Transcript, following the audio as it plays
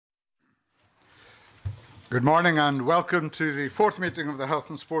Good morning and welcome to the fourth meeting of the Health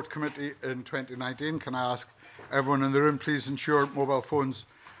and Sport Committee in 2019. Can I ask everyone in the room please ensure mobile phones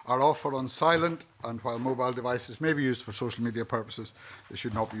are off or on silent, and while mobile devices may be used for social media purposes, they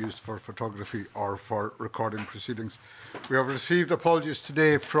should not be used for photography or for recording proceedings. We have received apologies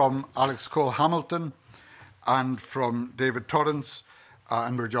today from Alex Cole-Hamilton and from David Torrance,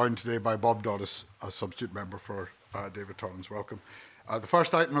 and we're joined today by Bob Doris, a substitute member for David Torrance. Welcome. The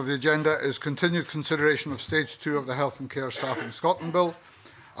first item of the agenda is continued consideration of Stage 2 of the Health and Care Staffing Scotland Bill.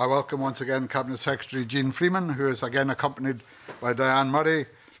 I welcome once again Cabinet Secretary Jean Freeman, who is again accompanied by Diane Murray,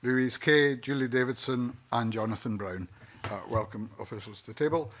 Louise Kay, Julie Davidson and Jonathan Brown. Welcome officials to the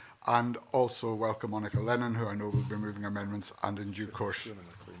table, and also welcome Monica Lennon, who I know will be moving amendments, and in due course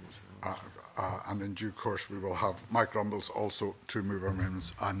we will have Mike Rumbles also to move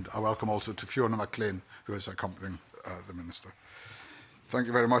amendments, and I welcome also to Fiona McLean, who is accompanying the Minister. Thank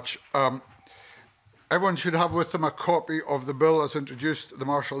you very much. Everyone should have with them a copy of the bill as introduced, the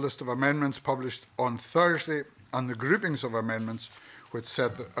Marshall list of amendments published on Thursday, and the groupings of amendments which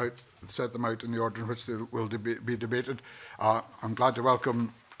set them out in the order in which they will be debated. I'm glad to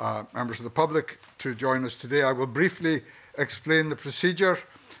welcome members of the public to join us today. I will briefly explain the procedure.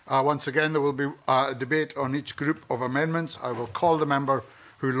 Once again, there will be a debate on each group of amendments. I will call the member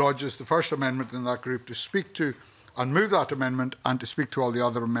who lodges the first amendment in that group to speak to and move that amendment and to speak to all the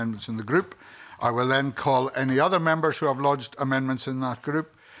other amendments in the group. I will then call any other members who have lodged amendments in that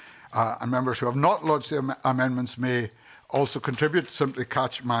group, and members who have not lodged the amendments may also contribute. Simply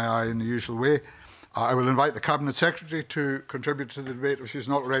catch my eye in the usual way. I will invite the Cabinet Secretary to contribute to the debate if she's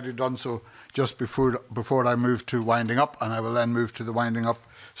not already done so just before I move to winding up, and I will then move to the winding up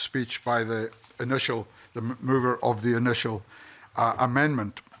speech by the mover of the initial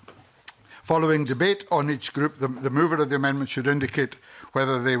amendment. Following debate on each group, the mover of the amendment should indicate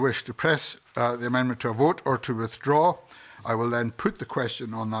whether they wish to press the amendment to a vote or to withdraw. I will then put the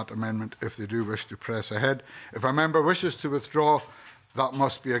question on that amendment if they do wish to press ahead. If a member wishes to withdraw, that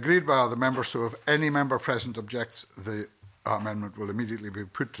must be agreed by other members, so if any member present objects, the amendment will immediately be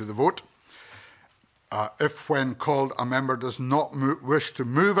put to the vote. If, when called, a member does not wish to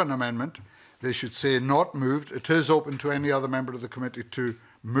move an amendment, they should say not moved. It is open to any other member of the committee to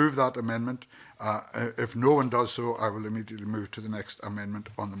move that amendment. If no one does so, I will immediately move to the next amendment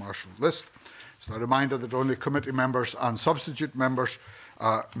on the Marshall list. So a reminder that only committee members and substitute members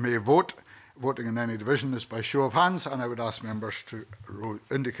may vote. Voting in any division is by show of hands, and I would ask members to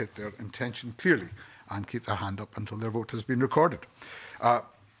indicate their intention clearly and keep their hand up until their vote has been recorded.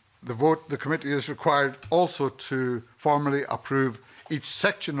 The committee is required also to formally approve each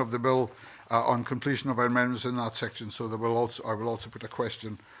section of the bill on completion of amendments in that section, so I will also put a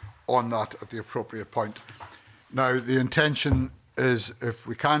question on that at the appropriate point. Now, the intention is, if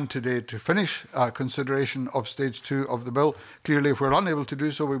we can today, to finish consideration of Stage 2 of the bill. Clearly, if we're unable to do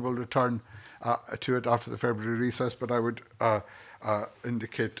so, we will return to it after the February recess, but I would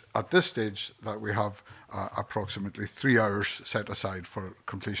indicate at this stage that we have approximately 3 hours set aside for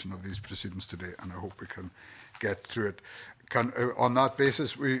completion of these proceedings today, and I hope we can get through it. On that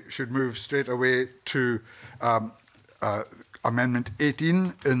basis, we should move straight away to Amendment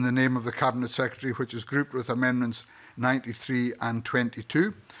 18 in the name of the Cabinet Secretary, which is grouped with Amendments 93 and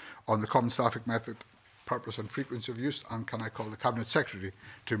 22 on the common staffing method, purpose and frequency of use. And can I call the Cabinet Secretary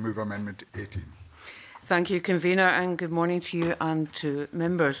to move Amendment 18? Thank you, Convener, and good morning to you and to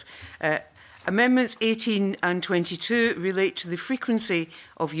members. Amendments 18 and 22 relate to the frequency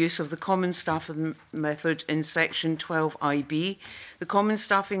of use of the common staffing method in Section 12IB. The common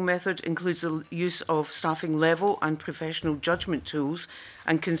staffing method includes the use of staffing level and professional judgment tools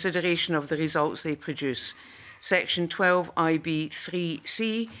and consideration of the results they produce. Section 12IB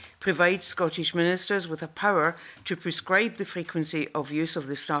 3C provides Scottish ministers with a power to prescribe the frequency of use of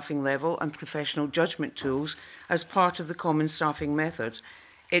the staffing level and professional judgment tools as part of the common staffing method.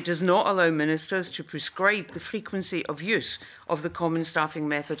 It does not allow ministers to prescribe the frequency of use of the common staffing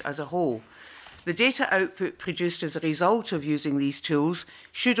method as a whole. The data output produced as a result of using these tools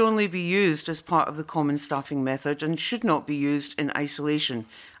should only be used as part of the common staffing method and should not be used in isolation,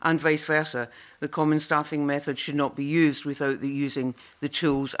 and vice versa. The common staffing method should not be used without using the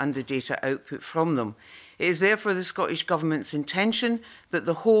tools and the data output from them. It is therefore the Scottish Government's intention that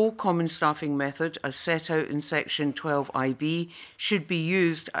the whole common staffing method, as set out in Section 12IB, should be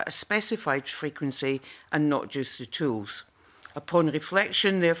used at a specified frequency and not just the tools. Upon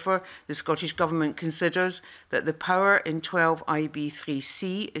reflection, therefore, the Scottish Government considers that the power in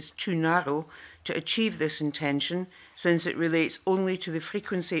 12IB3C is too narrow to achieve this intention, since it relates only to the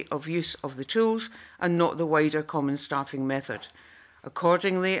frequency of use of the tools and not the wider common staffing method.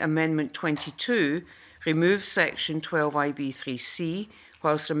 Accordingly, Amendment 22 removes section 12IB3C,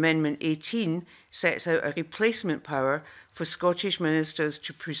 whilst Amendment 18 sets out a replacement power for Scottish ministers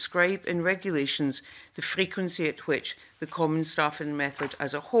to prescribe in regulations the frequency at which the common staffing method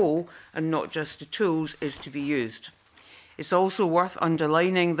as a whole, and not just the tools, is to be used. It's also worth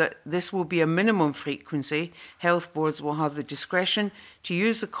underlining that this will be a minimum frequency. Health boards will have the discretion to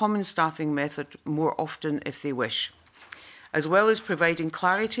use the common staffing method more often if they wish. As well as providing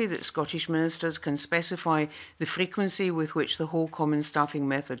clarity that Scottish ministers can specify the frequency with which the whole common staffing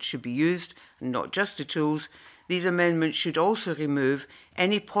method should be used, and not just the tools, these amendments should also remove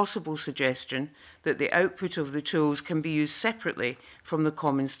any possible suggestion that the output of the tools can be used separately from the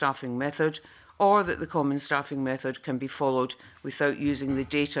common staffing method, or that the common staffing method can be followed without using the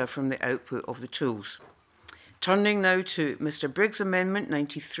data from the output of the tools. Turning now to Mr Briggs' Amendment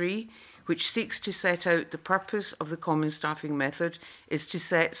 93, which seeks to set out the purpose of the common staffing method is to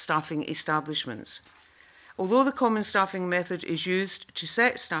set staffing establishments. Although the common staffing method is used to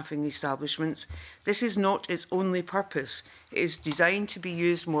set staffing establishments, this is not its only purpose. It is designed to be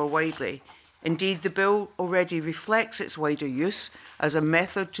used more widely. Indeed, the bill already reflects its wider use as a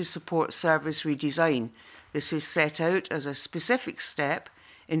method to support service redesign. This is set out as a specific step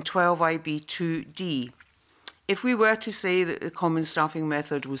in 12IB2D. If we were to say that the common staffing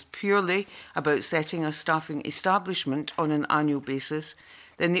method was purely about setting a staffing establishment on an annual basis,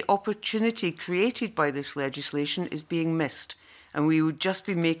 then the opportunity created by this legislation is being missed, and we would just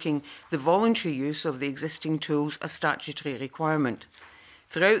be making the voluntary use of the existing tools a statutory requirement.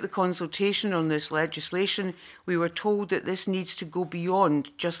 Throughout the consultation on this legislation, we were told that this needs to go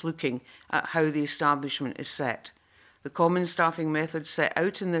beyond just looking at how the establishment is set. The common staffing method set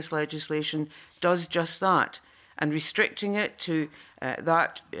out in this legislation does just that, and restricting it to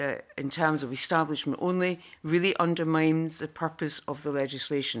that in terms of establishment only really undermines the purpose of the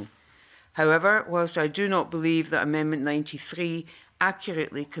legislation. However, whilst I do not believe that Amendment 93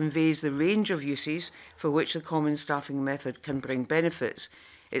 accurately conveys the range of uses for which the common staffing method can bring benefits,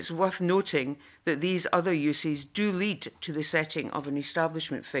 it's worth noting that these other uses do lead to the setting of an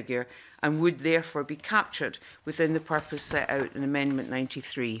establishment figure and would therefore be captured within the purpose set out in Amendment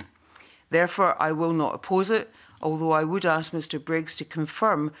 93. Therefore, I will not oppose it, although I would ask Mr Briggs to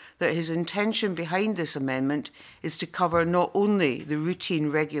confirm that his intention behind this amendment is to cover not only the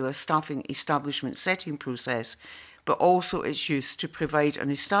routine regular staffing establishment setting process, but also its use to provide an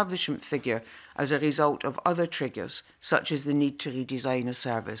establishment figure as a result of other triggers, such as the need to redesign a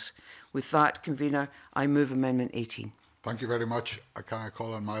service. With that, Convener, I move Amendment 18. Thank you very much. Can I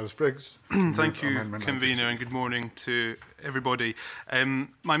call on Miles Briggs? Thank you, Convener, and good morning to everybody.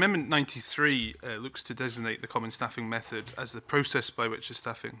 My Amendment 93 looks to designate the common staffing method as the process by which a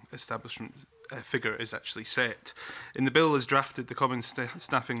staffing establishment figure is actually set. In the bill as drafted, the common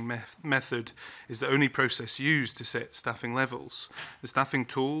staffing method is the only process used to set staffing levels. The staffing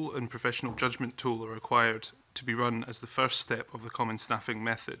tool and professional judgment tool are required to be run as the first step of the common staffing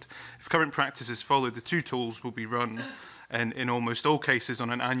method. If current practice is followed, the two tools will be run in almost all cases on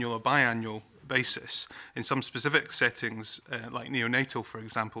an annual or biannual basis. In some specific settings, like neonatal, for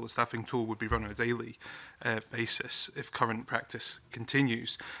example, the staffing tool would be run on a daily basis if current practice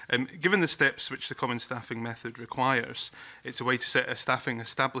continues. Given the steps which the common staffing method requires, it's a way to set a staffing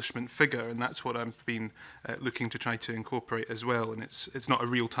establishment figure, and that's what I've been looking to try to incorporate as well. And it's not a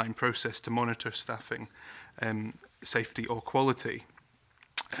real-time process to monitor staffing safety or quality.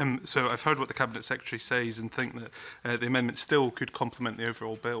 So I've heard what the Cabinet Secretary says and think that the amendment still could complement the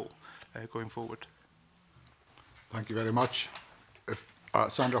overall bill going forward. Thank you very much.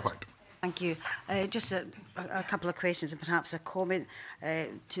 Sandra White. Thank you. Just a couple of questions and perhaps a comment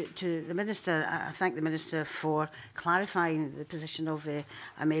to the Minister. I thank the Minister for clarifying the position of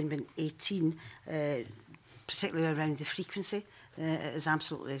Amendment 18, particularly around the frequency. It is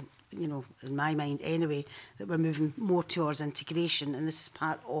absolutely, you know, in my mind anyway, that we're moving more towards integration, and this is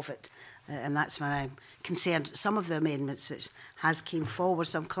part of it. And that's where I'm concerned. Some of the amendments that has came forward,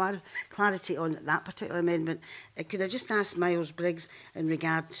 some clarity on that particular amendment. Could I just ask Miles Briggs in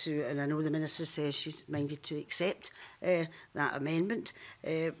regard to, and I know the Minister says she's minded to accept that amendment,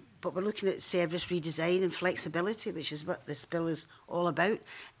 but we're looking at service redesign and flexibility, which is what this bill is all about.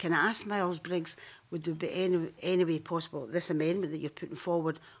 Can I ask Miles Briggs, would there be any way possible this amendment that you're putting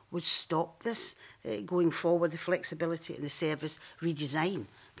forward would stop this going forward, the flexibility and the service redesign?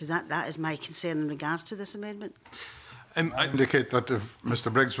 Because that is my concern in regards to this amendment. I indicate that if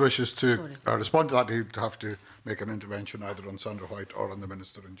Mr Briggs wishes to respond to that, he'd have to make an intervention either on Sandra White or on the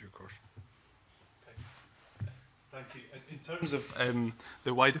Minister in due course. Okay. Thank you. In In terms of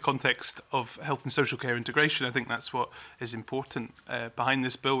the wider context of health and social care integration, I think that's what is important behind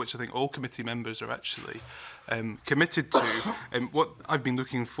this bill, which I think all committee members are actually committed to. What I've been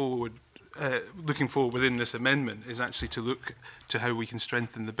looking forward within this amendment is actually to look to how we can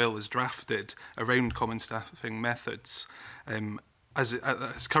strengthen the bill as drafted around common staffing methods.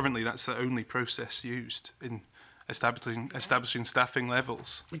 As currently, that's the only process used in establishing staffing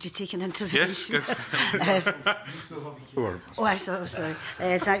levels. Would you take an intervention? Yes. Sorry.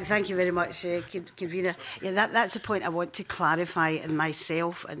 Thank you very much, Convener. Yeah, that's a point I want to clarify in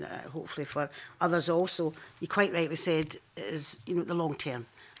myself and hopefully for others also. You quite rightly said is the long term,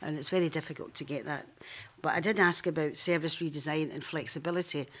 and it's very difficult to get that. But I did ask about service redesign and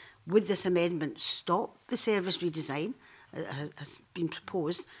flexibility. Would this amendment stop the service redesign has been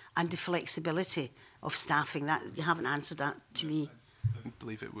proposed and the flexibility of staffing? That you haven't answered that to me. I don't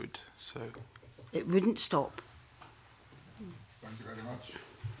believe it would. So it wouldn't stop. Thank you very much.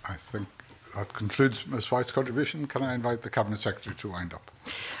 I think that concludes Ms White's contribution. Can I invite the Cabinet Secretary to wind up?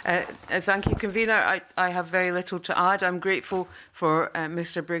 Thank you, Convener. I have very little to add. I'm grateful for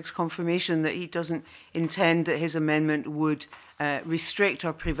Mr Briggs' confirmation that he doesn't intend that his amendment would restrict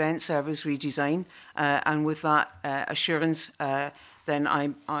or prevent service redesign. And with that assurance, then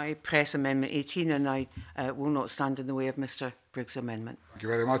I press Amendment 18 and I will not stand in the way of Mr Briggs' amendment. Thank you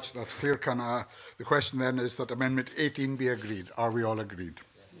very much. That's clear. The question then is that Amendment 18 be agreed. Are we all agreed?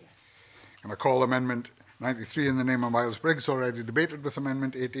 Yes. Can I call Amendment 93 in the name of Miles Briggs, already debated with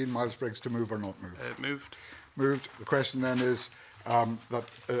Amendment 18. Miles Briggs, to move or not move? Moved. Moved. The question then is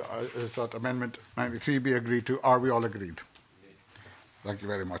that Amendment 93 be agreed to. Are we all agreed? Thank you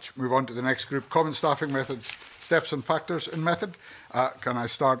very much. Move on to the next group, common staffing methods, steps and factors in method. Can I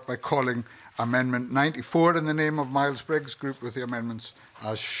start by calling Amendment 94 in the name of Miles Briggs, grouped with the amendments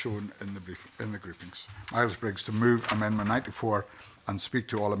as shown in the groupings. Miles Briggs to move Amendment 94 and speak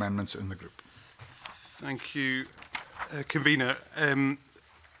to all amendments in the group. Thank you, Convener. Let me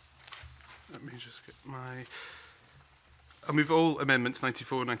just get my... I'll move all amendments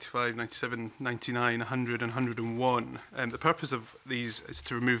 94, 95, 97, 99, 100 and 101. The purpose of these is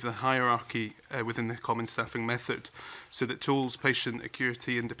to remove the hierarchy within the common staffing method so that tools, patient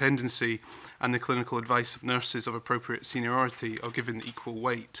acuity and dependency and the clinical advice of nurses of appropriate seniority are given equal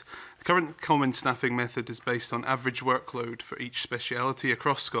weight. The current common staffing method is based on average workload for each speciality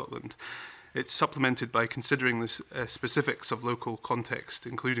across Scotland. It's supplemented by considering the specifics of local context,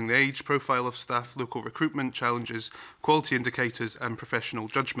 including the age profile of staff, local recruitment challenges, quality indicators and professional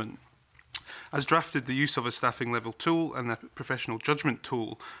judgment. As drafted, the use of a staffing level tool and the professional judgment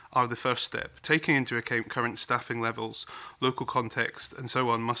tool are the first step. Taking into account current staffing levels, local context and so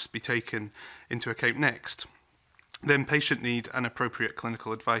on must be taken into account next. Then patient need and appropriate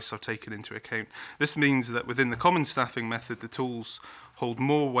clinical advice are taken into account. This means that within the common staffing method, the tools hold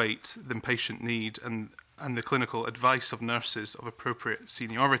more weight than patient need and the clinical advice of nurses of appropriate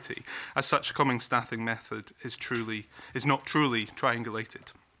seniority. As such, a common staffing method is not truly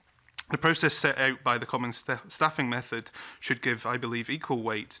triangulated. The process set out by the common staffing method should give, I believe, equal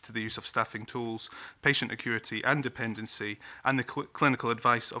weight to the use of staffing tools, patient acuity and dependency, and the clinical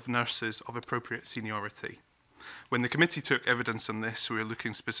advice of nurses of appropriate seniority. When the committee took evidence on this, we were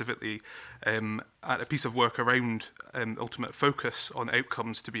looking specifically at a piece of work around ultimate focus on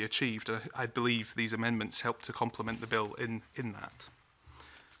outcomes to be achieved. I believe these amendments help to complement the bill in that.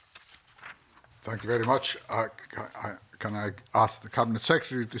 Thank you very much. Can I ask the Cabinet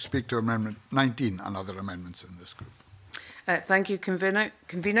Secretary to speak to Amendment 19 and other amendments in this group? Thank you, Convener.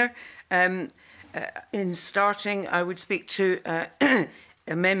 In starting, I would speak to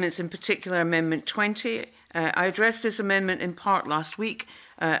amendments, in particular Amendment 20. I addressed this amendment in part last week,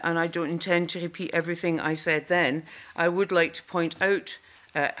 and I don't intend to repeat everything I said then. I would like to point out,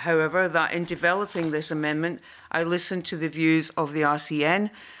 however, that in developing this amendment, I listened to the views of the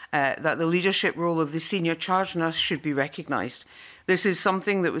RCN that the leadership role of the senior charge nurse should be recognised. This is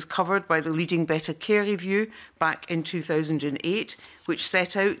something that was covered by the Leading Better Care Review back in 2008, which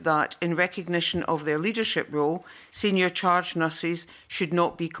set out that in recognition of their leadership role, senior charge nurses should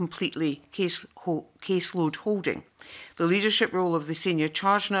not be completely caseload holding. The leadership role of the senior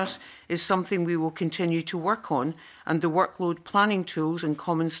charge nurse is something we will continue to work on, and the workload planning tools and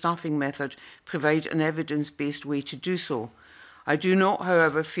common staffing method provide an evidence-based way to do so. I do not,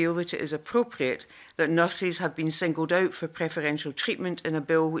 however, feel that it is appropriate that nurses have been singled out for preferential treatment in a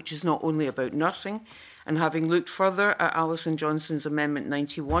bill which is not only about nursing, and having looked further at Alison Johnston's Amendment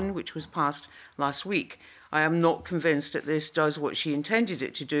 91, which was passed last week, I am not convinced that this does what she intended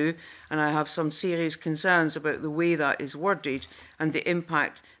it to do, and I have some serious concerns about the way that is worded and the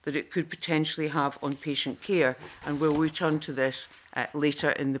impact that it could potentially have on patient care, and we'll return to this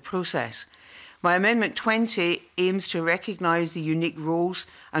later in the process. My Amendment 20 aims to recognise the unique roles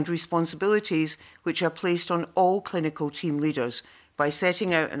and responsibilities which are placed on all clinical team leaders by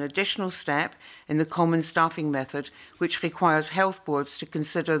setting out an additional step in the common staffing method which requires health boards to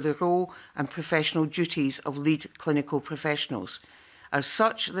consider the role and professional duties of lead clinical professionals. As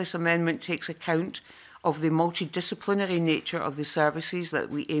such, this amendment takes account of the multidisciplinary nature of the services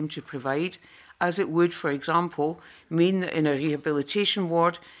that we aim to provide, as it would, for example, mean that in a rehabilitation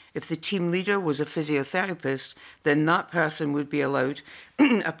ward, if the team leader was a physiotherapist, then that person would be allowed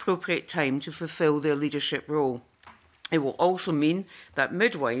appropriate time to fulfil their leadership role. It will also mean that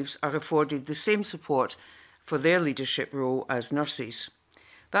midwives are afforded the same support for their leadership role as nurses.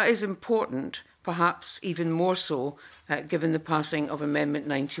 That is important, perhaps even more so, given the passing of Amendment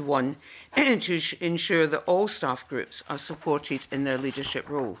 91, to ensure that all staff groups are supported in their leadership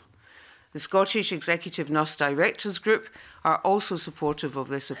role. The Scottish Executive Nurse Directors Group are also supportive of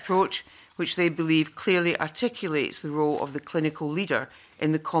this approach, which they believe clearly articulates the role of the clinical leader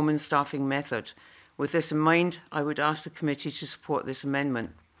in the common staffing method. With this in mind, I would ask the committee to support this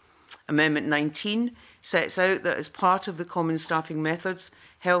amendment. Amendment 19 sets out that as part of the common staffing methods,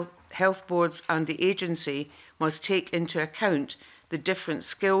 health boards and the agency must take into account the different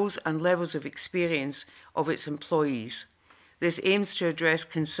skills and levels of experience of its employees. This aims to address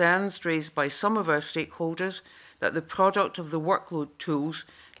concerns raised by some of our stakeholders that the product of the workload tools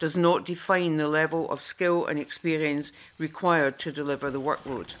does not define the level of skill and experience required to deliver the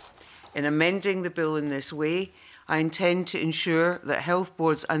workload. In amending the bill in this way, I intend to ensure that health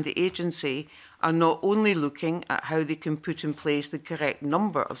boards and the agency are not only looking at how they can put in place the correct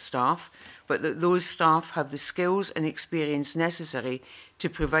number of staff, but that those staff have the skills and experience necessary to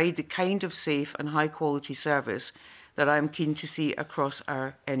provide the kind of safe and high-quality service that I am keen to see across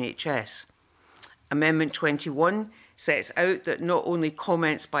our NHS. Amendment 21 sets out that not only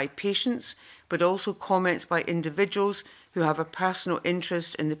comments by patients, but also comments by individuals who have a personal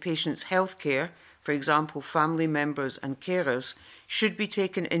interest in the patient's health care, for example, family members and carers, should be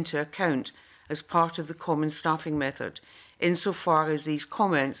taken into account as part of the common staffing method, insofar as these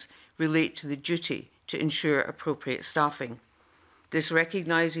comments relate to the duty to ensure appropriate staffing. This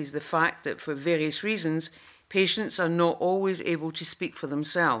recognises the fact that for various reasons, patients are not always able to speak for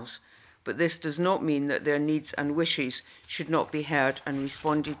themselves, but this does not mean that their needs and wishes should not be heard and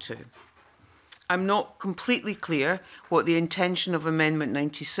responded to. I'm not completely clear what the intention of Amendment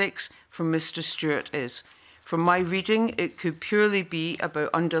 96 from Mr. Stewart is. From my reading, it could purely be about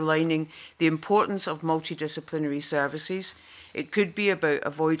underlining the importance of multidisciplinary services. It could be about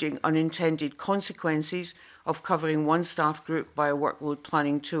avoiding unintended consequences of covering one staff group by a workload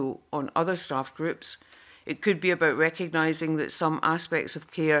planning tool on other staff groups. It could be about recognising that some aspects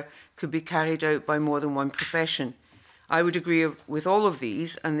of care could be carried out by more than one profession. I would agree with all of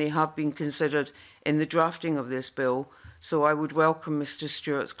these, and they have been considered in the drafting of this bill, so I would welcome Mr.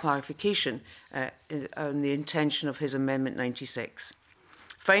 Stewart's clarification on the intention of his Amendment 96.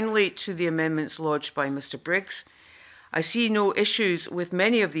 Finally, to the amendments lodged by Mr. Briggs, I see no issues with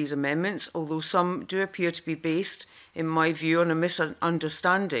many of these amendments, although some do appear to be based, in my view, on a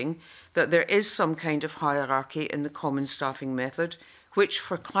misunderstanding that there is some kind of hierarchy in the common staffing method, which,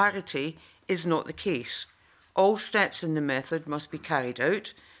 for clarity, is not the case. All steps in the method must be carried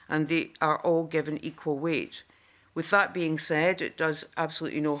out, and they are all given equal weight. With that being said, it does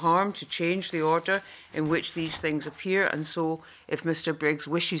absolutely no harm to change the order in which these things appear, and so, if Mr. Briggs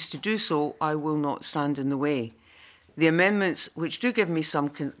wishes to do so, I will not stand in the way. The amendments which do give me some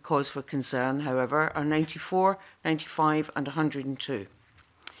cause for concern, however, are 94, 95 and 102.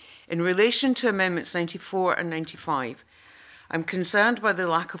 In relation to Amendments 94 and 95, I'm concerned by the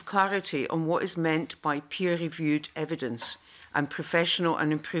lack of clarity on what is meant by peer-reviewed evidence and professional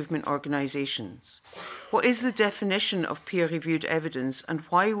and improvement organisations. What is the definition of peer-reviewed evidence, and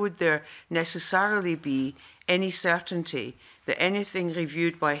why would there necessarily be any certainty that anything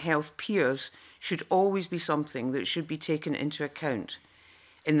reviewed by health peers should always be something that should be taken into account?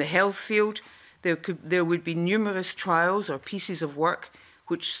 In the health field, there would be numerous trials or pieces of work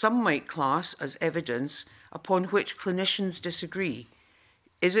which some might class as evidence upon which clinicians disagree.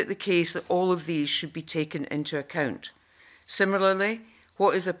 Is it the case that all of these should be taken into account? Similarly,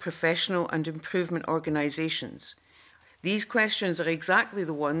 what is a professional and improvement organisations? These questions are exactly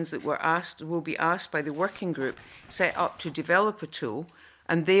the ones that will be asked by the working group set up to develop a tool,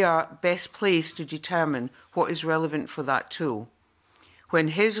 and they are best placed to determine what is relevant for that tool. When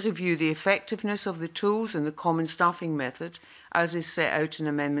his review the effectiveness of the tools and the common staffing method, as is set out in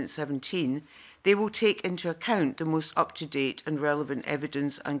Amendment 17, they will take into account the most up-to-date and relevant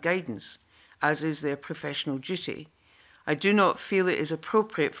evidence and guidance, as is their professional duty. I do not feel it is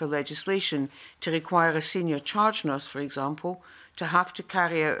appropriate for legislation to require a senior charge nurse, for example, to have to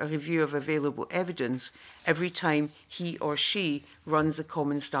carry out a review of available evidence every time he or she runs the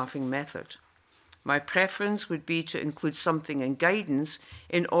common staffing method. My preference would be to include something in guidance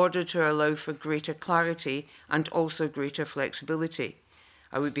in order to allow for greater clarity and also greater flexibility.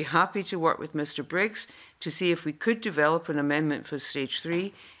 I would be happy to work with Mr Briggs to see if we could develop an amendment for Stage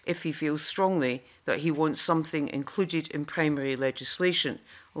 3 if he feels strongly that he wants something included in primary legislation,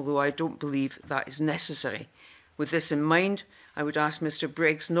 although I don't believe that is necessary. With this in mind, I would ask Mr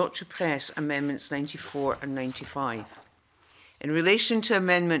Briggs not to press Amendments 94 and 95. In relation to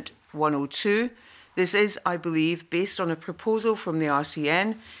Amendment 102, this is, I believe, based on a proposal from the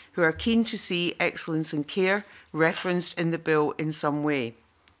RCN, who are keen to see excellence in care referenced in the bill in some way.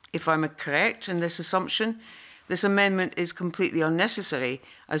 If I'm correct in this assumption, this amendment is completely unnecessary,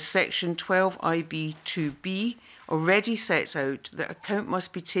 as Section 12IB2B already sets out that account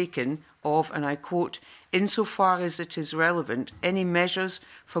must be taken of, and I quote, insofar as it is relevant, any measures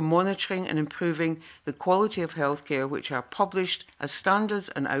for monitoring and improving the quality of healthcare which are published as standards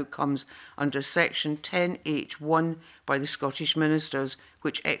and outcomes under Section 10H1 by the Scottish Ministers,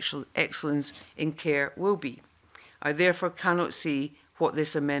 which excellence in care will be. I therefore cannot see what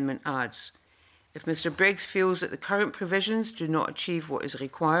this amendment adds. If Mr Briggs feels that the current provisions do not achieve what is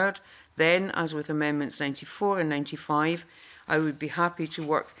required, then, as with Amendments 94 and 95, I would be happy to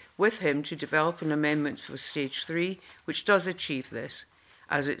work with him to develop an amendment for Stage 3 which does achieve this.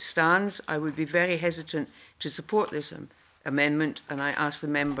 As it stands, I would be very hesitant to support this amendment, and I ask the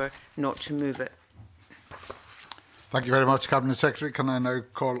member not to move it. Thank you very much, Cabinet Secretary. Can I now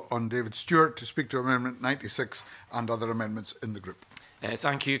call on David Stewart to speak to Amendment 96 and other amendments in the group?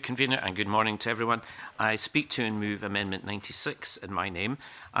 Thank you, Convener, and good morning to everyone. I speak to and move Amendment 96 in my name.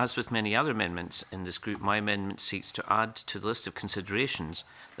 As with many other amendments in this group, my amendment seeks to add to the list of considerations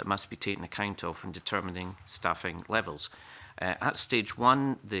that must be taken account of when determining staffing levels. At Stage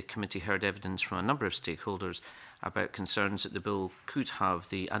 1, the committee heard evidence from a number of stakeholders about concerns that the bill could have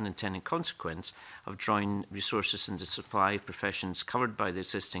the unintended consequence of drawing resources in the supply of professions covered by the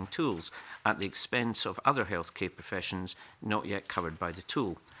existing tools at the expense of other healthcare professions not yet covered by the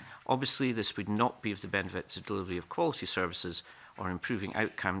tool. Obviously, this would not be of the benefit to delivery of quality services or improving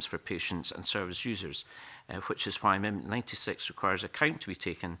outcomes for patients and service users, which is why Amendment 96 requires account to be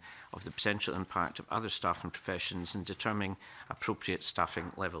taken of the potential impact of other staff and professions in determining appropriate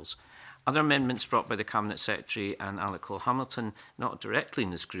staffing levels. Other amendments brought by the Cabinet Secretary and Alec Cole-Hamilton, not directly in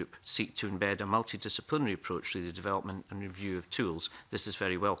this group, seek to embed a multidisciplinary approach to the development and review of tools. This is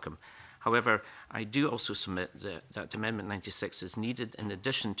very welcome. However, I do also submit that Amendment 96 is needed in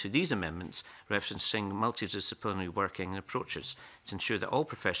addition to these amendments referencing multidisciplinary working and approaches to ensure that all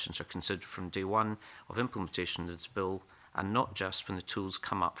professions are considered from day one of implementation of this bill and not just when the tools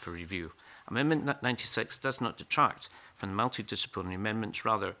come up for review. Amendment 96 does not detract from the multidisciplinary amendments,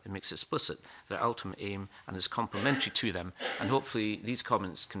 rather it makes explicit their ultimate aim and is complementary to them. And hopefully these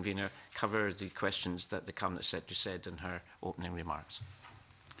comments, Convener, cover the questions that the Cabinet Secretary said in her opening remarks.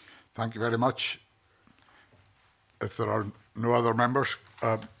 Thank you very much. If there are no other members,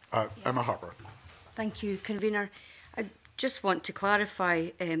 Emma Harper. Thank you, Convener. I just want to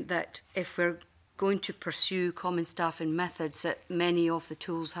clarify that if we're going to pursue common staffing methods, that many of the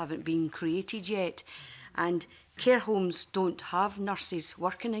tools haven't been created yet, and care homes don't have nurses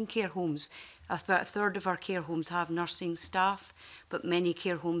working in care homes. About a third of our care homes have nursing staff, but many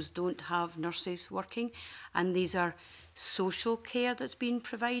care homes don't have nurses working, and these are social care that's being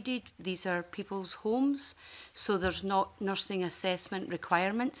provided. These are people's homes, so there's not nursing assessment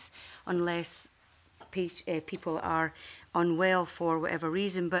requirements unless people are unwell for whatever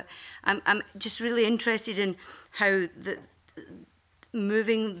reason. But I'm just really interested in how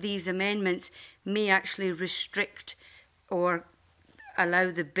moving these amendments may actually restrict or allow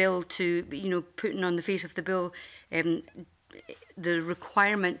the bill to, putting on the face of the bill the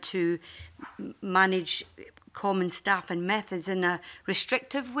requirement to manage common staff and methods in a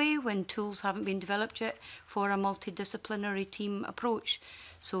restrictive way when tools haven't been developed yet for a multidisciplinary team approach.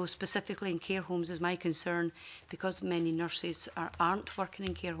 So specifically in care homes is my concern, because many nurses aren't working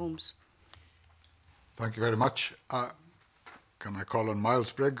in care homes. Thank you very much. Can I call on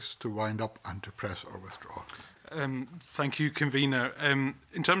Miles Briggs to wind up and to press or withdraw? Thank you, Convener.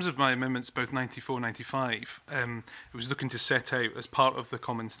 In terms of my amendments, both 94 and 95, it was looking to set out, as part of the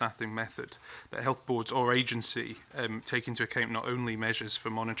common staffing method, that health boards or agency take into account not only measures for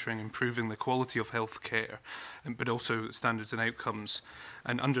monitoring and improving the quality of health care, but also standards and outcomes.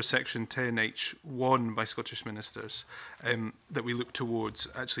 And under section 10H1 by Scottish ministers, that we look towards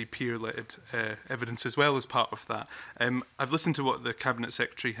actually peer-led evidence as well as part of that. I've listened to what the Cabinet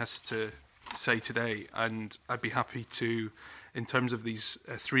Secretary has to say today, and I'd be happy to, in terms of these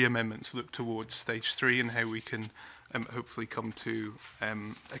three amendments, look towards stage 3 and how we can hopefully come to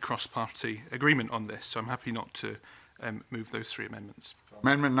a cross-party agreement on this. So I'm happy not to move those three amendments.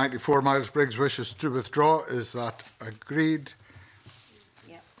 Amendment 94, Miles Briggs wishes to withdraw. Is that agreed?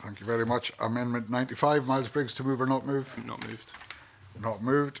 Yep. Thank you very much. Amendment 95, Miles Briggs to move or not move? Not moved. Not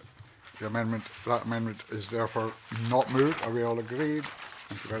moved. That amendment is therefore not moved. Are we all agreed?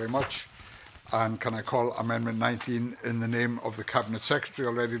 Thank you very much. And can I call Amendment 19 in the name of the Cabinet Secretary,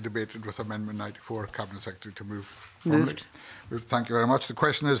 already debated with Amendment 94, Cabinet Secretary to move formally? Moved. Moved. Thank you very much. The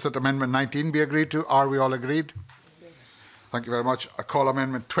question is that Amendment 19 be agreed to. Are we all agreed? Yes. Thank you very much. I call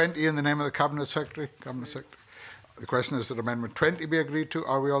Amendment 20 in the name of the Cabinet Secretary. Cabinet Secretary. The question is that Amendment 20 be agreed to.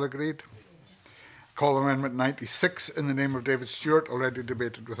 Are we all agreed? Yes. Call Amendment 96 in the name of David Stewart, already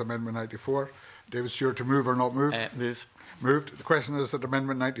debated with Amendment 94. David Stewart to move or not move? Move. Moved. The question is that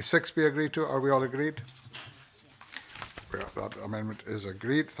Amendment 96 be agreed to. Are we all agreed? Yes. That amendment is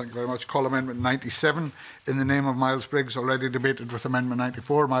agreed. Thank you very much. Call Amendment 97 in the name of Miles Briggs, already debated with Amendment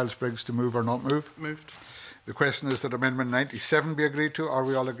 94. Miles Briggs to move or not move? Moved. The question is that Amendment 97 be agreed to. Are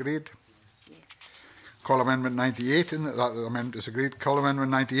we all agreed? Yes. Call Amendment 98 that amendment is agreed. Call Amendment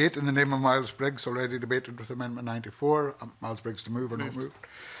 98 in the name of Miles Briggs, already debated with Amendment 94. Miles Briggs to move or not move?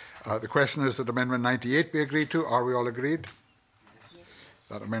 The question is that Amendment 98 be agreed to. Are we all agreed? Yes.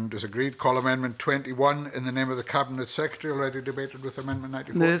 That amendment is agreed. Call Amendment 21 in the name of the Cabinet Secretary, already debated with Amendment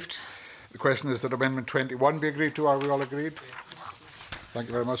 94. Moved. The question is that Amendment 21 be agreed to. Are we all agreed? Thank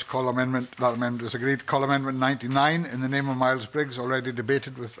you very much. That amendment is agreed. Call Amendment 99 in the name of Miles Briggs, already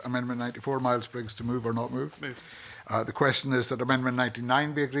debated with Amendment 94. Miles Briggs to move or not move? Moved. The question is that Amendment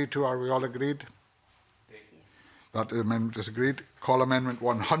 99 be agreed to. Are we all agreed? That amendment is agreed. Call Amendment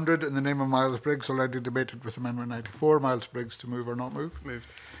 100 in the name of Miles Briggs, already debated with Amendment 94. Miles Briggs to move or not move?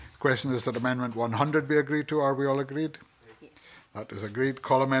 Moved. The question is that Amendment 100 be agreed to. Are we all agreed? Yes. That is agreed.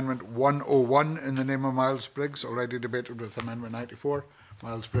 Call Amendment 101 in the name of Miles Briggs, already debated with Amendment 94.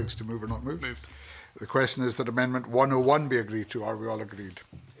 Miles Briggs to move or not move? Moved. The question is that Amendment 101 be agreed to. Are we all agreed?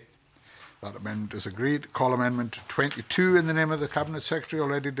 That amendment is agreed. Call Amendment 22 in the name of the Cabinet Secretary,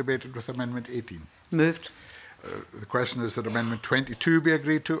 already debated with Amendment 18. Moved. The question is that Amendment 22 be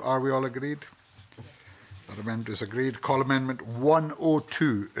agreed to. Are we all agreed? Yes. That amendment is agreed. Call Amendment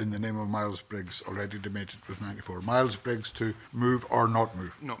 102 in the name of Miles Briggs, already debated with 94. Miles Briggs to move or not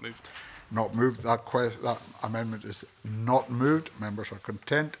move? Not moved. Not moved. That amendment is not moved. Members are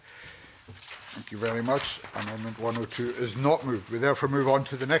content. Thank you very much. Amendment 102 is not moved. We therefore move on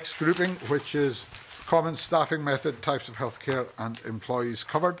to the next grouping, which is common staffing method, types of healthcare and employees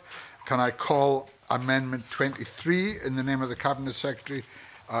covered. Can I call Amendment 23 in the name of the Cabinet Secretary,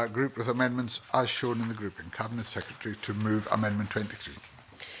 grouped with amendments as shown in the grouping? Cabinet Secretary to move Amendment 23.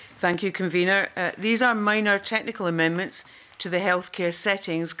 Thank you, Convener. These are minor technical amendments to the healthcare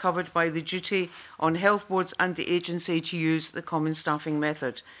settings covered by the duty on health boards and the agency to use the common staffing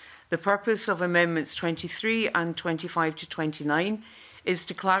method. The purpose of Amendments 23 and 25 to 29 is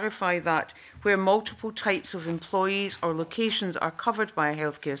to clarify that where multiple types of employees or locations are covered by a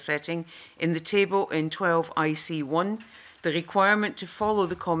healthcare setting in the table in 12 IC1, the requirement to follow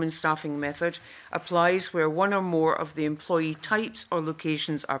the common staffing method applies where one or more of the employee types or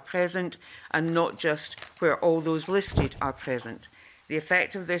locations are present and not just where all those listed are present. The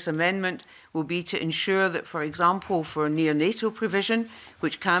effect of this amendment will be to ensure that, for example, for neonatal provision,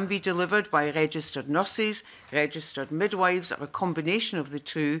 which can be delivered by registered nurses, registered midwives, or a combination of the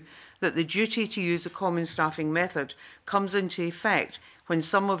two, that the duty to use the common staffing method comes into effect when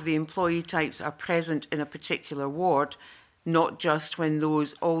some of the employee types are present in a particular ward, not just when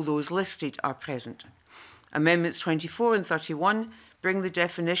all those listed are present. Amendments 24 and 31 bring the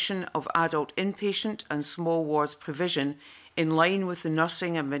definition of adult inpatient and small wards provision in line with the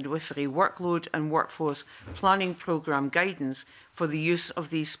nursing and midwifery workload and workforce planning programme guidance for the use of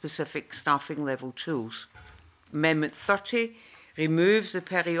these specific staffing level tools. Amendment 30 removes the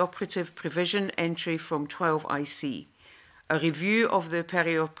perioperative provision entry from 12 IC. A review of the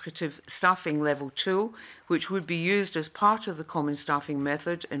perioperative staffing level tool, which would be used as part of the common staffing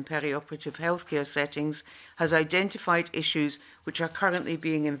method in perioperative healthcare settings, has identified issues which are currently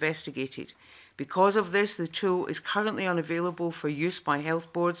being investigated. Because of this, the tool is currently unavailable for use by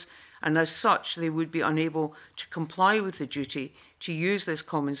health boards, and as such, they would be unable to comply with the duty to use this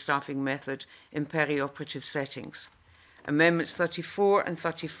common staffing method in perioperative settings. Amendments 34 and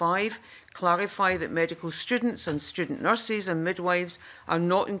 35 clarify that medical students and student nurses and midwives are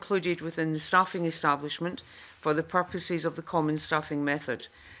not included within the staffing establishment for the purposes of the common staffing method.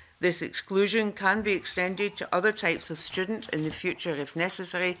 This exclusion can be extended to other types of student in the future if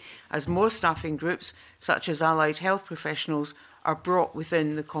necessary, as more staffing groups, such as allied health professionals, are brought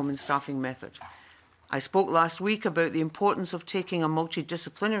within the common staffing method. I spoke last week about the importance of taking a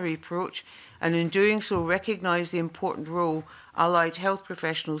multidisciplinary approach, and in doing so recognise the important role allied health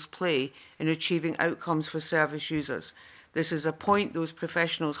professionals play in achieving outcomes for service users. This is a point those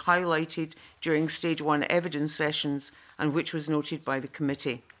professionals highlighted during Stage 1 evidence sessions and which was noted by the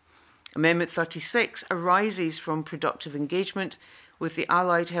committee. Amendment 36 arises from productive engagement with the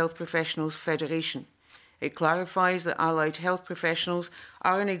Allied Health Professionals Federation. It clarifies that allied health professionals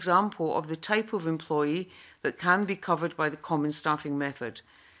are an example of the type of employee that can be covered by the common staffing method.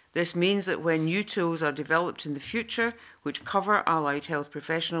 This means that when new tools are developed in the future which cover allied health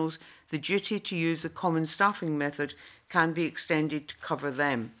professionals, the duty to use the common staffing method can be extended to cover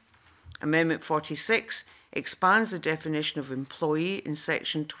them. Amendment 46 expands the definition of employee in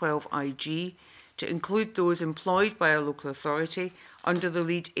section 12IG to include those employed by a local authority under the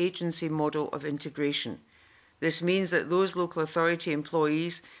lead agency model of integration. This means that those local authority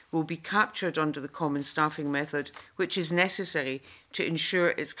employees will be captured under the common staffing method, which is necessary to ensure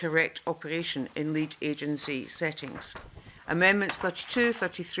its correct operation in lead agency settings. Amendments 32,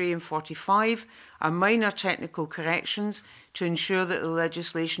 33 and 45 are minor technical corrections to ensure that the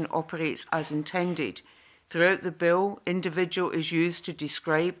legislation operates as intended. Throughout the bill, individual is used to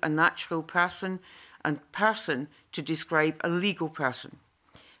describe a natural person and person to describe a legal person.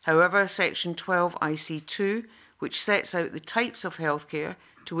 However, Section 12 IC2, which sets out the types of healthcare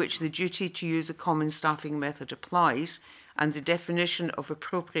to which the duty to use a common staffing method applies, and the definition of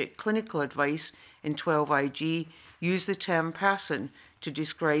appropriate clinical advice in 12 IG, use the term person to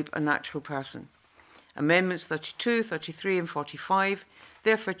describe a natural person. Amendments 32, 33 and 45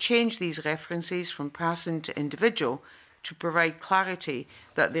 therefore change these references from person to individual to provide clarity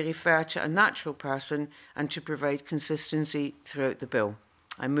that they refer to a natural person and to provide consistency throughout the bill.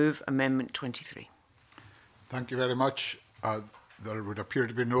 I move Amendment 23. Thank you very much. There would appear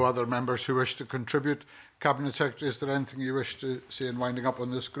to be no other members who wish to contribute. Cabinet Secretary, is there anything you wish to say in winding up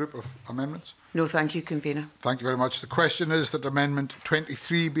on this group of amendments? No, thank you, Convener. Thank you very much. The question is that Amendment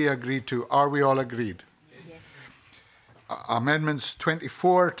 23 be agreed to. Are we all agreed? Yes. Amendments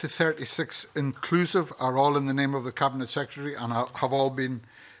 24 to 36 inclusive are all in the name of the Cabinet Secretary and have all been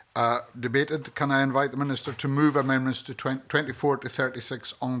debated. Can I invite the Minister to move amendments to 24 to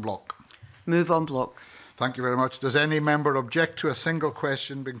 36 en bloc? Move en bloc. Thank you very much. Does any member object to a single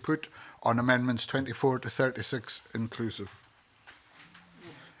question being put on amendments 24 to 36 inclusive?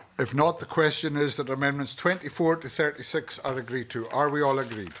 If not, the question is that amendments 24 to 36 are agreed to. Are we all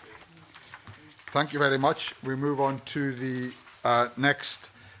agreed? Thank you very much. We move on to the next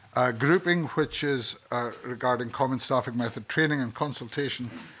grouping, which is regarding common staffing method training and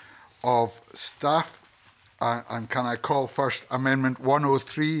consultation of staff. And can I call first Amendment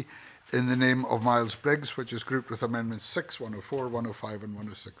 103 in the name of Miles Briggs, which is grouped with Amendments 6, 104, 105 and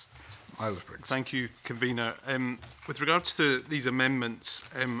 106. Miles Briggs. Thank you, Convener. With regards to these amendments,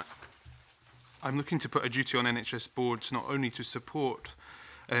 I'm looking to put a duty on NHS boards not only to support,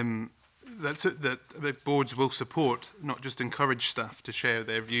 that boards will support, not just encourage staff to share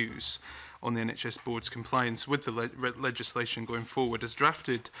their views on the NHS board's compliance with the legislation going forward. As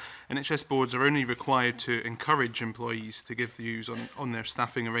drafted, NHS boards are only required to encourage employees to give views on their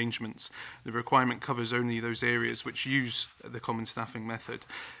staffing arrangements. The requirement covers only those areas which use the common staffing method.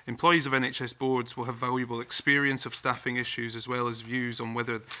 Employees of NHS boards will have valuable experience of staffing issues as well as views on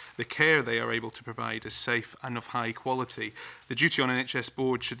whether the care they are able to provide is safe and of high quality. The duty on NHS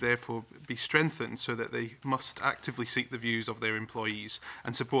boards should therefore be strengthened so that they must actively seek the views of their employees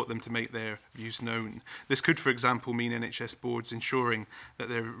and support them to make their views known. This could, for example, mean NHS boards ensuring that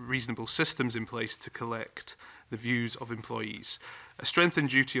there are reasonable systems in place to collect the views of employees. A strengthened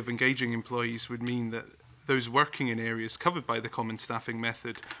duty of engaging employees would mean that those working in areas covered by the common staffing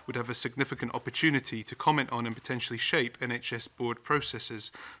method would have a significant opportunity to comment on and potentially shape NHS board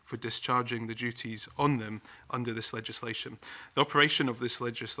processes for discharging the duties on them under this legislation. The operation of this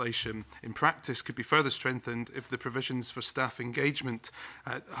legislation in practice could be further strengthened if the provisions for staff engagement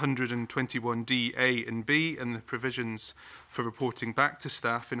at 121D A and B and the provisions for reporting back to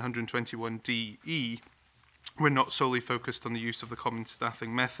staff in 121D E were not solely focused on the use of the common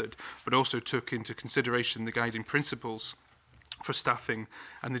staffing method, but also took into consideration the guiding principles for staffing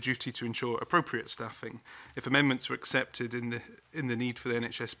and the duty to ensure appropriate staffing. If amendments were accepted in the need for the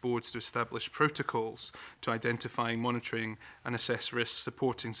NHS boards to establish protocols to identify, monitoring and assess risks,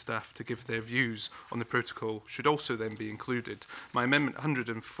 supporting staff to give their views on the protocol should also then be included. My Amendment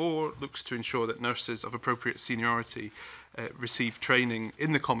 104 looks to ensure that nurses of appropriate seniority receive training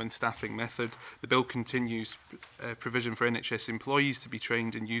in the common staffing method. The bill continues provision for NHS employees to be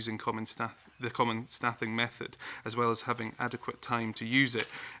trained in using the common staffing method, as well as having adequate time to use it.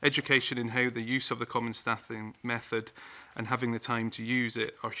 Education in how the use of the common staffing method and having the time to use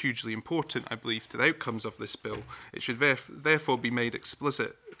it are hugely important, I believe, to the outcomes of this bill. It should therefore be made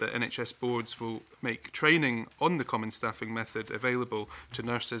explicit that NHS boards will make training on the common staffing method available to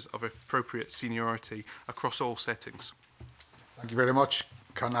nurses of appropriate seniority across all settings. Thank you very much.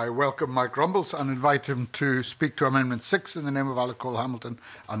 Can I welcome Mike Rumbles and invite him to speak to Amendment 6 in the name of Alec Cole-Hamilton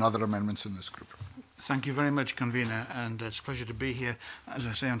and other amendments in this group. Thank you very much, Convener, and it's a pleasure to be here. As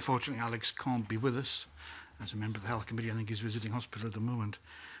I say, unfortunately, Alex can't be with us. As a member of the Health Committee, I think he's visiting hospital at the moment.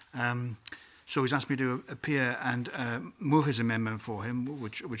 So he's asked me to appear and move his amendment for him,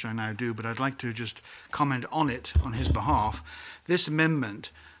 which I now do, but I'd like to just comment on it on his behalf. This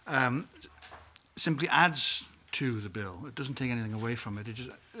amendment simply adds to the bill. It doesn't take anything away from it. It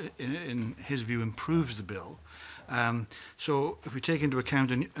just, in his view, improves the bill. So if we take into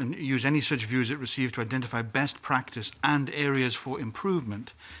account and use any such views it received to identify best practice and areas for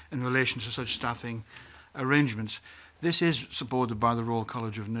improvement in relation to such staffing arrangements, this is supported by the Royal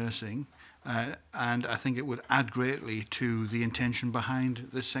College of Nursing, and I think it would add greatly to the intention behind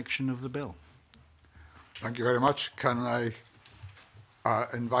this section of the bill. Thank you very much. Can I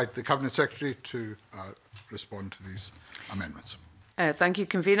invite the Cabinet Secretary to respond to these amendments? Thank you,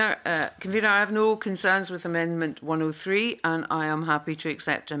 Convener. Convener, I have no concerns with Amendment 103, and I am happy to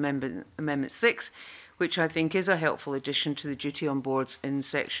accept Amendment 6, which I think is a helpful addition to the duty on boards in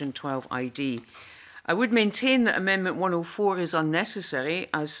Section 12ID. I would maintain that Amendment 104 is unnecessary,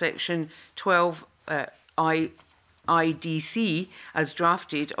 as Section 12 IDC, as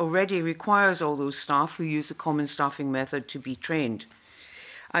drafted, already requires all those staff who use the common staffing method to be trained.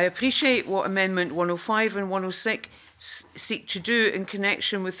 I appreciate what Amendment 105 and 106 seek to do in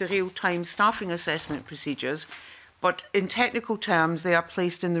connection with the real-time staffing assessment procedures, but in technical terms they are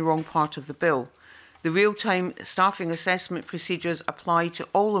placed in the wrong part of the bill. The real-time staffing assessment procedures apply to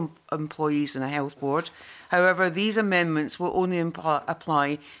all employees in a health board. However, these amendments will only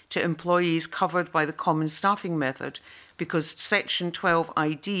apply to employees covered by the common staffing method, because Section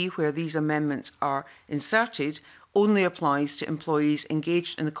 12ID, where these amendments are inserted, only applies to employees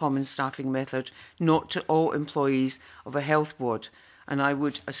engaged in the common staffing method, not to all employees of a health board. And I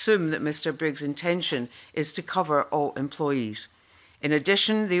would assume that Mr Briggs' intention is to cover all employees. In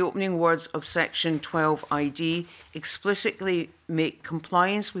addition, the opening words of Section 12ID explicitly make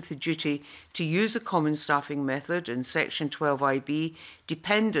compliance with the duty to use the common staffing method in Section 12IB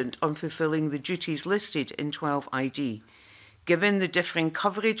dependent on fulfilling the duties listed in 12ID. Given the differing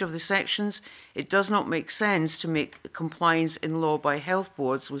coverage of the sections, it does not make sense to make compliance in law by health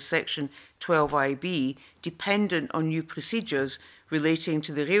boards with Section 12IB dependent on new procedures relating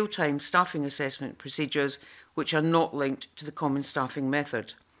to the real-time staffing assessment procedures, which are not linked to the common staffing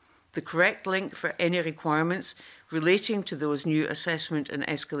method. The correct link for any requirements relating to those new assessment and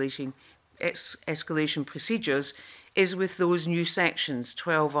escalation procedures is with those new sections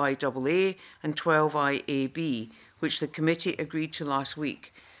 12IAA and 12IAB, which the committee agreed to last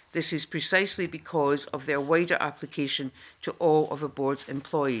week. This is precisely because of their wider application to all of the board's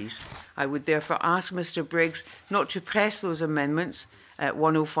employees. I would therefore ask Mr Briggs not to press those amendments,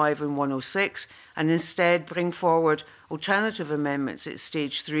 105 and 106, and instead bring forward alternative amendments at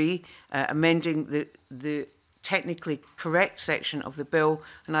stage 3, amending the technically correct section of the bill,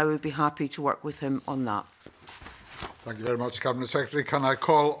 and I would be happy to work with him on that. Thank you very much, Cabinet Secretary. Can I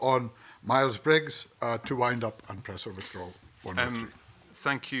call on Miles Briggs to wind up and press or withdraw 103?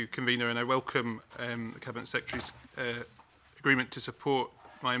 Thank you, Convener, and I welcome the Cabinet Secretary's agreement to support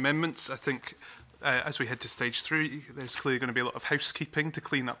my amendments. I think as we head to stage 3, there's clearly going to be a lot of housekeeping to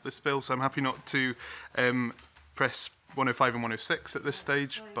clean up this bill, so I'm happy not to press 105 and 106 at this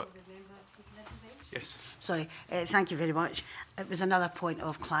stage. But yes. Sorry, thank you very much. It was another point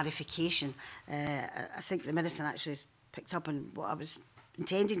of clarification. I think the Minister actually has picked up on what I was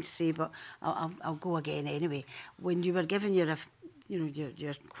intending to say, but I'll go again anyway. When you were given your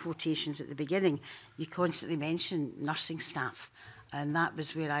quotations at the beginning, you constantly mentioned nursing staff, and that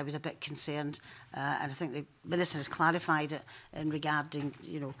was where I was a bit concerned. And I think the Minister has clarified it in regarding,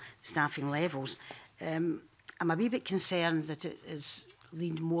 staffing levels. I'm a wee bit concerned that it is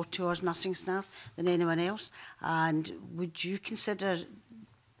leaned more towards nursing staff than anyone else. And would you consider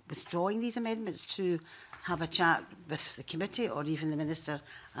withdrawing these amendments to have a chat with the committee or even the Minister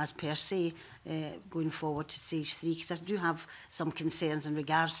as per se going forward to stage 3? Because I do have some concerns in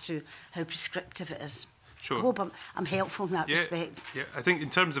regards to how prescriptive it is. Sure. I hope I'm helpful in that respect. Yeah, I think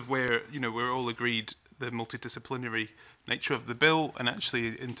in terms of where, we're all agreed the multidisciplinary nature of the bill, and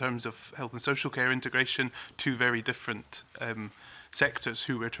actually in terms of health and social care integration, two very different sectors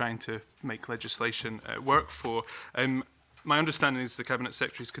who we're trying to make legislation work for. My understanding is the Cabinet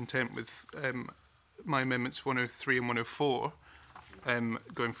Secretary is content with my amendments 103 and 104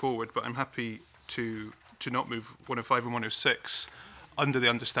 going forward, but I'm happy to not move 105 and 106 under the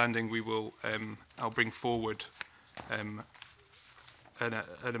understanding we will, I'll bring forward an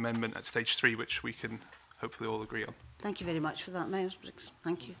amendment at stage 3 which we can hopefully all agree on. Thank you very much for that, Miles Briggs.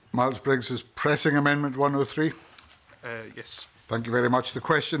 Thank you. Miles Briggs is pressing Amendment 103. Yes. Thank you very much. The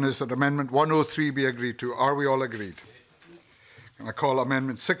question is that Amendment 103 be agreed to. Are we all agreed? Can I call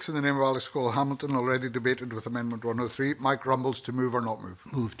Amendment 6 in the name of Alex Cole-Hamilton, already debated with Amendment 103. Mike Rumbles to move or not move?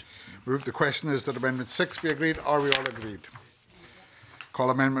 Moved. Moved. The question is that Amendment 6 be agreed. Are we all agreed? Call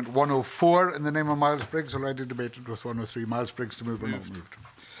Amendment 104 in the name of Miles Briggs, already debated with 103. Miles Briggs to move or not moved?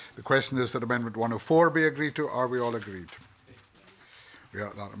 The question is that Amendment 104 be agreed to. Are we all agreed?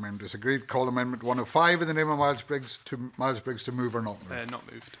 That amendment is agreed. Call Amendment 105 in the name of Miles Briggs to move or not move?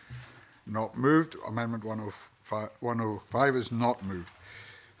 Not moved. Not moved. Amendment 105 is not moved.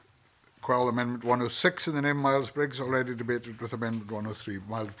 Call Amendment 106 in the name of Miles Briggs, already debated with Amendment 103.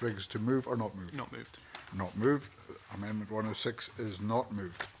 Miles Briggs to move or not move? Not moved. Not moved. Amendment 106 is not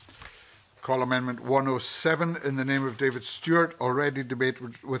moved. Call Amendment 107 in the name of David Stewart, already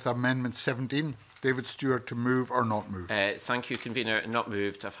debated with Amendment 17. David Stewart to move or not move? Thank you, Convener. Not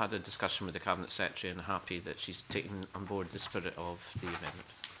moved. I've had a discussion with the Cabinet Secretary and I'm happy that she's taken on board the spirit of the amendment.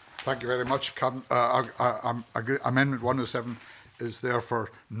 Thank you very much. Amendment 107 is therefore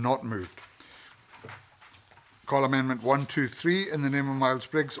not moved. Call Amendment 123 in the name of Miles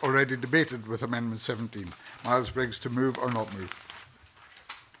Briggs, already debated with Amendment 17. Miles Briggs to move or not move?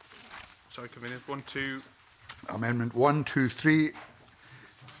 Sorry, Convener. 1-2. Amendment 123,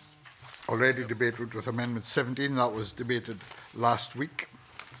 already debated with Amendment 17. That was debated last week.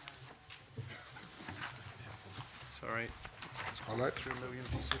 Sorry. All right. 2 million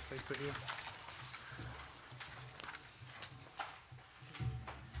piece of paper here.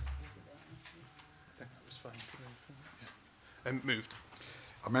 I think that was fine. Yeah. Moved.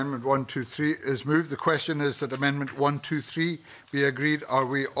 Amendment 123 is moved. The question is that Amendment 123 be agreed. Are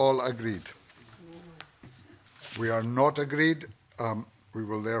we all agreed? We are not agreed. We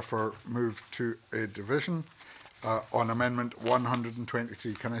will therefore move to a division on Amendment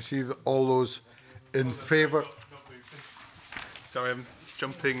 123. Can I see all those in favour? Sorry, I'm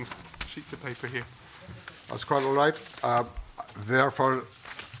jumping sheets of paper here. That's quite all right. Therefore,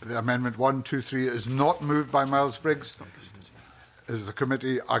 the Amendment 123 is not moved by Miles Briggs. Is the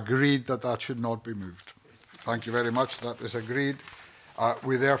committee agreed that that should not be moved? Thank you very much. That is agreed.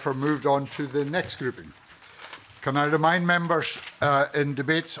 We therefore moved on to the next grouping. Can I remind members in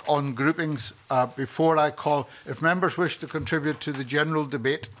debates on groupings before I call, if members wish to contribute to the general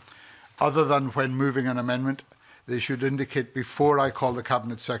debate, other than when moving an amendment, they should indicate before I call the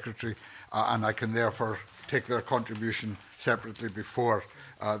Cabinet Secretary, and I can therefore take their contribution separately before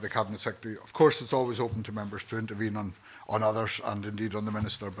the Cabinet Secretary. Of course, it's always open to members to intervene on others and indeed on the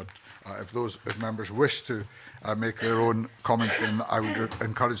Minister, but if members wish to make their own comments, then I would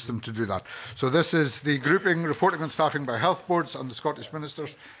encourage them to do that. So this is the grouping reporting on staffing by health boards and the Scottish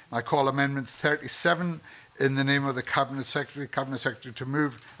Ministers. I call Amendment 37 in the name of the Cabinet Secretary. Cabinet Secretary to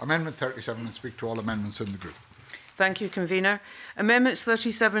move Amendment 37 and speak to all amendments in the group. Thank you, Convener. Amendments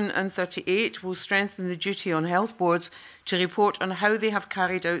 37 and 38 will strengthen the duty on health boards to report on how they have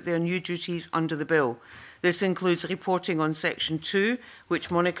carried out their new duties under the bill. This includes reporting on Section 2,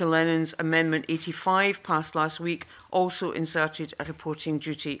 which Monica Lennon's Amendment 85 passed last week also inserted a reporting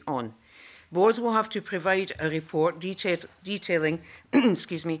duty on. Boards will have to provide a report detailing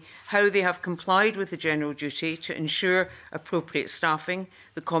excuse me, how they have complied with the general duty to ensure appropriate staffing,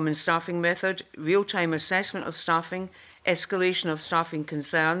 the common staffing method, real-time assessment of staffing, escalation of staffing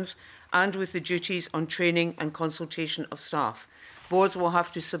concerns, and with the duties on training and consultation of staff. Boards will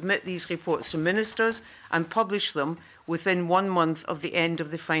have to submit these reports to ministers and publish them within 1 month of the end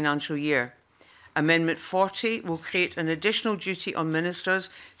of the financial year. Amendment 40 will create an additional duty on ministers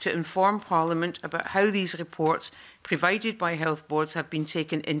to inform Parliament about how these reports provided by health boards have been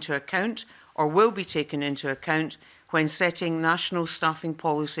taken into account or will be taken into account when setting national staffing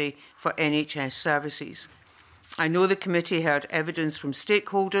policy for NHS services. I know the committee heard evidence from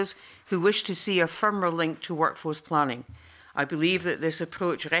stakeholders who wish to see a firmer link to workforce planning. I believe that this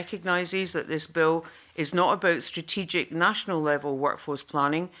approach recognises that this bill is not about strategic national level workforce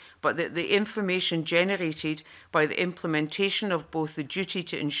planning, but that the information generated by the implementation of both the duty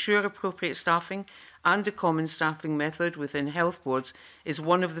to ensure appropriate staffing and the common staffing method within health boards is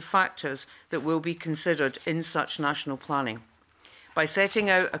one of the factors that will be considered in such national planning. By setting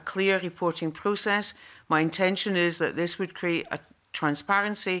out a clear reporting process, my intention is that this would create a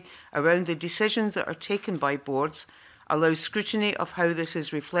transparency around the decisions that are taken by boards, allow scrutiny of how this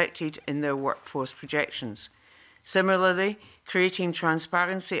is reflected in their workforce projections. Similarly, creating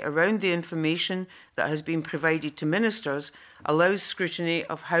transparency around the information that has been provided to ministers allows scrutiny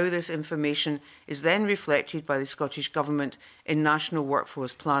of how this information is then reflected by the Scottish Government in national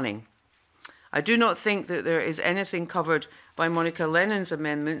workforce planning. I do not think that there is anything covered by Monica Lennon's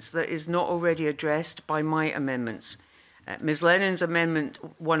amendments that is not already addressed by my amendments. Ms Lennon's Amendment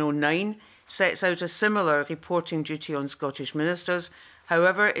 109 sets out a similar reporting duty on Scottish ministers.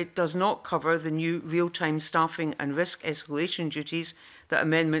 However, it does not cover the new real-time staffing and risk escalation duties that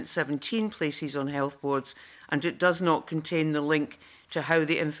Amendment 17 places on health boards, and it does not contain the link to how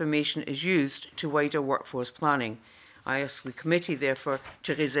the information is used to wider workforce planning. I ask the committee, therefore,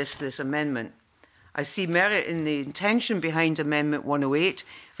 to resist this amendment. I see merit in the intention behind Amendment 108,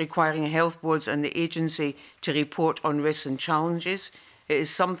 requiring health boards and the agency to report on risks and challenges. It is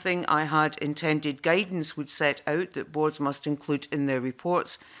something I had intended guidance would set out that boards must include in their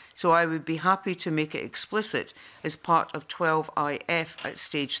reports, so I would be happy to make it explicit as part of 12IF at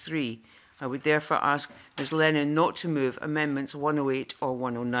stage 3. I would therefore ask Ms Lennon not to move Amendments 108 or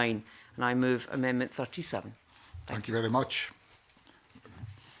 109, and I move Amendment 37. Thank you very much.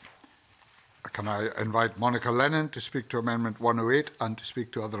 Can I invite Monica Lennon to speak to Amendment 108 and to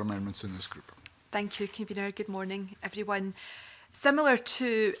speak to other amendments in this group? Thank you, Convener. Good morning, everyone. Similar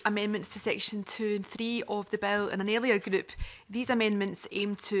to amendments to Section 2 and 3 of the bill in an earlier group, these amendments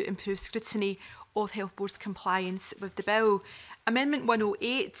aim to improve scrutiny of health boards' compliance with the bill. Amendment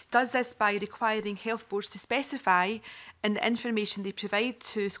 108 does this by requiring health boards to specify in the information they provide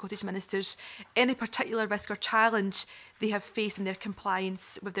to Scottish ministers any particular risk or challenge they have faced in their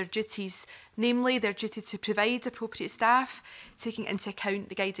compliance with their duties, namely their duty to provide appropriate staff, taking into account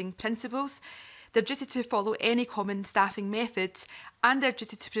the guiding principles, their duty to follow any common staffing methods, and their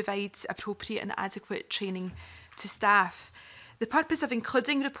duty to provide appropriate and adequate training to staff. The purpose of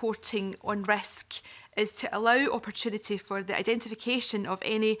including reporting on risk is to allow opportunity for the identification of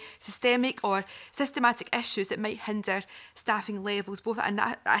any systemic or systematic issues that might hinder staffing levels, both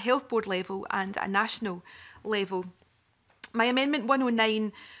at a health board level and at a national level. My Amendment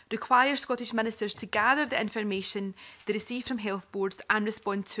 109 requires Scottish ministers to gather the information they receive from health boards and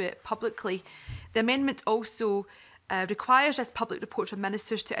respond to it publicly. The amendment also requires this public report from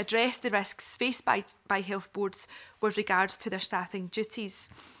ministers to address the risks faced by health boards with regards to their staffing duties.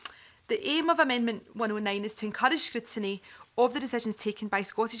 The aim of Amendment 109 is to encourage scrutiny of the decisions taken by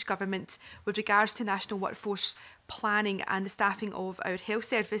Scottish Government with regards to national workforce planning and the staffing of our health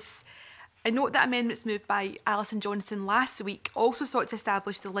service. I note that amendments moved by Alison Johnson last week also sought to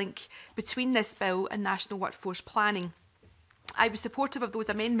establish the link between this bill and national workforce planning. I was supportive of those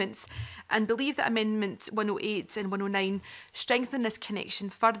amendments and believe that Amendment 108 and 109 strengthen this connection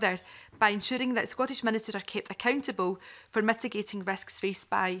further by ensuring that Scottish ministers are kept accountable for mitigating risks faced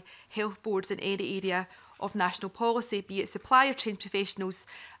by health boards in any area of national policy, be it supply of trained professionals,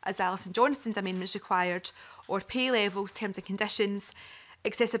 as Alison Johnston's amendments required, or pay levels, terms and conditions,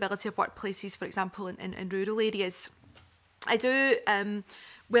 accessibility of workplaces, for example, in rural areas. I do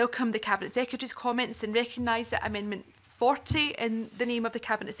welcome the Cabinet Secretary's comments and recognise that Amendment 40 in the name of the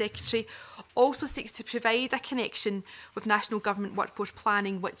Cabinet Secretary also seeks to provide a connection with national government workforce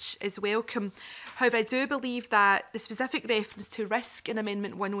planning, which is welcome. However, I do believe that the specific reference to risk in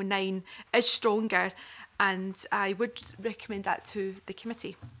Amendment 109 is stronger, and I would recommend that to the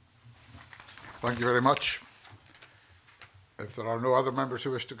committee. Thank you very much. If there are no other members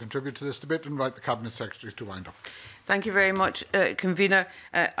who wish to contribute to this debate, I invite the Cabinet Secretary to wind up. Thank you very much, Convener.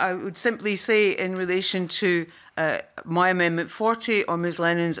 I would simply say in relation to my Amendment 40 or Ms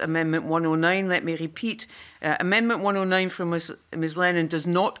Lennon's Amendment 109, let me repeat, Amendment 109 from Ms Lennon does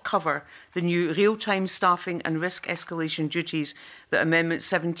not cover the new real-time staffing and risk escalation duties that Amendment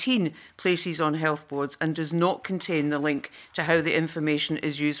 17 places on health boards and does not contain the link to how the information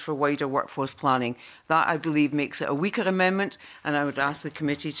is used for wider workforce planning. That, I believe, makes it a weaker amendment, and I would ask the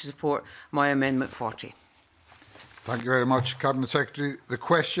committee to support my Amendment 40. Thank you very much, Cabinet Secretary. The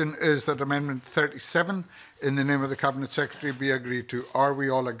question is that Amendment 37, in the name of the Cabinet Secretary, be agreed to. Are we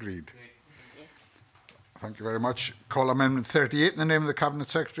all agreed? Yes. Thank you very much. Call Amendment 38 in the name of the Cabinet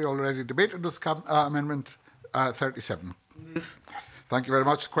Secretary, already debated with Amendment 37. Move. Thank you very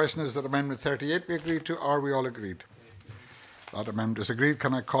much. The question is that Amendment 38 be agreed to. Are we all agreed? That amendment is agreed.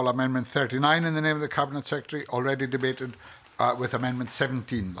 Can I call Amendment 39 in the name of the Cabinet Secretary, already debated with Amendment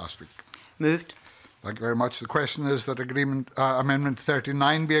 17 last week? Moved. Thank you very much. The question is that Amendment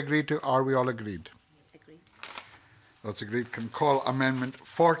 39 be agreed to. Are we all agreed? Agreed. That's agreed. Can call Amendment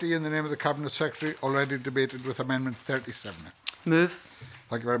 40 in the name of the Cabinet Secretary, already debated with Amendment 37. Move.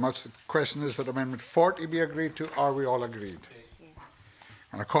 Thank you very much. The question is that Amendment 40 be agreed to. Are we all agreed?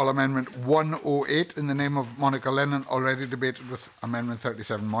 And I call Amendment 108 in the name of Monica Lennon, already debated with Amendment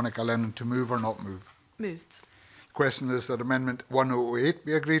 37. Monica Lennon, to move or not move? Moved. The question is that Amendment 108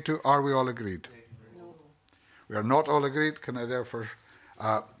 be agreed to. Are we all agreed? No. We are not all agreed. Can I therefore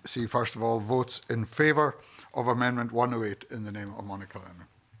see, first of all, votes in favour of Amendment 108 in the name of Monica Lennon?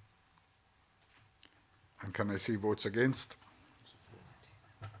 And can I see votes against?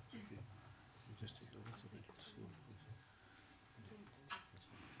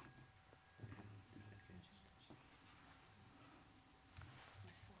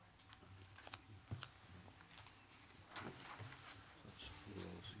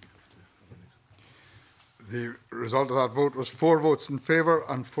 The result of that vote was 4 votes in favour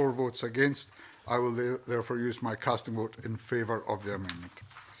and 4 votes against. I will therefore use my casting vote in favour of the amendment.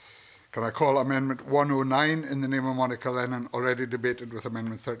 Can I call Amendment 109 in the name of Monica Lennon, already debated with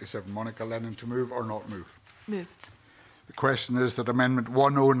Amendment 37? Monica Lennon, to move or not move? Moved. The question is that Amendment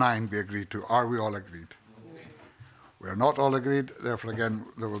 109 be agreed to. Are we all agreed? We are not all agreed. Therefore, again,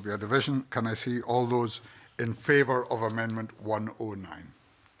 there will be a division. Can I see all those in favour of Amendment 109?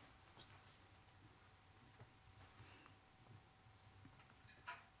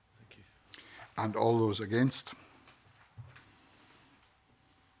 And all those against?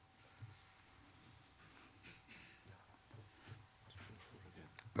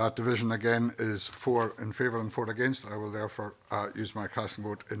 That division again is 4 in favour and 4 against. I will therefore use my casting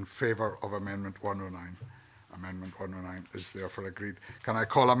vote in favour of Amendment 109. Amendment 109 is therefore agreed. Can I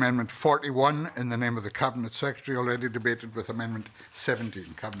call Amendment 41 in the name of the Cabinet Secretary, already debated with Amendment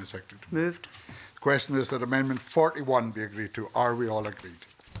 17? Cabinet Secretary. Moved. The question is that Amendment 41 be agreed to. Are we all agreed?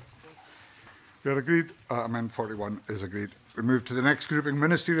 We are agreed. Amendment 41 is agreed. We move to the next grouping,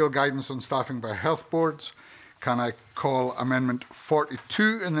 Ministerial Guidance on Staffing by Health Boards. Can I call Amendment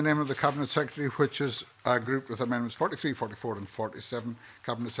 42 in the name of the Cabinet Secretary, which is grouped with Amendments 43, 44 and 47.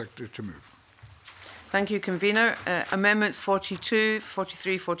 Cabinet Secretary, to move. Thank you, Convener. Amendments 42,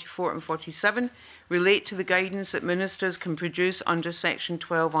 43, 44 and 47 relate to the guidance that ministers can produce under Section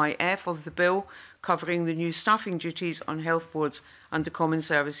 12IF of the Bill covering the new staffing duties on health boards and the Common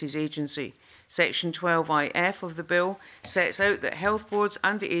Services Agency. Section 12IF of the Bill sets out that health boards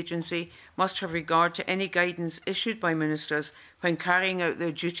and the agency must have regard to any guidance issued by ministers when carrying out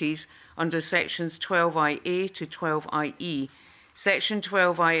their duties under Sections 12IA to 12IE. Section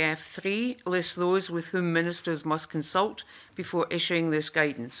 12IF3 lists those with whom ministers must consult before issuing this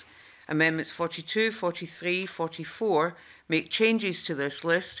guidance. Amendments 42, 43, 44 make changes to this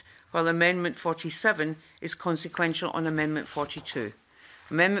list, while Amendment 47 is consequential on Amendment 42.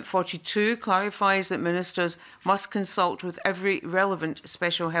 Amendment 42 clarifies that ministers must consult with every relevant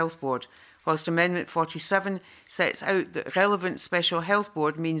special health board, whilst Amendment 47 sets out that relevant special health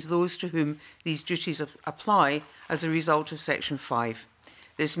board means those to whom these duties apply as a result of Section 5.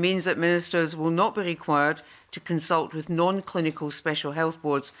 This means that ministers will not be required to consult with non-clinical special health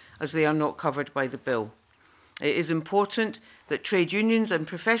boards as they are not covered by the bill. It is important that trade unions and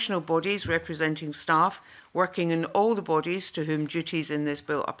professional bodies representing staff working in all the bodies to whom duties in this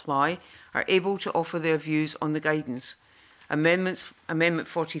bill apply are able to offer their views on the guidance. Amendment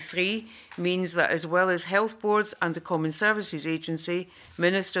 43 means that as well as health boards and the Common Services Agency,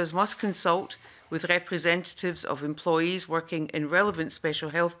 ministers must consult with representatives of employees working in relevant special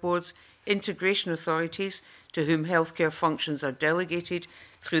health boards, integration authorities to whom healthcare functions are delegated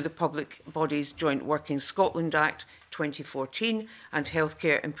through the Public Bodies Joint Working Scotland Act 2014 and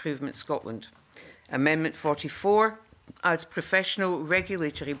Healthcare Improvement Scotland. Amendment 44 adds professional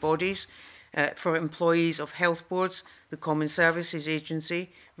regulatory bodies for employees of health boards, the Common Services Agency,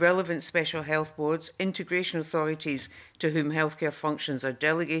 relevant special health boards, integration authorities to whom healthcare functions are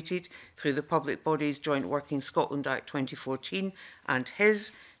delegated through the Public Bodies Joint Working Scotland Act 2014 and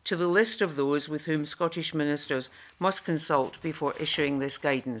HIS, to the list of those with whom Scottish ministers must consult before issuing this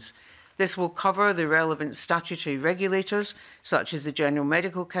guidance. This will cover the relevant statutory regulators, such as the General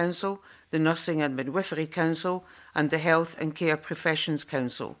Medical Council, the Nursing and Midwifery Council, and the Health and Care Professions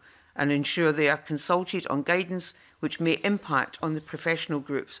Council, and ensure they are consulted on guidance which may impact on the professional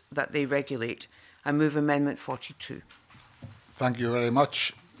groups that they regulate. I move Amendment 42. Thank you very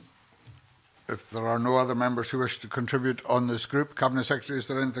much. If there are no other members who wish to contribute on this group, Cabinet Secretary, is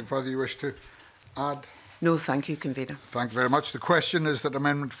there anything further you wish to add? No, thank you, Convener. Thank you very much. The question is that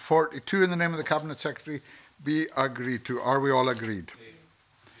Amendment 42 in the name of the Cabinet Secretary be agreed to. Are we all agreed?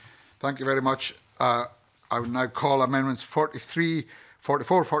 Thank you very much. I will now call Amendments 43,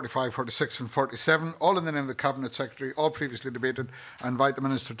 44, 45, 46 and 47, all in the name of the Cabinet Secretary, all previously debated. I invite the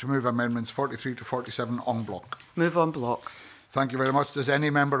Minister to move Amendments 43 to 47 en bloc. Move en bloc. Thank you very much. Does any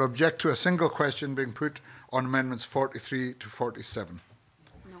member object to a single question being put on Amendments 43 to 47?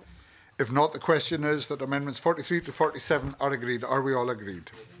 No. If not, the question is that Amendments 43 to 47 are agreed. Are we all agreed?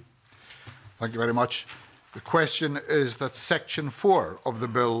 Thank you very much. The question is that Section 4 of the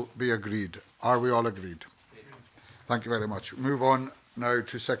bill be agreed. Are we all agreed? Thank you very much. Move on now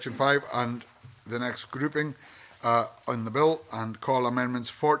to Section 5 and the next grouping on the bill, and call Amendments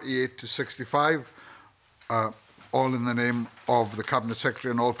 48 to 65, all in the name of the Cabinet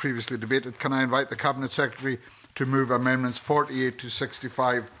Secretary and all previously debated. Can I invite the Cabinet Secretary to move Amendments 48 to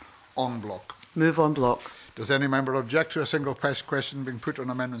 65 en bloc? Move en bloc. Does any member object to a single question being put on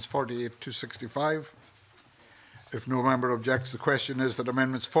Amendments 48 to 65? If no member objects, the question is that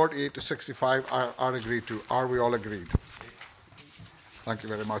Amendments 48 to 65 are agreed to. Are we all agreed? Thank you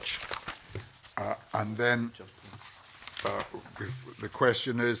very much. And then the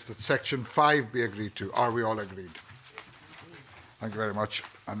question is that Section 5 be agreed to. Are we all agreed? Thank you very much.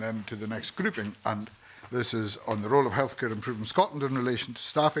 And then to the next grouping, and this is on the role of Healthcare Improvement Scotland in relation to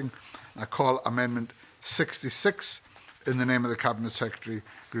staffing. I call Amendment 66 in the name of the Cabinet Secretary,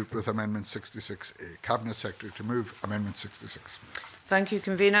 grouped with Amendment 66A. Cabinet Secretary to move Amendment 66. Thank you,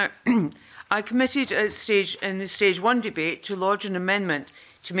 Convener. I committed in the Stage 1 debate to lodge an amendment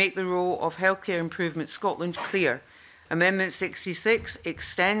to make the role of Healthcare Improvement Scotland clear. Amendment 66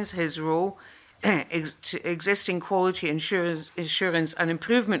 extends his role to existing quality assurance and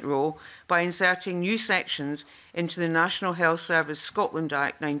improvement role by inserting new sections into the National Health Service Scotland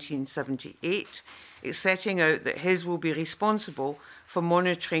Act 1978. It's setting out that his will be responsible for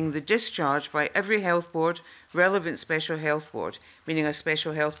monitoring the discharge by every health board, relevant special health board, meaning a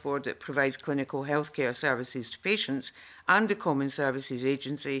special health board that provides clinical healthcare services to patients, and the Common Services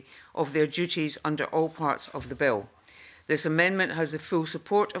Agency, of their duties under all parts of the bill. This amendment has the full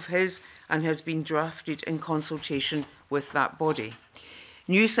support of his and has been drafted in consultation with that body.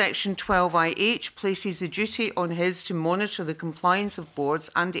 New Section 12IH places the duty on his to monitor the compliance of boards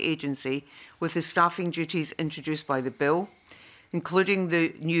and the agency with the staffing duties introduced by the bill, including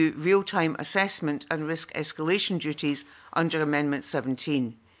the new real-time assessment and risk escalation duties under Amendment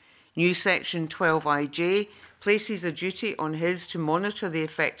 17. New Section 12IJ places a duty on his to monitor the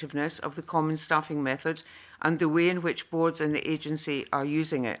effectiveness of the common staffing method and the way in which boards and the agency are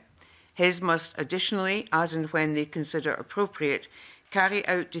using it. His must additionally, as and when they consider appropriate, carry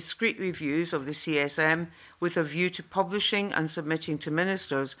out discrete reviews of the CSM with a view to publishing and submitting to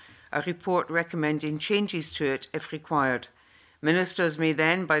ministers a report recommending changes to it if required. Ministers may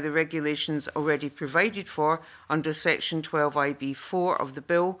then, by the regulations already provided for under Section 12IB4 of the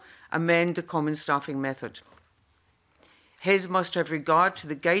bill, amend the common staffing method. His must have regard to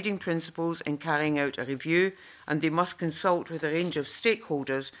the guiding principles in carrying out a review, and they must consult with a range of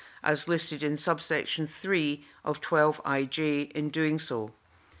stakeholders as listed in subsection 3 of 12IJ in doing so.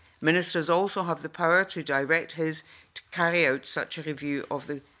 Ministers also have the power to direct his to carry out such a review of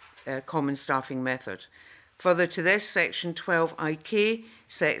the common staffing method. Further to this, Section 12IK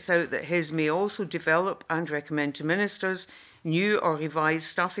sets out that his may also develop and recommend to ministers new or revised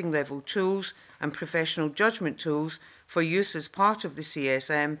staffing level tools and professional judgment tools for use as part of the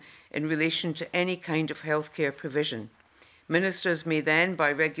CSM in relation to any kind of healthcare provision. Ministers may then,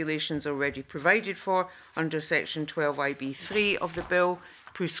 by regulations already provided for under Section 12IB3 of the bill,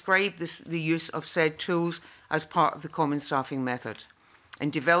 prescribe the use of said tools as part of the common staffing method.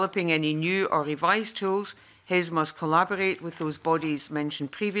 In developing any new or revised tools, his must collaborate with those bodies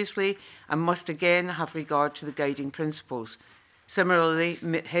mentioned previously and must again have regard to the guiding principles. Similarly,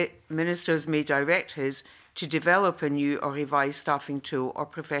 ministers may direct his to develop a new or revised staffing tool or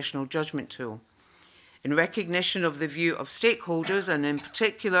professional judgment tool. In recognition of the view of stakeholders, and in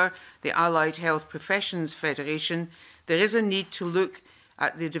particular the Allied Health Professions Federation, there is a need to look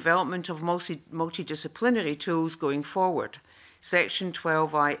at the development of multidisciplinary tools going forward. Section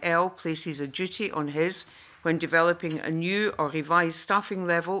 12IL places a duty on his, when developing a new or revised staffing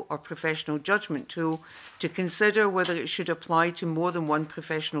level or professional judgment tool, to consider whether it should apply to more than one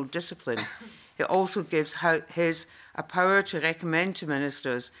professional discipline. It also gives his a power to recommend to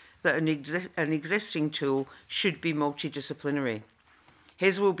ministers that an existing tool should be multidisciplinary.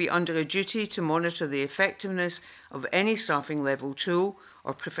 His will be under a duty to monitor the effectiveness of any staffing level tool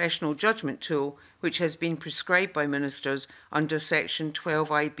or professional judgment tool which has been prescribed by ministers under Section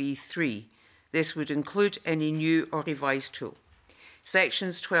 12IB3. This would include any new or revised tool.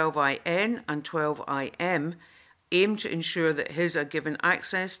 Sections 12IN and 12IM aim to ensure that his are given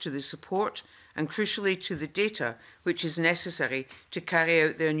access to the support and crucially to the data which is necessary to carry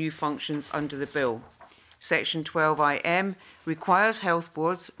out their new functions under the bill. Section 12IM requires health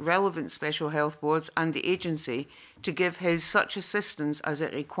boards, relevant special health boards and the agency to give his such assistance as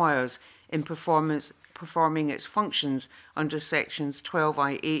it requires in performing its functions under Sections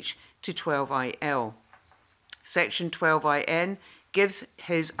 12IH to 12IL. Section 12IN gives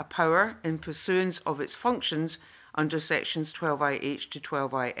his a power in pursuance of its functions under Sections 12IH to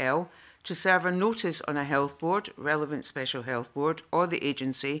 12IL to serve a notice on a health board, relevant special health board, or the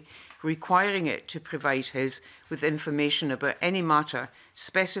agency, requiring it to provide his with information about any matter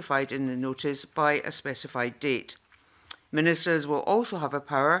specified in the notice by a specified date. Ministers will also have a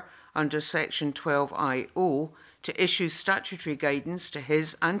power under Section 12IO to issue statutory guidance to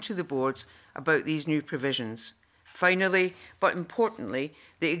his and to the boards about these new provisions. Finally, but importantly,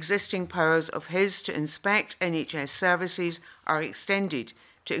 the existing powers of his to inspect NHS services are extended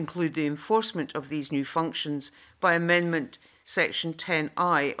to include the enforcement of these new functions by Amendment Section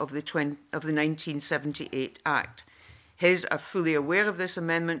 10I of the 1978 Act. His are fully aware of this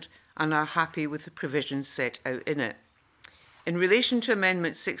amendment and are happy with the provisions set out in it. In relation to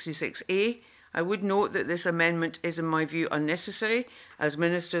Amendment 66A, I would note that this amendment is, in my view, unnecessary, as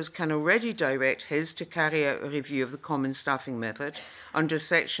ministers can already direct his to carry out a review of the common staffing method under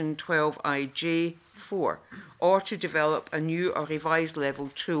Section 12IJ4, or to develop a new or revised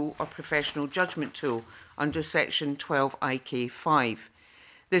level tool or professional judgment tool under Section 12IK5.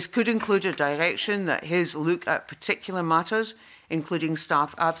 This could include a direction that his look at particular matters, including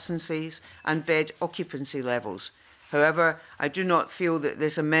staff absences and bed occupancy levels. However, I do not feel that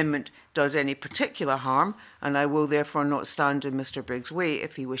this amendment does any particular harm, and I will therefore not stand in Mr Briggs' way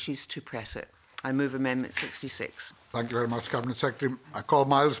if he wishes to press it. I move Amendment 66. Thank you very much, Cabinet Secretary. I call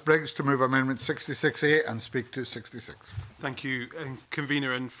Miles Briggs to move Amendment 66A and speak to 66. Thank you,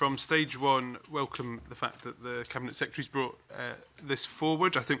 Convener. And from stage one, welcome the fact that the Cabinet Secretary's brought this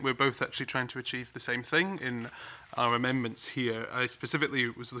forward. I think we're both actually trying to achieve the same thing in our amendments here. I specifically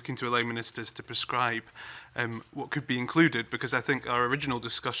was looking to allow ministers to prescribe what could be included, because I think our original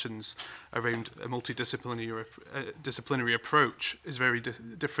discussions around a multidisciplinary disciplinary approach is very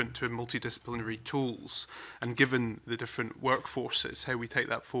different to a multidisciplinary tools. And given the different workforces, how we take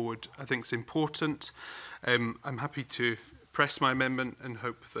that forward, I think is important. I'm happy to press my amendment and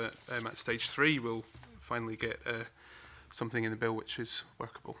hope that at stage 3 we'll finally get something in the bill which is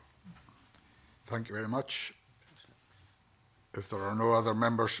workable. Thank you very much. If there are no other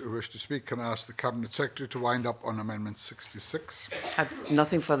members who wish to speak, can I ask the Cabinet Secretary to wind up on Amendment 66? I've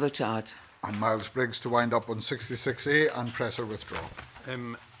nothing further to add. And Miles Briggs to wind up on 66A and press or withdraw.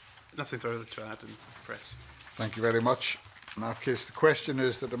 Nothing further to add and press. Thank you very much. In that case, the question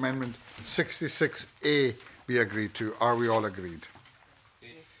is that Amendment 66A be agreed to. Are we all agreed?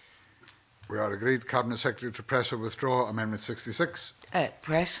 Yes. We are agreed. Cabinet Secretary to press or withdraw Amendment 66.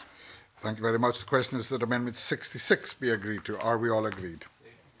 Press. Thank you very much. The question is that Amendment 66 be agreed to. Are we all agreed?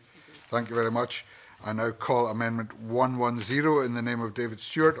 Yes. Thank you very much. I now call Amendment 110 in the name of David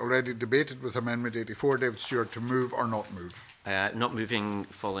Stewart, already debated with Amendment 84. David Stewart, to move or not move? Not moving,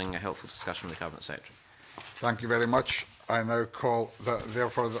 following a helpful discussion with the Cabinet Secretary. Thank you very much. I now call,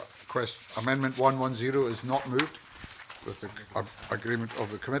 therefore, the Amendment 110 is not moved with the agreement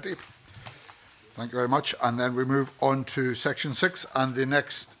of the committee. Thank you very much. And then we move on to Section 6 and the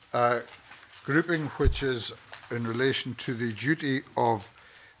next grouping, which is in relation to the duty of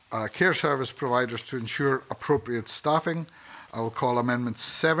care service providers to ensure appropriate staffing. I will call Amendment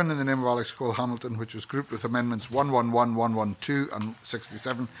 7 in the name of Alex Cole-Hamilton, which was grouped with Amendments 111, 112 and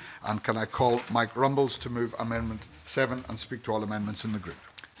 67. And can I call Mike Rumbles to move Amendment 7 and speak to all amendments in the group?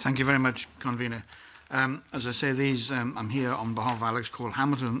 Thank you very much, Convener. As I say, these I'm here on behalf of Alex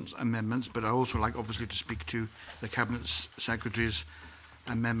Cole-Hamilton's amendments, but I also like, obviously, to speak to the Cabinet Secretary's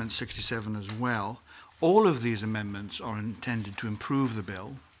Amendment 67 as well. All of these amendments are intended to improve the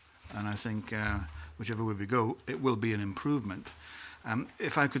bill, and I think whichever way we go, it will be an improvement.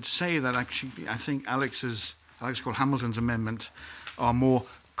 If I could say that, actually, I think Alex Cole-Hamilton's amendment are more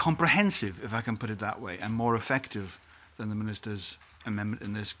comprehensive, if I can put it that way, and more effective than the Minister's amendment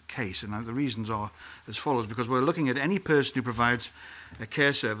in this case. And the reasons are as follows: because we're looking at any person who provides a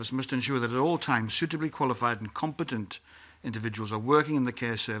care service must ensure that at all times suitably qualified and competent individuals are working in the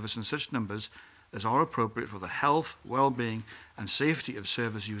care service in such numbers as are appropriate for the health, well-being and safety of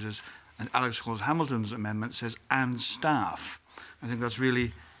service users. And Alex Hamilton's amendment says, and staff. I think that's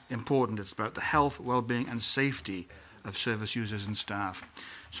really important. It's about the health, well-being and safety of service users and staff.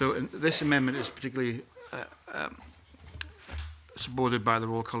 So this amendment is particularly supported by the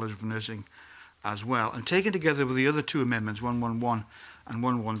Royal College of Nursing as well. And taken together with the other two amendments, 111 and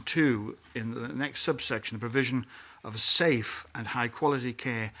 112, in the next subsection, the provision of safe and high-quality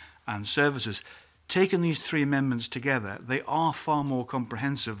care and services. Taking these three amendments together, they are far more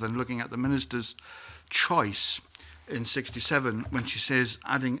comprehensive than looking at the Minister's choice in 67 when she says,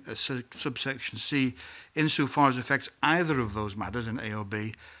 adding a subsection C, insofar as affects either of those matters in A or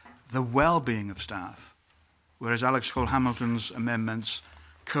B, the well-being of staff. Whereas Alex Cole-Hamilton's amendments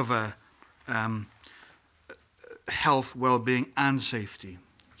cover health, well-being and safety.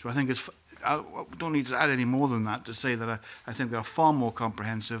 So I think I don't need to add any more than that to say that I think they are far more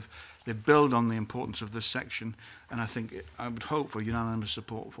comprehensive. They build on the importance of this section, and I would hope for unanimous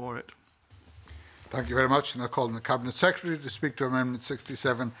support for it. Thank you very much. And I call on the Cabinet Secretary to speak to Amendment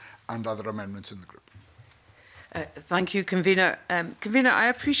 67 and other amendments in the group. Thank you, Convener. Convener, I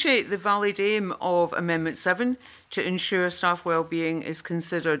appreciate the valid aim of Amendment 7 to ensure staff wellbeing is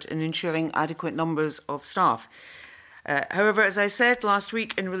considered in ensuring adequate numbers of staff. However, as I said last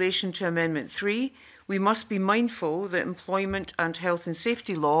week in relation to Amendment 3, we must be mindful that employment and health and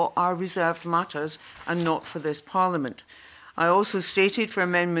safety law are reserved matters and not for this Parliament. I also stated for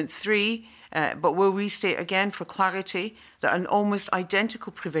Amendment 3, but will restate again for clarity, that an almost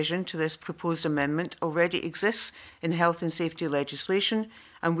identical provision to this proposed amendment already exists in health and safety legislation,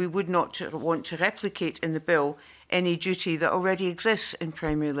 and we would not want to replicate in the bill any duty that already exists in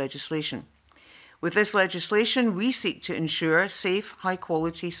primary legislation. With this legislation, we seek to ensure safe,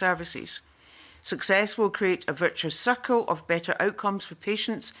 high-quality services. Success will create a virtuous circle of better outcomes for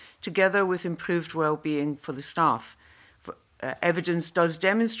patients, together with improved well-being for the staff. Evidence does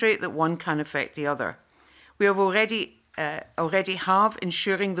demonstrate that one can affect the other. We have already have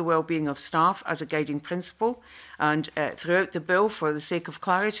ensuring the well-being of staff as a guiding principle, and throughout the bill, for the sake of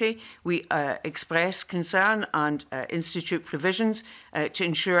clarity, we express concern and institute provisions to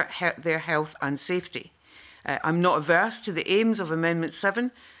ensure their health and safety. I'm not averse to the aims of Amendment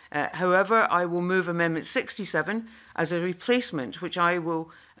 7. However, I will move Amendment 67 as a replacement, which I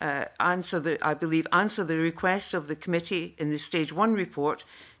will answer the request of the committee in the Stage 1 report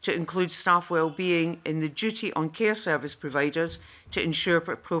to include staff wellbeing in the duty on care service providers to ensure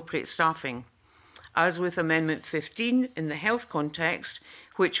appropriate staffing. As with Amendment 15 in the health context,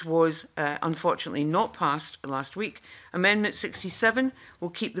 which was unfortunately not passed last week, Amendment 67 will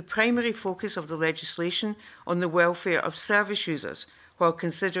keep the primary focus of the legislation on the welfare of service users, while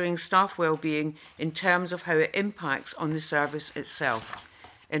considering staff wellbeing in terms of how it impacts on the service itself.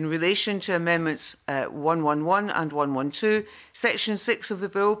 In relation to Amendments 111 and 112, Section 6 of the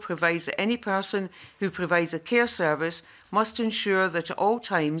Bill provides that any person who provides a care service must ensure that at all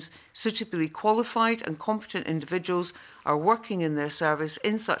times suitably qualified and competent individuals are working in their service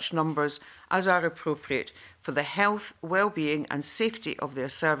in such numbers as are appropriate for the health, well-being and safety of their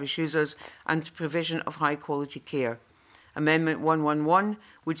service users and provision of high-quality care. Amendment 111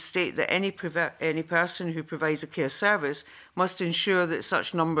 would state that any person who provides a care service must ensure that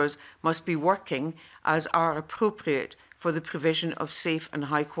such numbers must be working as are appropriate for the provision of safe and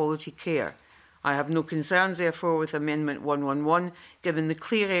high-quality care. I have no concerns, therefore, with Amendment 111, given the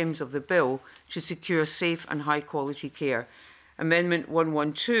clear aims of the bill to secure safe and high-quality care. Amendment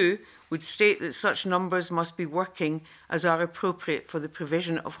 112 would state that such numbers must be working as are appropriate for the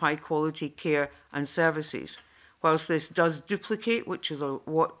provision of high-quality care and services. Whilst this does duplicate what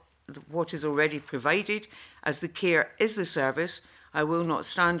is already provided, as the care is the service, I will not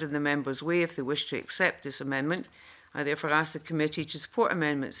stand in the members' way if they wish to accept this amendment. I therefore ask the committee to support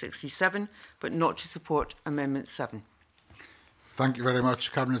Amendment 67, but not to support Amendment 7. Thank you very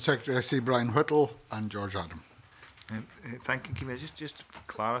much, Cabinet Secretary. I see Brian Whittle and George Adam. Thank you, Convener. Just for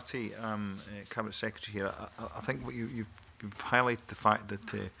clarity, Cabinet Secretary here, I think what you've highlighted the fact that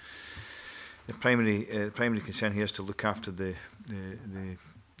the primary concern here is to look after the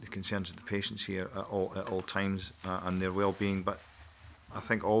concerns of the patients here at all times and their well-being. But I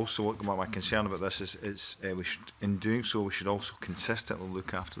think also what my concern about this is in doing so we should also consistently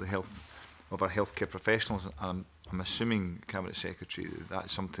look after the health of our healthcare professionals. I'm assuming, Cabinet Secretary,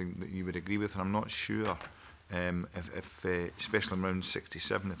 that's something that you would agree with, and I'm not sure if especially around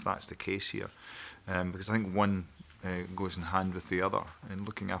 67, if that's the case here, because I think one goes in hand with the other, and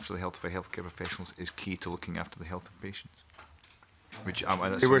looking after the health of our healthcare professionals is key to looking after the health of patients. Which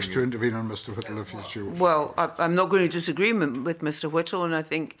You wish to intervene on Mr Whittle if you choose. Well, I'm not going to disagree with Mr Whittle, and I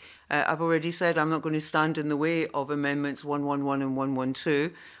think I've already said I'm not going to stand in the way of amendments 111 and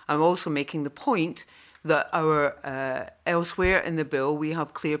 112. I'm also making the point that elsewhere in the bill we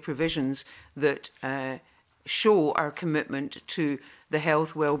have clear provisions that show our commitment to the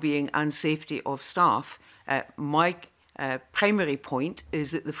health, well-being and safety of staff. My primary point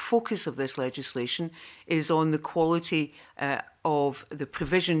is that the focus of this legislation is on the quality of the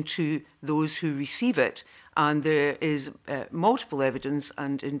provision to those who receive it, and there is multiple evidence,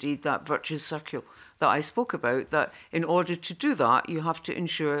 and indeed that virtuous circle that I spoke about, that in order to do that you have to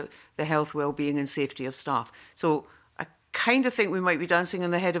ensure the health, well-being and safety of staff. So I kind of think we might be dancing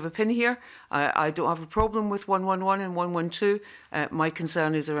on the head of a pin here. I don't have a problem with 111 and 112. My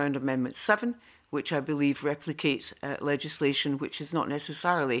concern is around Amendment 7, which I believe replicates legislation which is not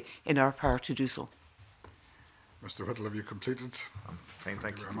necessarily in our power to do so. Mr Whittle, have you completed? Fine,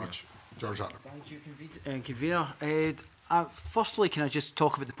 thank you very much. George Adler. Thank you, Convener. Firstly, can I just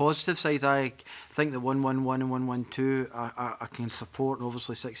talk about the positive side? I think that 111 and 112 I can support, and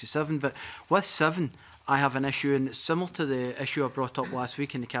obviously 67, but with 7, I have an issue, and it's similar to the issue I brought up last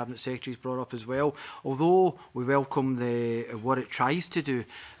week and the Cabinet Secretary's brought up as well. Although we welcome what it tries to do,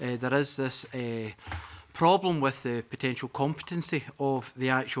 there is this problem with the potential competency of the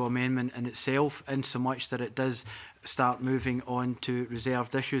actual amendment in itself, in so much that it does start moving on to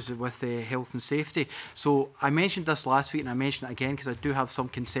reserved issues with health and safety. So I mentioned this last week and I mention it again because I do have some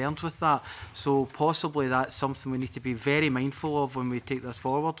concerns with that. So possibly that's something we need to be very mindful of when we take this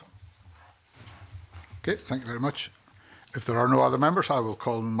forward. Okay, thank you very much. If there are no other members, I will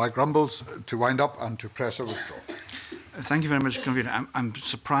call Mike Rumbles to wind up and to press or withdraw. Thank you very much, Convener. I'm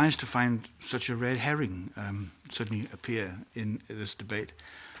surprised to find such a red herring suddenly appear in this debate.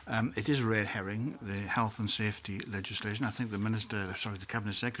 It is a red herring, the health and safety legislation. I think the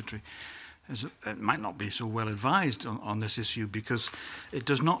Cabinet Secretary might not be so well advised on this issue because it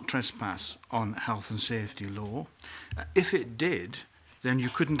does not trespass on health and safety law. If it did, then you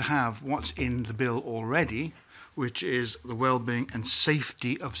couldn't have what's in the bill already, which is the well-being and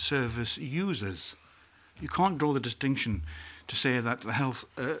safety of service users. You can't draw the distinction to say that the health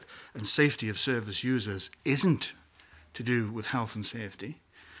and safety of service users isn't to do with health and safety,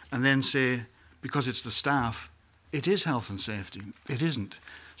 and then say, because it's the staff, it is health and safety. It isn't.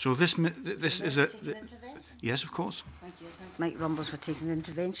 So this is a... Yes, of course. Thank you. Thank Mike Rumbles for taking the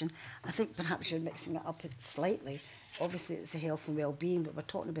intervention. I think perhaps you're mixing it up slightly. Obviously, it's the health and well-being, but we're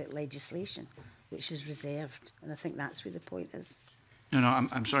talking about legislation, which is reserved, and I think that's where the point is. No,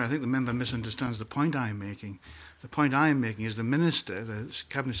 I'm sorry. I think the member misunderstands the point I'm making. The point I'm making is the Minister, the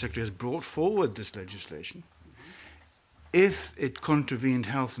Cabinet Secretary, has brought forward this legislation. If it contravened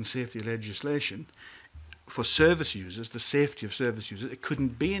health and safety legislation for service users, the safety of service users, it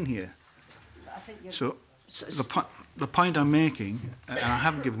couldn't be in here. I think so the point I'm making, and I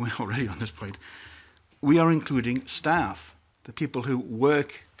haven't given way already on this point, we are including staff, the people who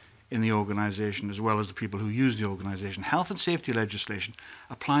work in the organisation as well as the people who use the organisation. Health and safety legislation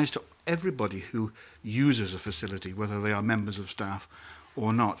applies to everybody who uses a facility, whether they are members of staff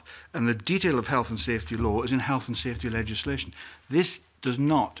or not. And the detail of health and safety law is in health and safety legislation. This does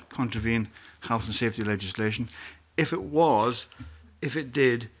not contravene health and safety legislation. If it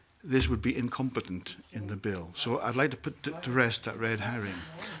did, this would be incompetent in the bill. So I'd like to put to rest that red herring.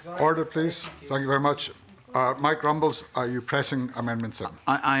 Order, please. Thank you very much. Mike Rumbles, are you pressing Amendment 7?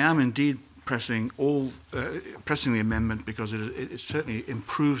 I am indeed pressing the amendment because it certainly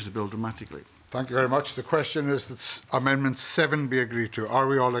improves the bill dramatically. Thank you very much. The question is that Amendment 7 be agreed to. Are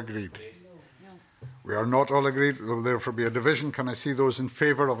we all agreed? No. We are not all agreed. There will therefore be a division. Can I see those in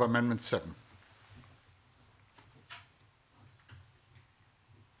favour of Amendment 7?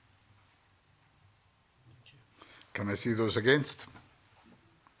 Can I see those against?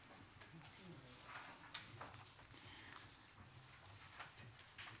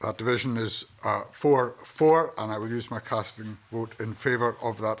 That division is 4-4, and I will use my casting vote in favour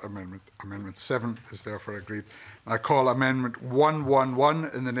of that amendment. Amendment 7 is therefore agreed. I call Amendment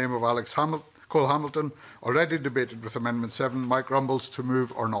 111 in the name of Alex Cole Hamilton, already debated with Amendment 7. Mike Rumbles, to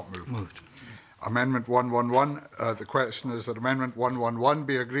move or not move? Moved. Amendment 111. The question is that Amendment 111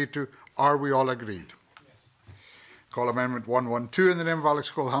 be agreed to. Are we all agreed? Yes. Call Amendment 112 in the name of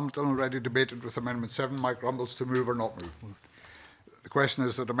Alex Cole Hamilton, already debated with Amendment 7. Mike Rumbles, to move or not move? Moved. The question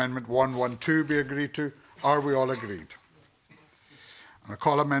is that Amendment 112 be agreed to. Are we all agreed? And I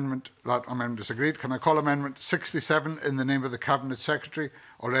call that amendment is agreed. Can I call Amendment 67 in the name of the Cabinet Secretary,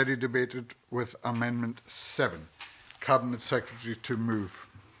 already debated with Amendment 7? Cabinet Secretary, to move.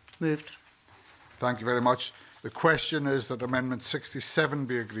 Moved. Thank you very much. The question is that Amendment 67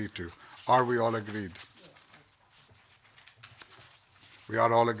 be agreed to. Are we all agreed? We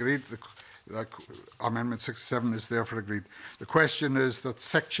are all agreed. The Amendment 67 is therefore agreed. The question is that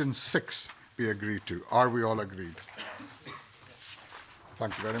Section 6 be agreed to. Are we all agreed?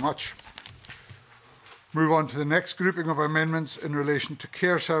 Thank you very much. Move on to the next grouping of amendments in relation to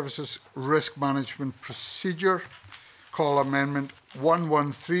care services risk management procedure. Call Amendment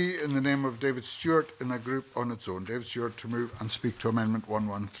 113 in the name of David Stewart in a group on its own. David Stewart to move and speak to Amendment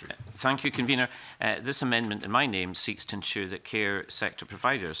 113. Thank you, Convener. This amendment in my name seeks to ensure that care sector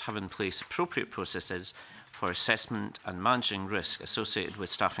providers have in place appropriate processes for assessment and managing risk associated with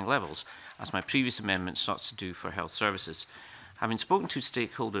staffing levels, as my previous amendment sought to do for health services. Having spoken to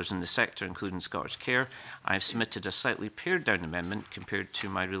stakeholders in the sector, including Scottish Care, I have submitted a slightly pared-down amendment compared to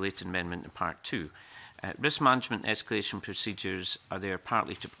my related amendment in Part 2. Risk management escalation procedures are there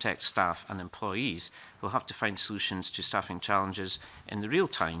partly to protect staff and employees who have to find solutions to staffing challenges in the real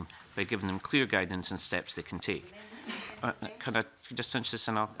time by giving them clear guidance and steps they can take. Can I just finish this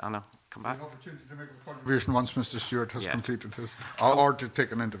and I'll come back? An opportunity to make a contribution once Mr. Stewart has completed his, or to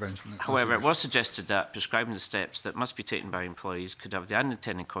take an intervention. However, it was suggested that prescribing the steps that must be taken by employees could have the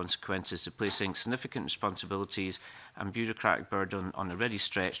unintended consequences of placing significant responsibilities and bureaucratic burden on already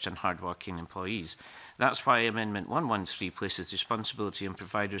stretched and hard-working employees. That's why Amendment 113 places the responsibility on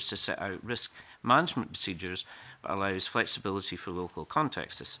providers to set out risk management procedures, but allows flexibility for local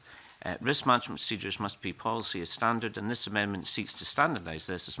contexts. Risk management procedures must be policy as standard, and this amendment seeks to standardise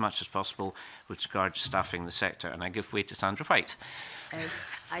this as much as possible with regard to staffing the sector. And I give way to Sandra White.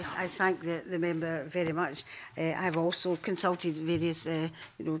 I thank the member very much. I've also consulted various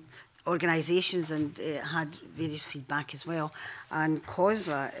organisations and had various feedback as well. And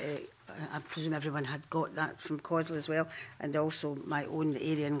COSLA, I presume everyone had got that from COSLA as well, and also my own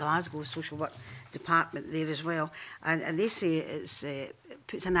area in Glasgow, social work department there as well. And they say it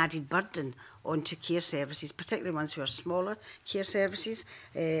puts an added burden onto care services, particularly ones who are smaller care services.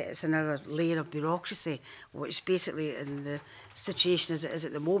 It's another layer of bureaucracy, which basically in the situation as it is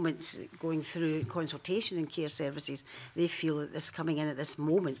at the moment, going through consultation in care services, they feel that this coming in at this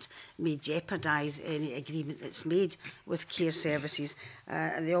moment may jeopardise any agreement that's made with care services.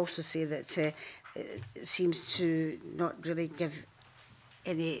 And they also say that it seems to not really give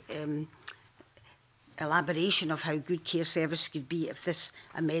any elaboration of how good care service could be if this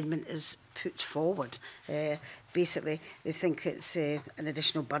amendment is put forward. Basically, they think it's an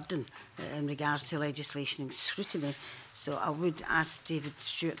additional burden in regards to legislation and scrutiny. So I would ask David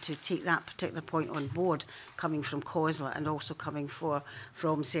Stewart to take that particular point on board, coming from COSLA and also coming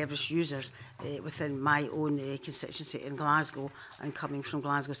from service users within my own constituency in Glasgow, and coming from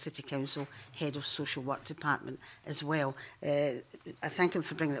Glasgow City Council, Head of Social Work Department as well. I thank him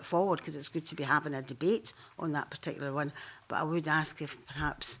for bringing it forward, because it's good to be having a debate on that particular one. But I would ask if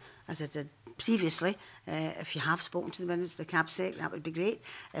perhaps, as I did previously, if you have spoken to the Minister, the CABSEC, that would be great.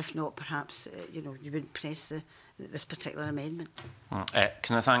 If not, perhaps you wouldn't press this particular amendment.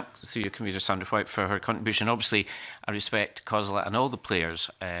 Can I thank, through your convener, Sandra White, for her contribution? Obviously, I respect COSLA and all the players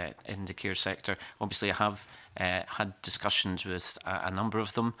in the care sector. Obviously, I have had discussions with a number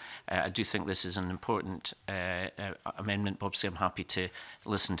of them. I do think this is an important amendment, but obviously I'm happy to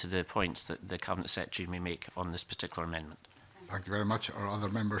listen to the points that the Cabinet Secretary may make on this particular amendment. Thank you very much. Are other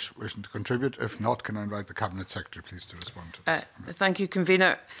members wishing to contribute? If not, can I invite the Cabinet Secretary, please, to respond to this? Thank you,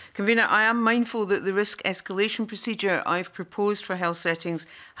 Convener. Convener, I am mindful that the risk escalation procedure I've proposed for health settings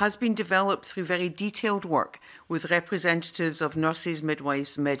has been developed through very detailed work with representatives of nurses,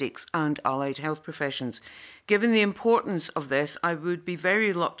 midwives, medics and allied health professions. Given the importance of this, I would be very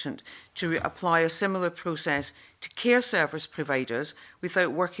reluctant to apply a similar process to care service providers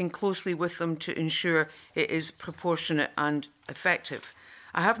without working closely with them to ensure it is proportionate and effective.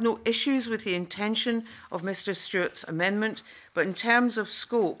 I have no issues with the intention of Mr Stewart's amendment, but in terms of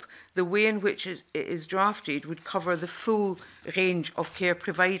scope, the way in which it is drafted would cover the full range of care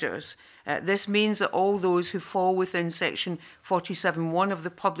providers. This means that all those who fall within Section 47(1) of the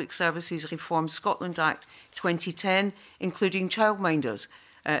Public Services Reform Scotland Act 2010, including childminders.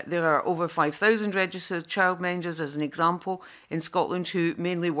 There are over 5,000 registered childminders, as an example, in Scotland who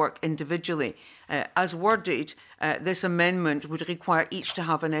mainly work individually. As worded, this amendment would require each to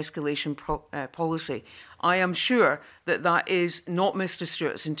have an escalation policy. I am sure that that is not Mr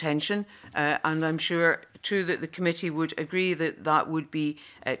Stewart's intention, and I'm sure too that the committee would agree that that would be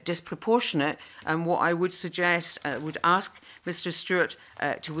disproportionate. And what I would suggest, would ask Mr Stewart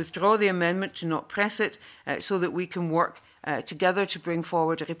to withdraw the amendment, to not press it, so that we can work together to bring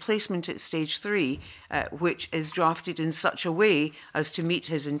forward a replacement at stage 3, which is drafted in such a way as to meet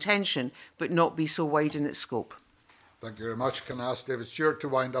his intention, but not be so wide in its scope. Thank you very much. Can I ask David Stewart to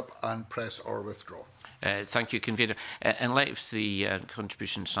wind up and press or withdraw? Thank you, Convener. In light of the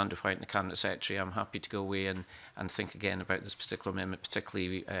contribution to Sandra White and the Cabinet Secretary, I'm happy to go away and think again about this particular amendment,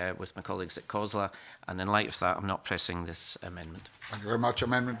 particularly with my colleagues at COSLA. And in light of that, I'm not pressing this amendment. Thank you very much.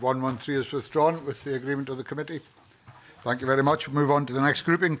 Amendment 113 is withdrawn with the agreement of the committee. Thank you very much. We'll move on to the next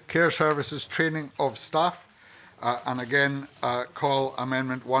grouping, Care Services Training of Staff. And again, call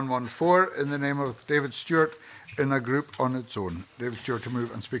Amendment 114 in the name of David Stewart in a group on its own. David Stewart to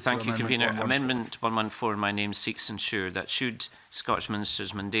move and speak. Thank you, Convener. Amendment 114 in my name seeks to ensure that should Scottish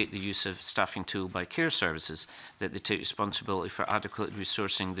ministers mandate the use of staffing tool by care services, that they take responsibility for adequately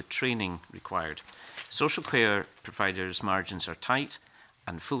resourcing the training required. Social care providers' margins are tight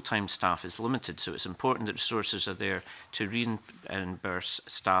and full-time staff is limited, so it's important that resources are there to reimburse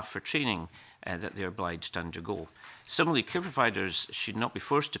staff for training that they are obliged to undergo. Similarly, care providers should not be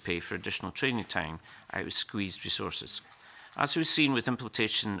forced to pay for additional training time out of squeezed resources. As we've seen with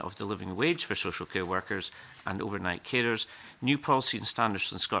implementation of the living wage for social care workers and overnight carers, new policy and standards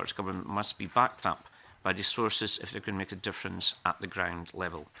from the Scottish Government must be backed up by resources if they're going to make a difference at the ground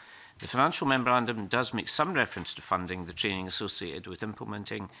level. The financial memorandum does make some reference to funding the training associated with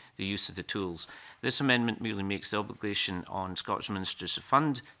implementing the use of the tools. This amendment merely makes the obligation on Scottish ministers to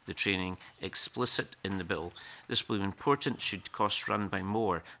fund the training explicit in the bill. This will be important should costs run by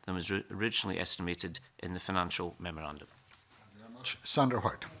more than was originally estimated in the financial memorandum. Thank you very much. Sandra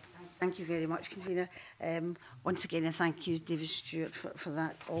White. Thank you very much, Convener. Once again, and thank you, David Stewart, for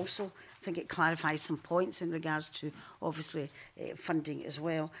that also. I think it clarifies some points in regards to, obviously, funding as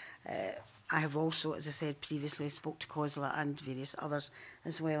well. I have also, as I said previously, spoke to COSLA and various others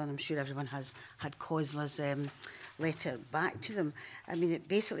as well, and I'm sure everyone has had COSLA's letter back to them. I mean, it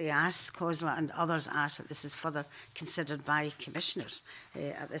basically asks COSLA and others ask that this is further considered by commissioners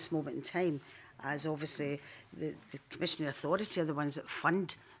at this moment in time, as obviously the commissioning authority are the ones that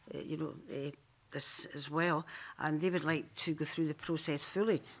fund this as well, and they would like to go through the process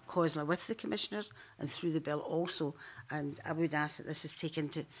fully, COSLA with the commissioners and through the bill also, and I would ask that this is taken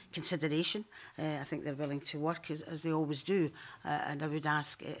into consideration. I think they're willing to work as they always do, and I would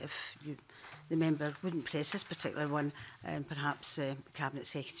ask if the member wouldn't press this particular one, and perhaps the Cabinet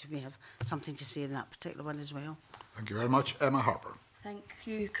Secretary may have something to say in that particular one as well. Thank you very much. Emma Harper. Thank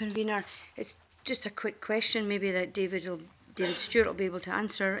you, Convener. It's just a quick question, maybe that David Stewart will be able to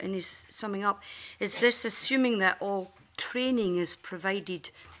answer in his summing up. Is this assuming that all training is provided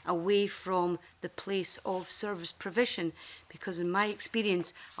away from the place of service provision? Because in my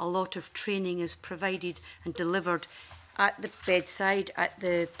experience, a lot of training is provided and delivered at the bedside, at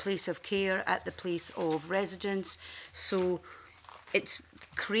the place of care, at the place of residence. So it's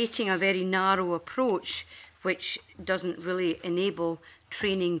creating a very narrow approach which doesn't really enable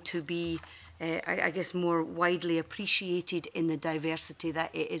training to be I guess, more widely appreciated in the diversity that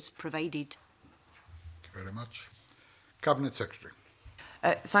it is provided. Thank you very much. Cabinet Secretary.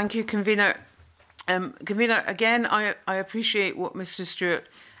 Thank you, Convener. Convener, again, I appreciate what Mr Stewart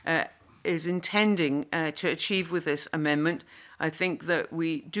is intending to achieve with this amendment. I think that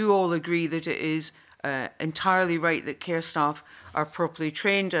we do all agree that it is entirely right that care staff are properly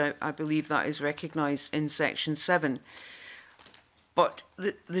trained. I believe that is recognised in Section 7. But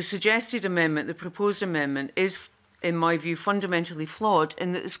the suggested amendment, the proposed amendment, is, in my view, fundamentally flawed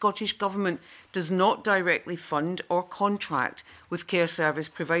in that the Scottish Government does not directly fund or contract with care service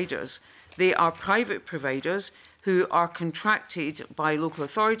providers. They are private providers who are contracted by local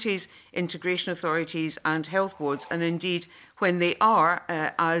authorities, integration authorities and health boards. And indeed, when they are,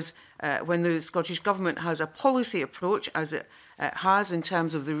 when the Scottish Government has a policy approach, as it has in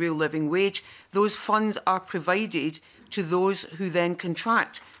terms of the real living wage, those funds are provided to those who then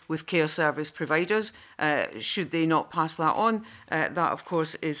contract with care service providers. Should they not pass that on, that of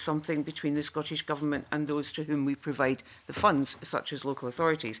course is something between the Scottish Government and those to whom we provide the funds, such as local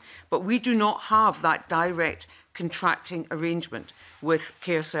authorities. But we do not have that direct contracting arrangement with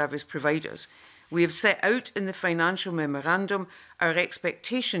care service providers. We have set out in the financial memorandum our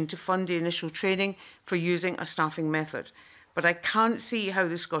expectation to fund the initial training for using a staffing method. But I can't see how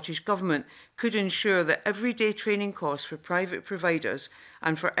the Scottish Government could ensure that everyday training costs for private providers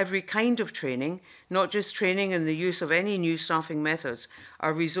and for every kind of training, not just training in the use of any new staffing methods,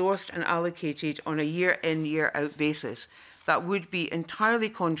 are resourced and allocated on a year-in, year-out basis. That would be entirely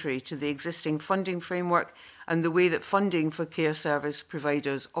contrary to the existing funding framework and the way that funding for care service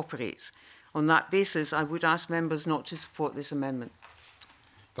providers operates. On that basis, I would ask members not to support this amendment.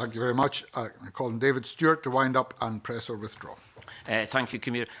 Thank you very much. I call on David Stewart to wind up and press or withdraw. Thank you,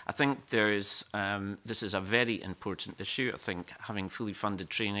 Convener. I think this is a very important issue. I think having fully funded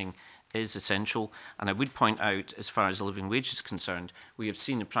training is essential. And I would point out, as far as the living wage is concerned, we have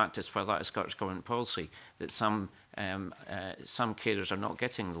seen in practice, where that is Scottish Government policy, that some carers are not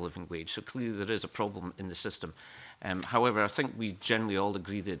getting the living wage. So clearly there is a problem in the system. However, I think we generally all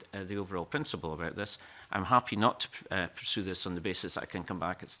agree that the overall principle about this. I'm happy not to pursue this on the basis that I can come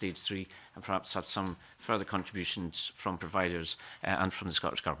back at stage 3 and perhaps have some further contributions from providers and from the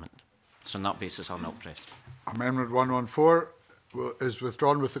Scottish Government. So on that basis, I'll not press. Amendment 114 is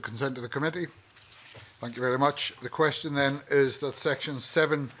withdrawn with the consent of the committee. Thank you very much. The question then is that section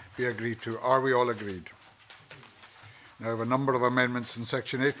 7 be agreed to. Are we all agreed? Now I have a number of amendments in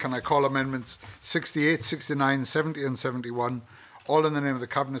section 8. Can I call amendments 68, 69, 70 and 71, all in the name of the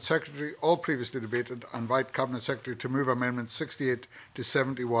Cabinet Secretary, all previously debated, and invite Cabinet Secretary to move amendments 68 to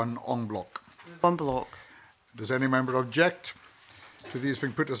 71 en bloc. En bloc. Does any member object to these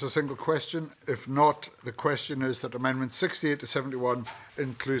being put as a single question? If not, the question is that amendments 68 to 71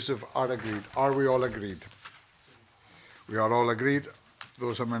 inclusive are agreed. Are we all agreed? We are all agreed.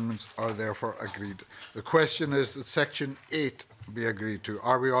 Those amendments are therefore agreed. The question is that section 8 be agreed to.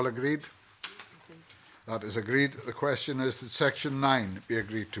 Are we all agreed? That is agreed. The question is that section 9 be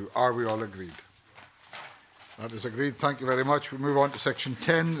agreed to. Are we all agreed? That is agreed. Thank you very much. We move on to section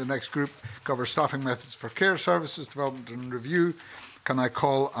 10. The next group covers staffing methods for care services, development and review. Can I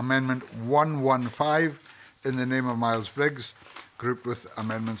call amendment 115 in the name of Miles Briggs, grouped with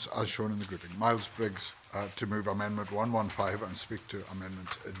amendments as shown in the grouping. Miles Briggs to move amendment 115 and speak to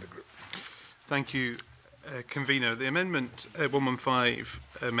amendments in the group. Thank you, Convener. The amendment 115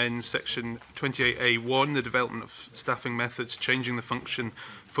 amends section 28A1, the development of staffing methods, changing the function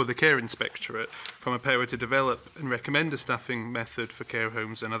for the Care Inspectorate from a power to develop and recommend a staffing method for care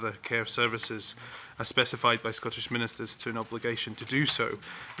homes and other care services as specified by Scottish ministers to an obligation to do so.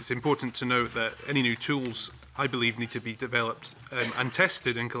 It's important to note that any new tools, I believe, need to be developed and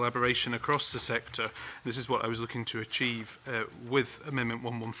tested in collaboration across the sector. This is what I was looking to achieve with Amendment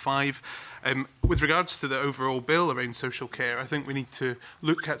 115. With regards to the overall bill around social care, I think we need to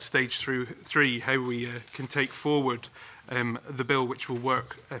look at stage 3, how we can take forward the bill which will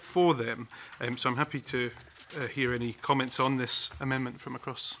work for them. So I'm happy to hear any comments on this amendment from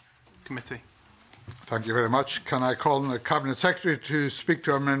across committee. Thank you very much. Can I call on the Cabinet Secretary to speak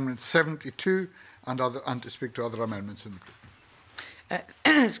to Amendment 72 and to speak to other amendments in the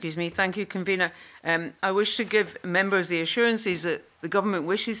group? Excuse me. Thank you, Convener. I wish to give members the assurances that the Government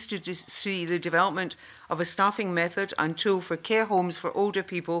wishes to see the development of a staffing method and tool for care homes for older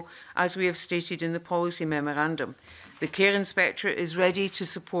people, as we have stated in the policy memorandum. The Care Inspectorate is ready to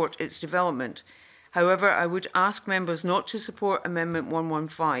support its development. However, I would ask members not to support Amendment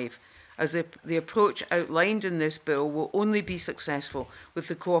 115, as the approach outlined in this bill will only be successful with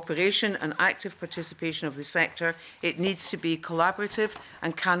the cooperation and active participation of the sector. It needs to be collaborative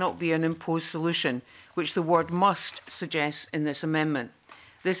and cannot be an imposed solution, which the word must suggests in this amendment.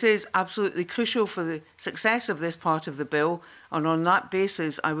 This is absolutely crucial for the success of this part of the bill, and on that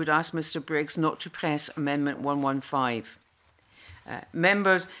basis I would ask Mr Briggs not to press Amendment 115.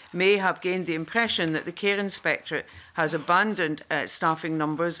 Members may have gained the impression that the Care Inspectorate has abandoned staffing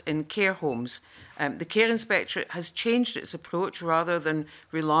numbers in care homes. The Care Inspectorate has changed its approach. Rather than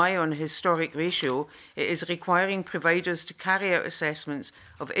rely on a historic ratio, it is requiring providers to carry out assessments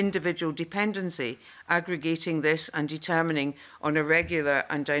of individual dependency, aggregating this and determining on a regular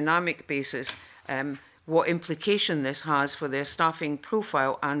and dynamic basis what implication this has for their staffing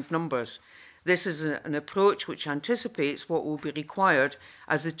profile and numbers. This is an approach which anticipates what will be required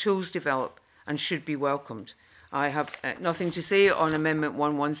as the tools develop and should be welcomed. I have nothing to say on Amendment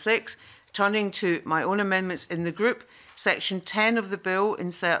 116. Turning to my own amendments in the group, Section 10 of the bill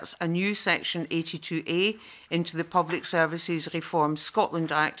inserts a new Section 82A into the Public Services Reform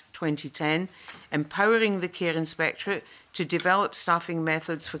Scotland Act 2010, empowering the Care Inspectorate to develop staffing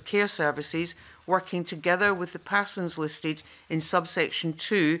methods for care services, working together with the persons listed in subsection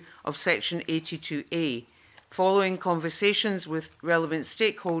 2 of Section 82A. Following conversations with relevant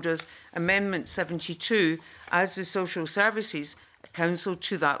stakeholders, Amendment 72 adds the Social Services Council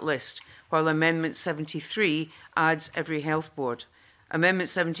to that list, while Amendment 73 adds every health board. Amendment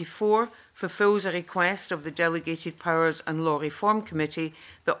 74 fulfils a request of the Delegated Powers and Law Reform Committee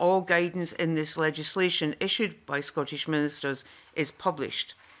that all guidance in this legislation issued by Scottish ministers is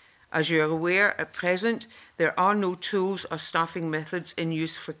published. As you are aware, at present, there are no tools or staffing methods in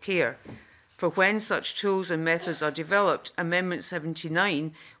use for care. For when such tools and methods are developed, Amendment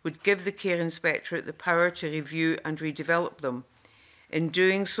 79 would give the Care Inspectorate the power to review and redevelop them. In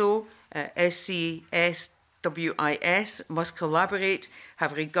doing so, SCSWIS must collaborate,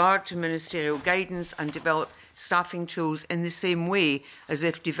 have regard to ministerial guidance and develop staffing tools in the same way as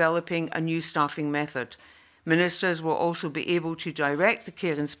if developing a new staffing method. Ministers will also be able to direct the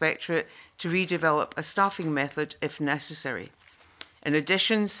Care Inspectorate to redevelop a staffing method if necessary. In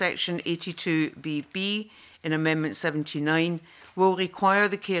addition, Section 82BB in Amendment 79 will require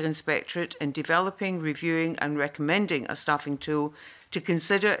the Care Inspectorate in developing, reviewing and recommending a staffing tool to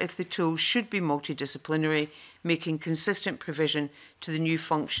consider if the tool should be multidisciplinary, making consistent provision to the new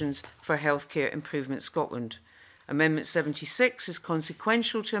functions for Healthcare Improvement Scotland. Amendment 76 is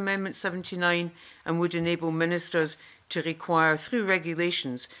consequential to Amendment 79 and would enable ministers to require, through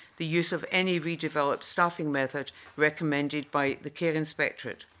regulations, the use of any redeveloped staffing method recommended by the Care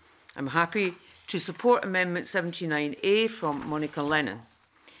Inspectorate. I'm happy to support Amendment 79A from Monica Lennon.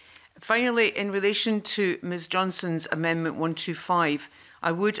 Finally, in relation to Ms Johnson's Amendment 125,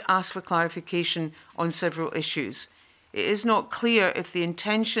 I would ask for clarification on several issues. It is not clear if the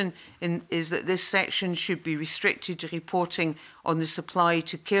intention is that this section should be restricted to reporting on the supply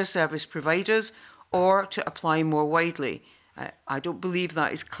to care service providers or to apply more widely. I don't believe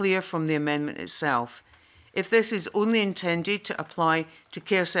that is clear from the amendment itself. If this is only intended to apply to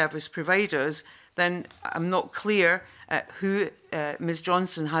care service providers, then I'm not clear who Ms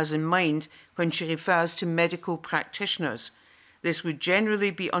Johnson has in mind when she refers to medical practitioners. This would generally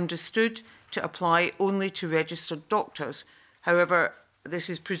be understood to apply only to registered doctors. However, this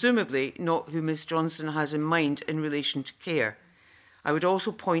is presumably not who Ms Johnson has in mind in relation to care. I would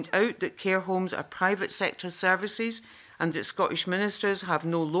also point out that care homes are private sector services and that Scottish ministers have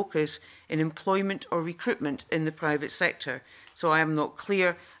no locus in employment or recruitment in the private sector, so I am not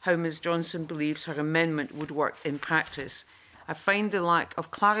clear how Ms Johnson believes her amendment would work in practice. I find the lack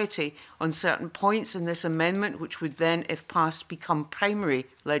of clarity on certain points in this amendment, which would then, if passed, become primary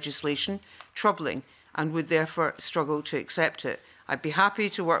legislation, troubling, and would therefore struggle to accept it. I'd be happy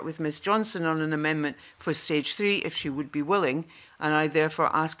to work with Ms Johnson on an amendment for stage 3 if she would be willing, and I therefore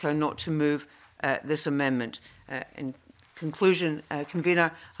ask her not to move this amendment. In conclusion,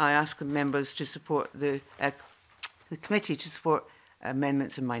 Convener, I ask the members to support the committee to support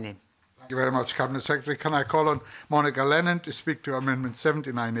amendments in my name. Thank you very much, Cabinet Secretary. Can I call on Monica Lennon to speak to Amendment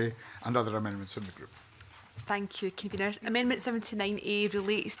 79A and other amendments in the group? Thank you, Convener. Amendment 79A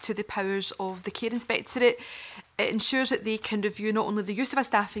relates to the powers of the Care Inspectorate. It ensures that they can review not only the use of a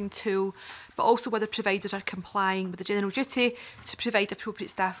staffing tool, but also whether providers are complying with the general duty to provide appropriate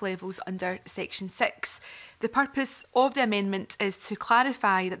staff levels under Section 6. The purpose of the amendment is to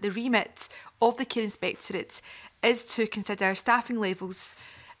clarify that the remit of the Care Inspectorate is to consider staffing levels,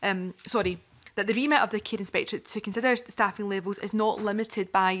 that the remit of the Care Inspectorate to consider staffing levels is not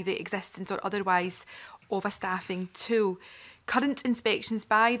limited by the existence or otherwise of a staffing tool. Current inspections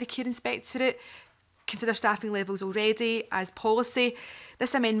by the Care Inspectorate consider staffing levels already as policy.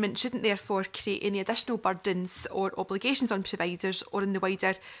 This amendment shouldn't therefore create any additional burdens or obligations on providers or in the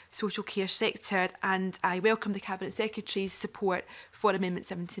wider social care sector, and I welcome the Cabinet Secretary's support for Amendment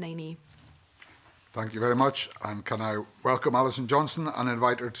 79A. Thank you very much. And can I welcome Alison Johnson and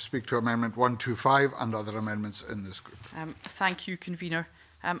invite her to speak to Amendment 125 and other amendments in this group. Thank you, Convener.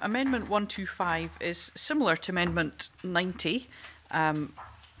 Amendment 125 is similar to Amendment 90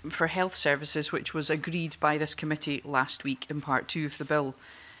 for health services, which was agreed by this committee last week in Part 2 of the bill.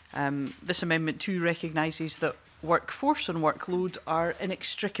 This amendment too recognises that workforce and workload are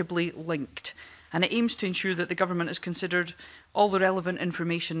inextricably linked, and it aims to ensure that the government has considered all the relevant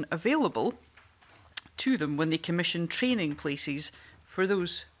information available to them when they commission training places for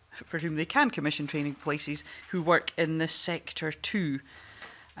those for whom they can commission training places who work in this sector too.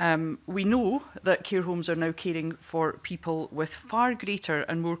 We know that care homes are now caring for people with far greater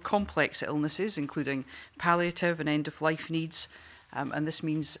and more complex illnesses, including palliative and end-of-life needs, and this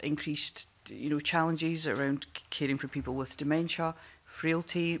means increased challenges around caring for people with dementia,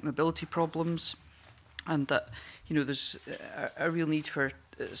 frailty, mobility problems, and that there's a real need for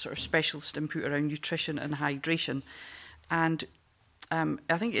sort of specialist input around nutrition and hydration. And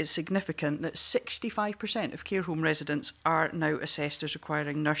I think it's significant that 65% of care home residents are now assessed as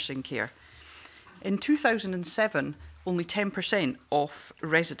requiring nursing care. In 2007, only 10% of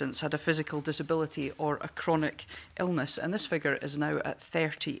residents had a physical disability or a chronic illness, and this figure is now at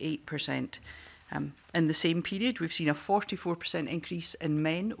 38%. In the same period, we've seen a 44% increase in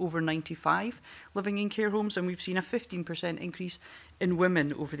men over 95 living in care homes, and we've seen a 15% increase in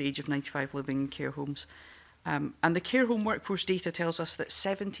women over the age of 95 living in care homes. And the care home workforce data tells us that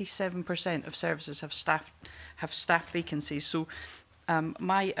 77% of services have staff vacancies. So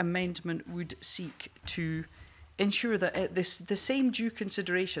my amendment would seek to ensure that the same due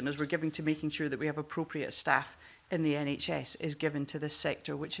consideration as we're giving to making sure that we have appropriate staff in the NHS is given to this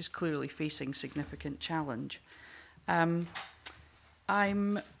sector, which is clearly facing significant challenge.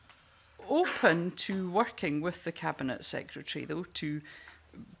 I'm open to working with the Cabinet Secretary, though, to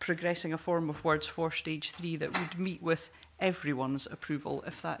progressing a form of words for stage 3 that would meet with everyone's approval,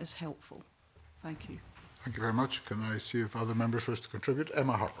 if that is helpful. Thank you. Thank you very much. Can I see if other members wish to contribute?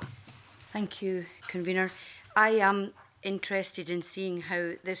 Emma Harper. Thank you, Convener. I am interested in seeing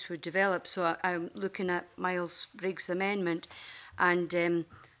how this would develop. So I'm looking at Miles Briggs' amendment, and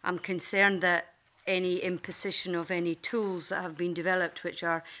I'm concerned that any imposition of any tools that have been developed which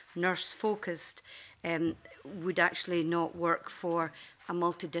are nurse-focused would actually not work for a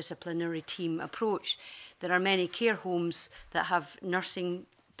multidisciplinary team approach. There are many care homes that have nursing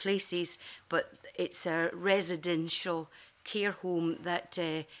places, but it's a residential care home that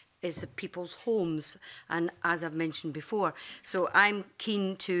is people's homes, and as I've mentioned before. So I'm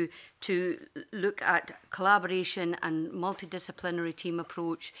keen to look at collaboration and multidisciplinary team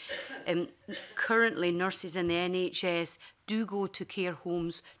approach. Currently, nurses in the NHS do go to care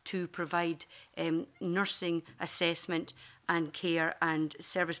homes to provide nursing assessment and care and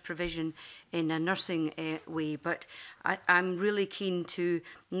service provision in a nursing way. But I'm really keen to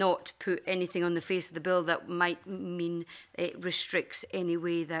not put anything on the face of the bill that might mean it restricts any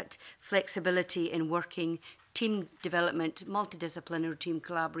way that flexibility in working, team development, multidisciplinary team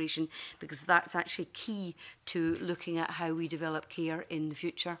collaboration, because that's actually key to looking at how we develop care in the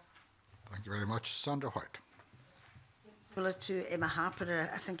future. Thank you very much. Sandra White. Similar to Emma Harper,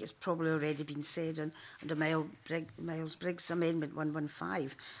 I think it's probably already been said under Miles Briggs' Amendment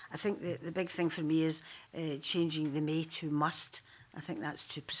 115. I think the big thing for me is changing the may to must. I think that's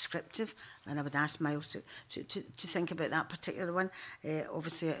too prescriptive, and I would ask Miles to think about that particular one.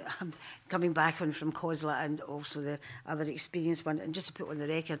 Obviously, I'm coming back on from COSLA and also the other experienced one. And just to put on the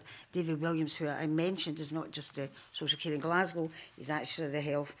record, David Williams, who I mentioned, is not just the Social Care in Glasgow, he's actually the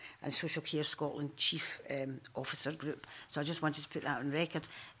Health and Social Care Scotland Chief Officer Group. So I just wanted to put that on record.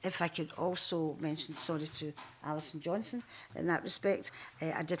 If I could also mention, sorry, to Alison Johnson in that respect,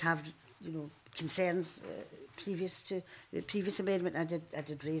 I did have, concerns previous to the previous amendment. I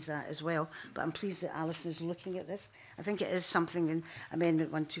did raise that as well, but I'm pleased that Alison is looking at this. I think it is something in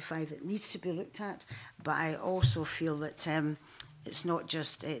Amendment 125 that needs to be looked at, but I also feel that it's not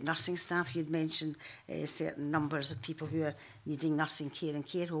just nursing staff. You'd mentioned certain numbers of people who are needing nursing care in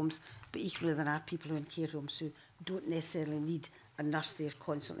care homes, but equally there are people in care homes who don't necessarily need a nurse there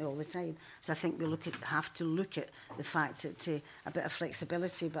constantly all the time. So I think we have to look at the fact that a bit of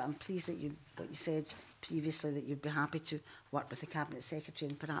flexibility, but I'm pleased that what you said previously, that you'd be happy to work with the Cabinet Secretary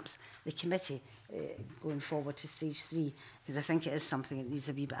and perhaps the committee going forward to stage 3, because I think it is something that needs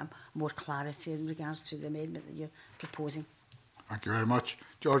a wee bit more clarity in regards to the amendment that you're proposing. Thank you very much.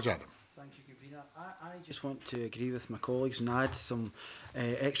 George Adam. Thank you, Convener. I just want to agree with my colleagues and add some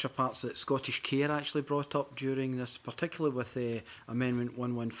extra parts that Scottish Care actually brought up during this, particularly with Amendment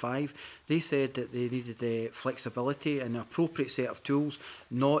 115. They said that they needed flexibility and an appropriate set of tools,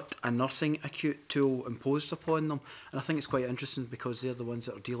 not a nursing acute tool imposed upon them. And I think it's quite interesting because they're the ones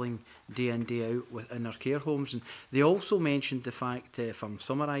that are dealing day in, day out within our care homes. And they also mentioned the fact, if I'm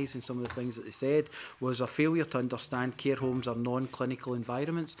summarising some of the things that they said, was a failure to understand care homes are non-clinical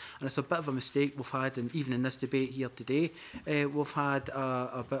environments. And it's a bit of a mistake we've had, and even in this debate here today, we've had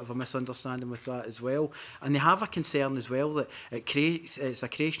a bit of a misunderstanding with that as well. And they have a concern as well that it's a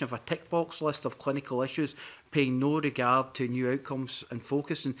creation of a tick box list of clinical issues, paying no regard to new outcomes and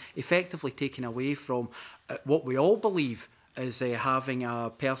focus, and effectively taking away from what we all believe is having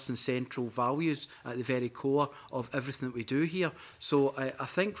a person-central values at the very core of everything that we do here. So I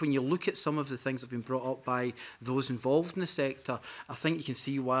think when you look at some of the things that have been brought up by those involved in the sector, I think you can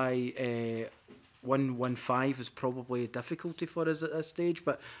see why 115 is probably a difficulty for us at this stage,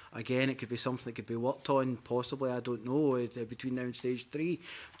 but again, it could be something that could be worked on, possibly, I don't know, between now and stage 3.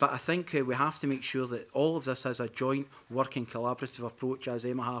 But I think we have to make sure that all of this has a joint working collaborative approach, as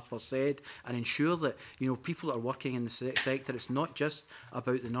Emma Harper said, and ensure that people that are working in the sector, it's not just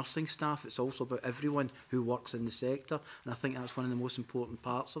about the nursing staff, it's also about everyone who works in the sector, and I think that's one of the most important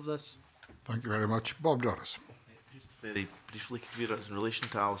parts of this. Thank you very much. Bob Doris. Very briefly, Convener, in relation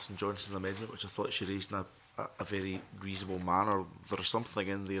to Alison Johnson's amendment, which I thought she raised in a very reasonable manner, there's something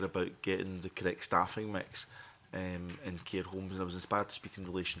in there about getting the correct staffing mix in care homes, and I was inspired to speak in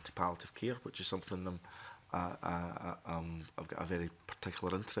relation to palliative care, which is something I've got a very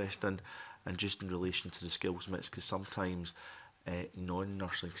particular interest in, and just in relation to the skills mix, because sometimes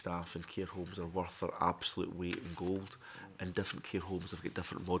non-nursing staff in care homes are worth their absolute weight in gold. And different care homes have got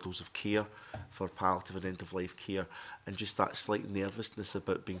different models of care for palliative and end-of-life care, and just that slight nervousness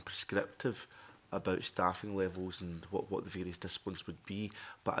about being prescriptive about staffing levels and what the various disciplines would be.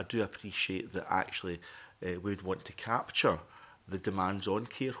 But I do appreciate that actually we would want to capture the demands on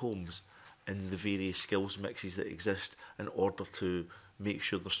care homes and the various skills mixes that exist in order to make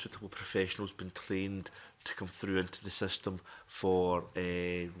sure there's suitable professionals being trained to come through into the system for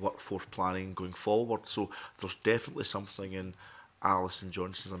workforce planning going forward. So there's definitely something in Alison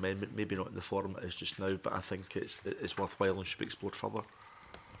Johnston's amendment, maybe not in the form it is just now, but I think it's worthwhile and should be explored further.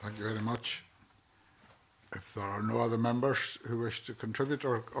 Thank you very much. If there are no other members who wish to contribute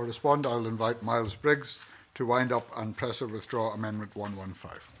or respond, I'll invite Miles Briggs to wind up and press or withdraw Amendment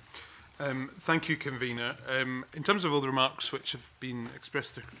 115. Thank you, Convener. In terms of all the remarks which have been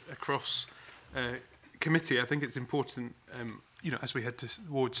expressed across committee, I think it's important, as we head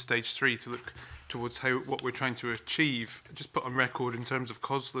towards stage 3, to look towards what we're trying to achieve. Just put on record in terms of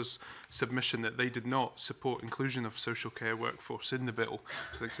COSLA's submission that they did not support inclusion of social care workforce in the bill.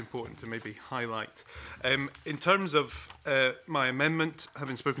 I think it's important to maybe highlight. In terms of my amendment,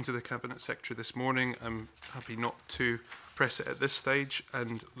 having spoken to the Cabinet Secretary this morning, I'm happy not to press it at this stage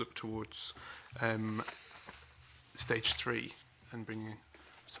and look towards stage 3 and bringing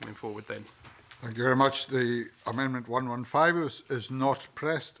something forward then. Thank you very much. The Amendment 115 is not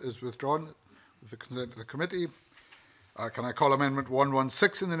pressed, is withdrawn with the consent of the committee. Can I call Amendment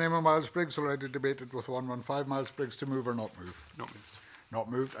 116 in the name of Miles Briggs, already debated with 115? Miles Briggs, to move or not move? Not moved.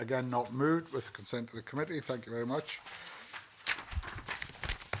 Not moved. Again, not moved with the consent of the committee. Thank you very much.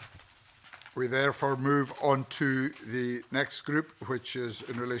 We therefore move on to the next group, which is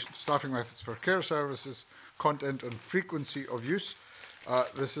in relation to staffing methods for care services, content and frequency of use.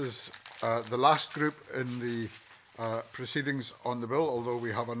 This is the last group in the proceedings on the bill, although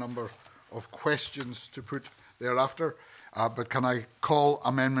we have a number of questions to put thereafter. But can I call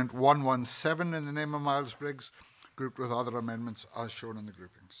Amendment 117 in the name of Miles Briggs, grouped with other amendments as shown in the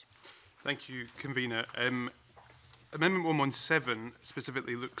groupings? Thank you, Convener. Amendment 117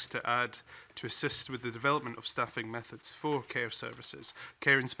 specifically looks to add to assist with the development of staffing methods for care services.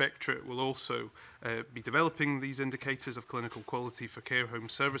 Care Inspectorate will also be developing these indicators of clinical quality for care home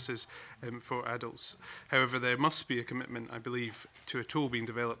services for adults. However, there must be a commitment, I believe, to a tool being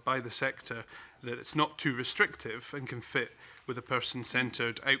developed by the sector that it's not too restrictive and can fit with a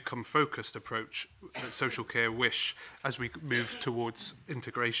person-centred, outcome-focused approach that social care wish as we move towards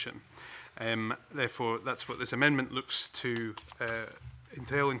integration. Therefore, that's what this amendment looks to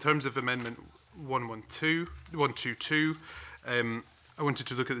entail. In terms of Amendment 122, I wanted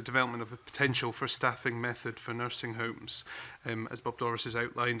to look at the development of a potential for staffing method for nursing homes, as Bob Doris has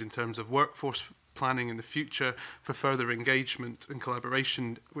outlined in terms of workforce planning in the future for further engagement and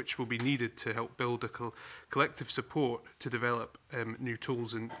collaboration, which will be needed to help build a collective support to develop new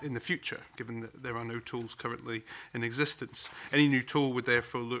tools in the future, given that there are no tools currently in existence. Any new tool would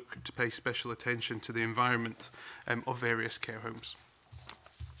therefore look to pay special attention to the environment of various care homes.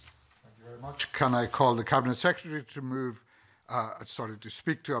 Thank you very much. Can I call the Cabinet Secretary to move, to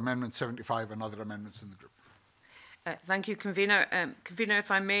speak to Amendment 75 and other amendments in the group? Thank you, Convener. Convener,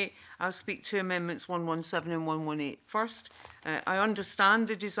 if I may, I'll speak to Amendments 117 and 118 first. I understand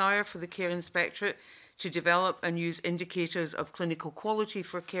the desire for the Care Inspectorate to develop and use indicators of clinical quality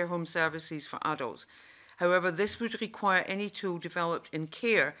for care home services for adults. However, this would require any tool developed in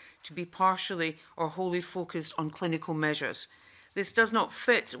care to be partially or wholly focused on clinical measures. This does not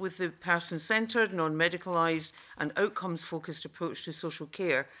fit with the person-centred, non-medicalised and outcomes-focused approach to social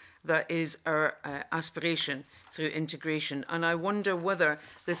care that is our aspiration through integration. And I wonder whether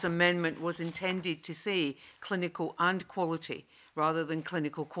this amendment was intended to say clinical and quality rather than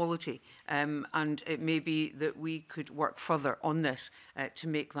clinical quality. And it may be that we could work further on this to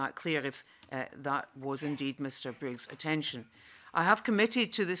make that clear if that was indeed Mr Briggs' attention. I have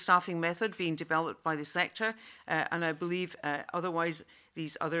committed to the staffing method being developed by the sector, and I believe otherwise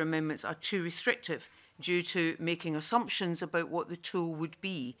these other amendments are too restrictive due to making assumptions about what the tool would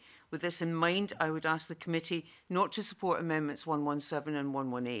be. With this in mind, I would ask the committee not to support Amendments 117 and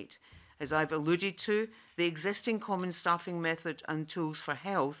 118. As I've alluded to, the existing common staffing method and tools for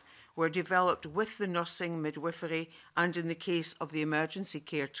health were developed with the nursing, midwifery, and in the case of the emergency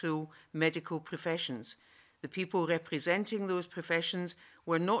care tool, medical professions. The people representing those professions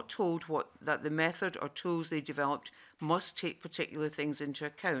were not told that the method or tools they developed must take particular things into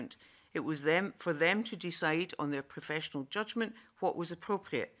account. It was for them to decide on their professional judgment what was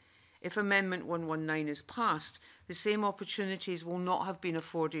appropriate. If Amendment 119 is passed, the same opportunities will not have been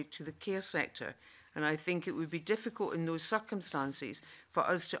afforded to the care sector, And I think it would be difficult in those circumstances for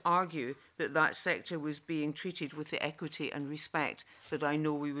us to argue that that sector was being treated with the equity and respect that I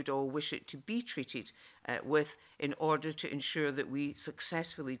know we would all wish it to be treated with, in order to ensure that we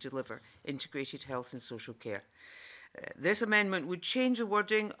successfully deliver integrated health and social care. This amendment would change the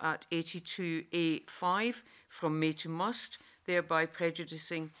wording at 82A5 from may to must, thereby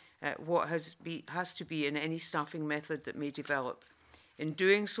prejudicing what has to be in any staffing method that may develop. In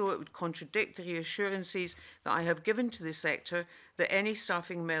doing so, it would contradict the reassurances that I have given to the sector that any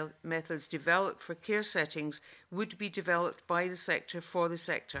staffing methods developed for care settings would be developed by the sector for the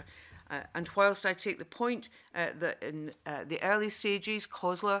sector. And whilst I take the point that in the early stages,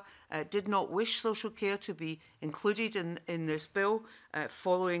 COSLA did not wish social care to be included in this bill,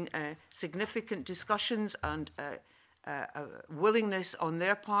 following significant discussions and a willingness on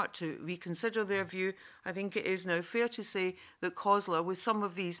their part to reconsider their view, I think it is now fair to say that COSLA, with some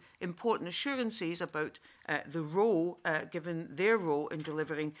of these important assurances about the role, given their role in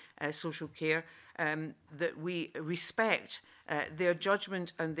delivering social care, that we respect their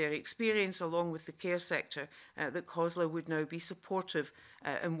judgment and their experience along with the care sector, that COSLA would now be supportive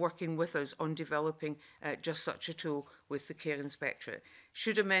in working with us on developing just such a tool with the Care Inspectorate.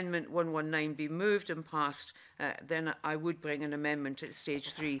 Should Amendment 119 be moved and passed, then I would bring an amendment at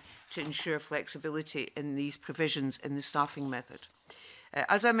stage 3 to ensure flexibility in these provisions in the staffing method.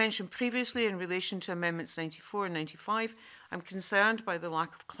 As I mentioned previously in relation to Amendments 94 and 95, I'm concerned by the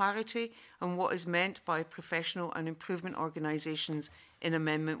lack of clarity on what is meant by professional and improvement organisations in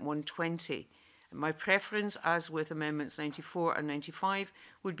Amendment 120. My preference, as with Amendments 94 and 95,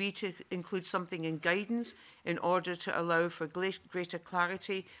 would be to include something in guidance in order to allow for greater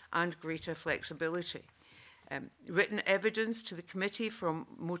clarity and greater flexibility. Written evidence to the committee from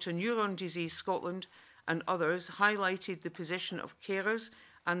Motor Neuron Disease Scotland and others highlighted the position of carers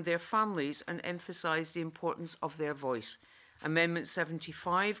and their families and emphasised the importance of their voice. Amendment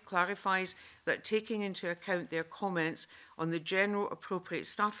 75 clarifies that taking into account their comments on the general appropriate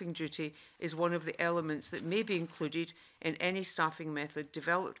staffing duty is one of the elements that may be included in any staffing method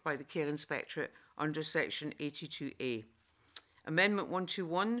developed by the Care Inspectorate under Section 82A. Amendment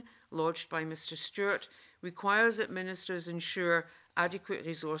 121, lodged by Mr Stewart, requires that ministers ensure adequate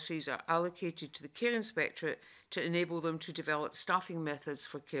resources are allocated to the Care Inspectorate to enable them to develop staffing methods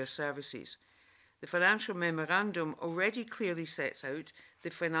for care services. The financial memorandum already clearly sets out the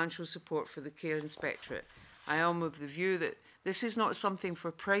financial support for the Care Inspectorate. I am of the view that this is not something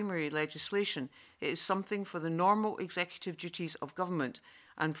for primary legislation, it is something for the normal executive duties of government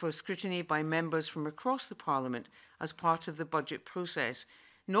and for scrutiny by members from across the Parliament as part of the budget process,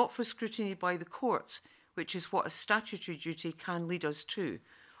 not for scrutiny by the courts, which is what a statutory duty can lead us to.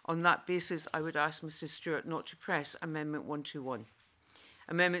 On that basis, I would ask Mr Stewart not to press Amendment 121.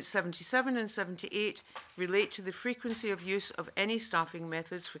 Amendments 77 and 78 relate to the frequency of use of any staffing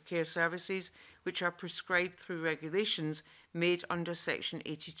methods for care services which are prescribed through regulations made under Section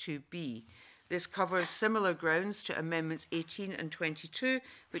 82B. This covers similar grounds to Amendments 18 and 22,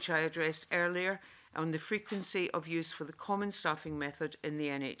 which I addressed earlier, on the frequency of use for the common staffing method in the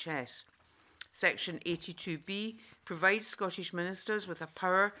NHS. Section 82B provides Scottish ministers with a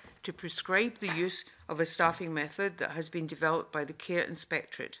power to prescribe the use of a staffing method that has been developed by the Care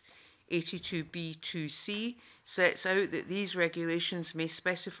Inspectorate. 82B2C sets out that these regulations may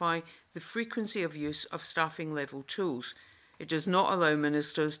specify the frequency of use of staffing level tools. It does not allow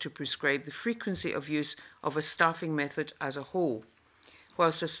ministers to prescribe the frequency of use of a staffing method as a whole.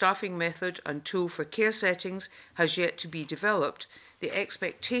 Whilst a staffing method and tool for care settings has yet to be developed, the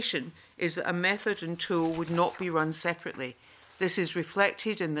expectation is that a method and tool would not be run separately. This is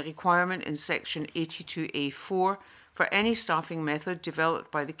reflected in the requirement in Section 82A4 for any staffing method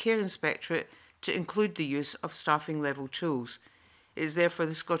developed by the Care Inspectorate to include the use of staffing level tools. It is therefore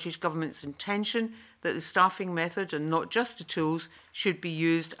the Scottish Government's intention that the staffing method and not just the tools should be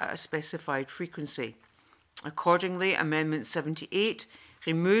used at a specified frequency. Accordingly, Amendment 78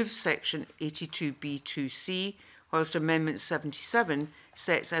 removes Section 82B2C, whilst Amendment 77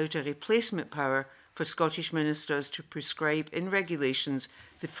 sets out a replacement power for Scottish ministers to prescribe in regulations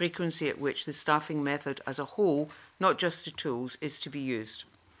the frequency at which the staffing method as a whole, not just the tools, is to be used.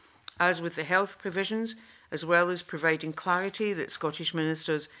 As with the health provisions, as well as providing clarity that Scottish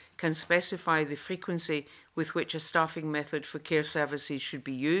ministers can specify the frequency with which a staffing method for care services should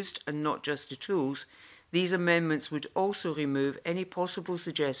be used and not just the tools, these amendments would also remove any possible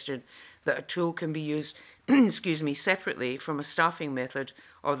suggestion that a tool can be used separately from a staffing method,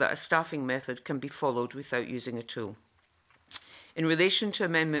 or that a staffing method can be followed without using a tool. In relation to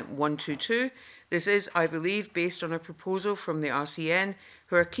Amendment 122, This is, I believe, based on a proposal from the RCN,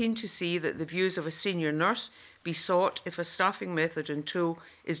 who are keen to see that the views of a senior nurse be sought if a staffing method and tool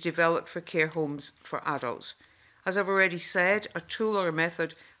is developed for care homes for adults. As I've already said, a tool or a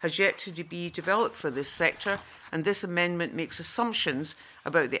method has yet to be developed for this sector, and this amendment makes assumptions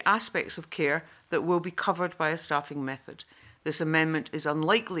about the aspects of care that will be covered by a staffing method. This amendment is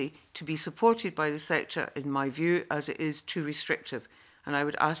unlikely to be supported by the sector, in my view, as it is too restrictive, and I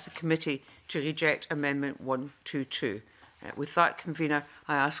would ask the committee to reject Amendment 122. With that, Convener,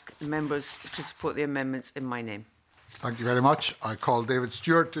 I ask members to support the amendments in my name. Thank you very much. I call David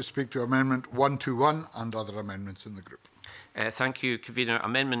Stewart to speak to Amendment 121 and other amendments in the group. Thank you, Convener.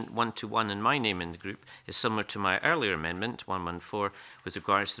 Amendment 121 in my name in the group is similar to my earlier amendment, 114, with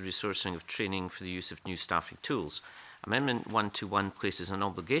regards to the resourcing of training for the use of new staffing tools. Amendment 121 places an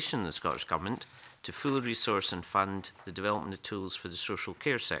obligation on the Scottish Government to fully resource and fund the development of tools for the social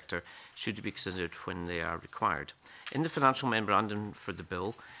care sector, should it be considered when they are required. In the financial memorandum for the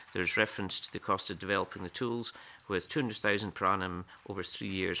bill, there is reference to the cost of developing the tools, with £200,000 per annum over 3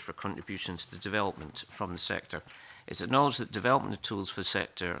 years for contributions to development from the sector. It's acknowledged that development of tools for the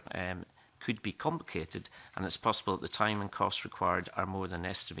sector could be complicated, and it's possible that the time and costs required are more than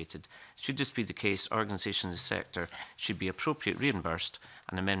estimated. Should this be the case, organisations in the sector should be appropriately reimbursed,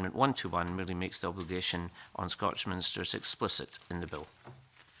 and Amendment 121 merely makes the obligation on Scottish ministers explicit in the bill.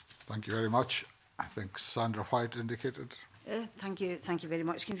 Thank you very much. I think Sandra White indicated. Thank you very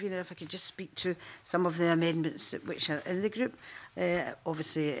much, Convener. If I could just speak to some of the amendments which are in the group.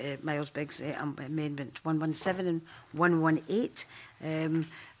 Obviously, Miles Biggs' Amendment 117 and 118.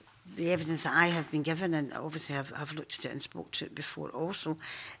 The evidence that I have been given, and obviously I've looked at it and spoke to it before also,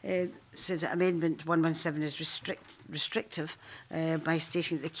 says that Amendment 117 is restrictive by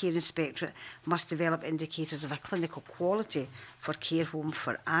stating that the Care Inspectorate must develop indicators of a clinical quality for care home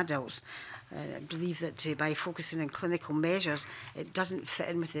for adults. I believe that by focusing on clinical measures, it doesn't fit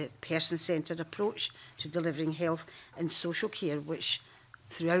in with the person-centred approach to delivering health and social care, which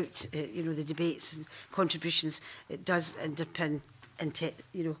throughout the debates and contributions, it does underpin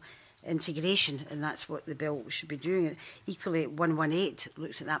integration, and that's what the bill should be doing. Equally, 118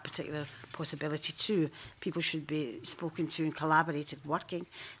 looks at that particular possibility too. People should be spoken to and collaborated working.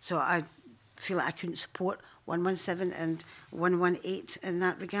 So I feel like I couldn't support 117 and 118 in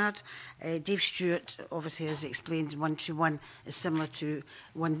that regard. Dave Stewart obviously has explained 121 is similar to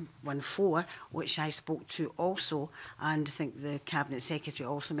 114, which I spoke to also, and I think the Cabinet Secretary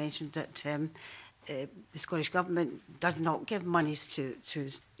also mentioned that the Scottish Government does not give monies to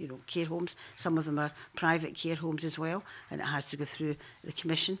care homes. Some of them are private care homes as well, and it has to go through the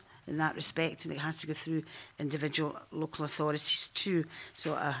Commission in that respect, and it has to go through individual local authorities too.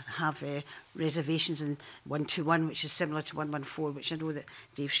 So I have reservations in 121, which is similar to 114, which I know that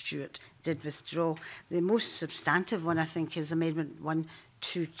Dave Stewart did withdraw. The most substantive one, I think, is Amendment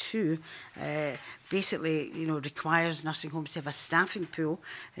 122. Basically, requires nursing homes to have a staffing pool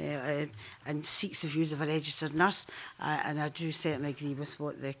and seeks the views of a registered nurse. And I do certainly agree with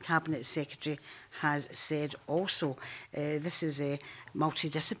what the Cabinet Secretary has said also. This is a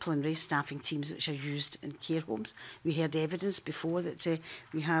multidisciplinary staffing teams which are used in care homes. We heard evidence before that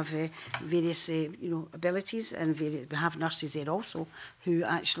we have various abilities, and we have nurses there also who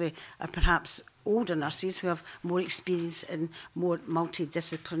actually are perhaps older nurses who have more experience in more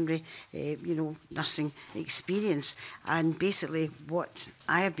multidisciplinary nursing experience. And basically what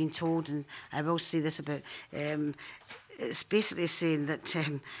I have been told, and I will say this about it's basically saying that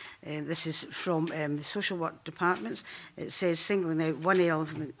this is from the social work departments. It says singling out one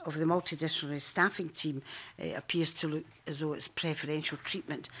element of the multidisciplinary staffing team appears to look as though it's preferential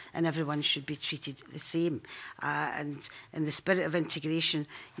treatment and everyone should be treated the same. And in the spirit of integration,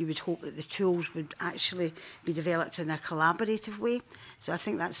 you would hope that the tools would actually be developed in a collaborative way. So I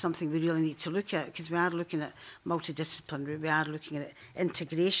think that's something we really need to look at, because we are looking at multidisciplinary, we are looking at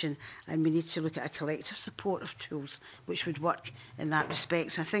integration, and we need to look at a collective support of tools which would work in that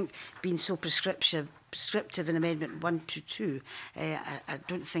respect. So I think being so prescriptive in Amendment 122, I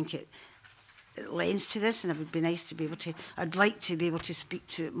don't think it lends to this, and it would be nice to be able to, I'd like to be able to speak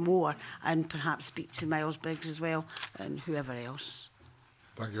to it more, and perhaps speak to Miles Briggs as well, and whoever else.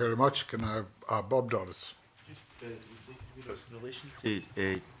 Thank you very much. Can I have Bob Doris? Just in relation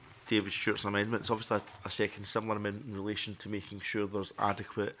to David Stewart's amendments, obviously a second similar amendment in relation to making sure there's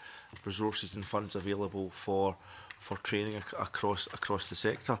adequate resources and funds available for training across the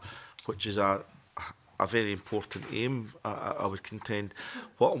sector, which is a very important aim, I would contend.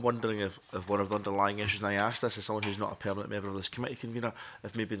 What I'm wondering if one of the underlying issues, and I ask this as someone who's not a permanent member of this committee, Convener,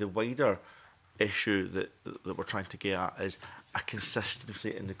 if maybe the wider issue that we're trying to get at is a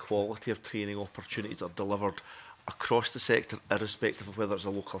consistency in the quality of training opportunities that are delivered across the sector, irrespective of whether it's a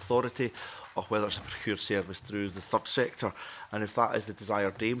local authority or whether it's a procured service through the third sector. And if that is the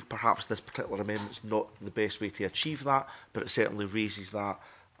desired aim, perhaps this particular amendment is not the best way to achieve that, but it certainly raises that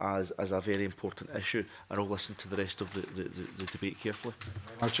as a very important issue, and I'll listen to the rest of the debate carefully.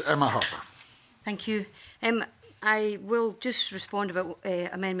 Emma Harper. Thank you. I will just respond about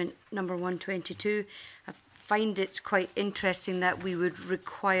amendment number 122. I find it quite interesting that we would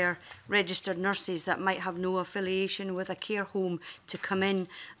require registered nurses that might have no affiliation with a care home to come in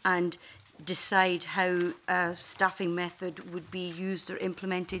and decide how a staffing method would be used or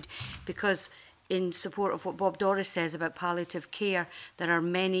implemented, because in support of what Bob Doris says about palliative care, there are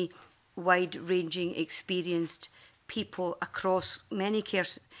many wide-ranging, experienced people across many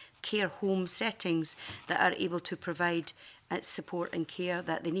care home settings that are able to provide support and care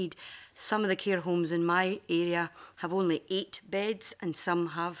that they need. Some of the care homes in my area have only 8 beds and some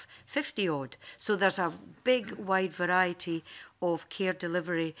have 50 odd. So there's a big wide variety of care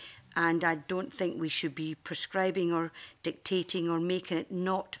delivery, and I don't think we should be prescribing or dictating or making it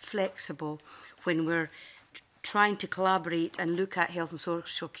not flexible when we're trying to collaborate and look at health and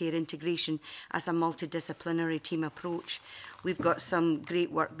social care integration as a multidisciplinary team approach. We've got some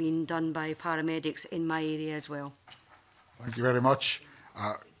great work being done by paramedics in my area as well. Thank you very much.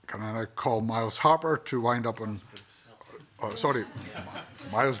 Can I now call Miles Harper to wind up on... Oh, sorry,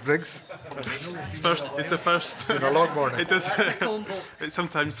 Miles Briggs. It's a first. It's been a long morning. It does. It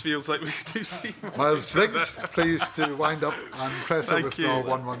sometimes feels like we do see Miles Briggs, please to wind up and press or withdraw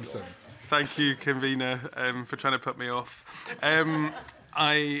 117. Thank you, convener, for trying to put me off.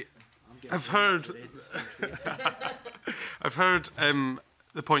 I have heard. I've heard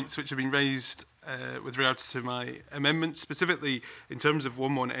the points which have been raised with regards to my amendments, specifically in terms of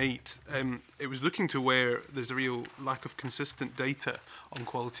 118. It was looking to where there's a real lack of consistent data on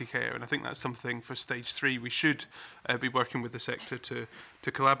quality care, and I think that's something for stage 3 we should be working with the sector to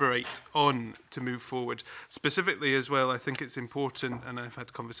collaborate on to move forward. Specifically as well, I think it's important, and I've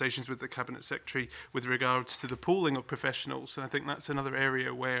had conversations with the Cabinet Secretary with regards to the pooling of professionals, and I think that's another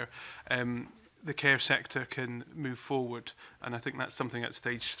area where the care sector can move forward, and I think that's something at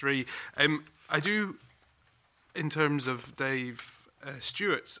stage 3. I do, in terms of Dave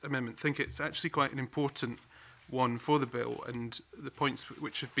Stewart's amendment, think it's actually quite an important one for the bill and the points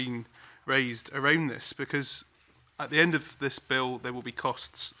which have been raised around this, because at the end of this bill there will be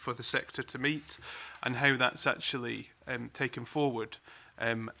costs for the sector to meet, and how that's actually taken forward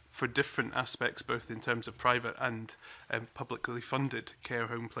for different aspects, both in terms of private and publicly funded care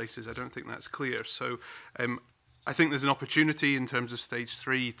home places. I don't think that's clear. So I think there's an opportunity in terms of stage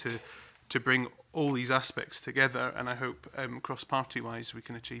 3 to bring all these aspects together, and I hope cross-party wise we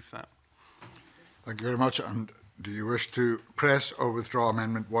can achieve that. Thank you very much. And do you wish to press or withdraw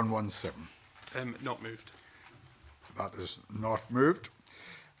amendment 117? Not moved. That is not moved.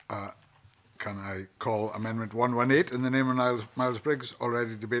 Can I call amendment 118 in the name of Miles Briggs,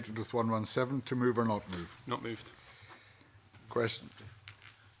 already debated with 117, to move or not move? Not moved. Question.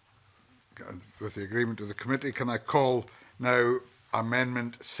 With the agreement of the committee, can I call now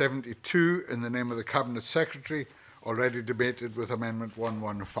amendment 72 in the name of the Cabinet Secretary, already debated with amendment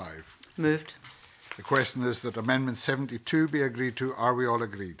 115? Moved. The question is that amendment 72 be agreed to. Are we all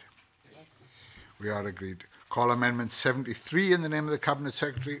agreed? Yes. We are agreed. Call amendment 73 in the name of the Cabinet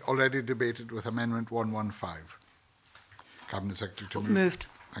Secretary, already debated with amendment 115. Cabinet Secretary to move. Moved.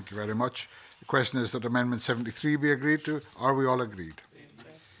 Thank you very much. The question is that amendment 73 be agreed to. Are we all agreed?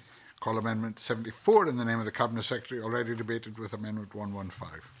 Yes. Call amendment 74 in the name of the Cabinet Secretary, already debated with amendment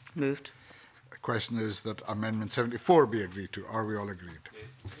 115. Moved. The question is that amendment 74 be agreed to. Are we all agreed?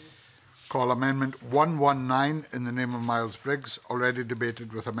 Call amendment 119 in the name of Miles Briggs, already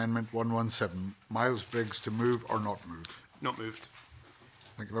debated with amendment 117. Miles Briggs to move or not move? Not moved.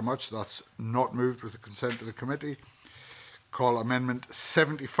 Thank you very much. That's not moved with the consent of the committee. Call amendment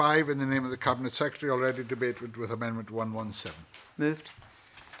 75 in the name of the Cabinet Secretary, already debated with amendment 117. Moved.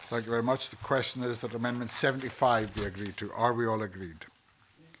 Thank you very much. The question is that amendment 75 be agreed to. Are we all agreed?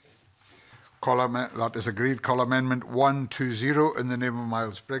 That is agreed. Call amendment 120 in the name of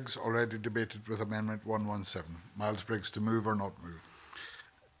Miles Briggs, already debated with amendment 117. Miles Briggs to move or not move?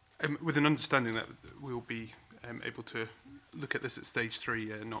 With an understanding that we'll be able to look at this at stage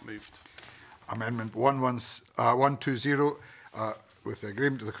 3, not moved. Amendment 120 with the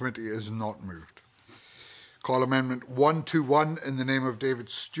agreement of the committee is not moved. Call Amendment 121 in the name of David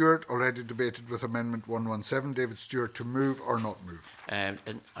Stewart, already debated with Amendment 117. David Stewart, to move or not move? And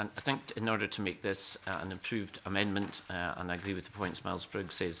I think in order to make this an improved amendment, and I agree with the points Miles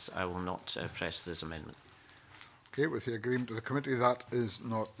Briggs says, I will not press this amendment. Okay, with the agreement of the committee, that is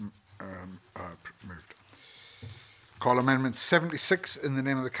not moved. Call Amendment 76 in the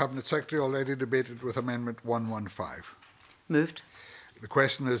name of the Cabinet Secretary, already debated with Amendment 115. Moved. The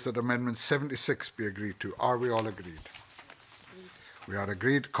question is that Amendment 76 be agreed to. Are we all agreed? We are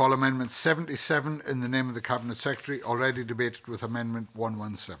agreed. Call Amendment 77 in the name of the Cabinet Secretary, already debated with Amendment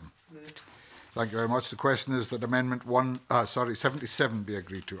 117. Moved. Thank you very much. The question is that Amendment 77 be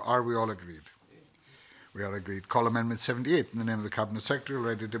agreed to. Are we all agreed? We are agreed. Call Amendment 78 in the name of the Cabinet Secretary,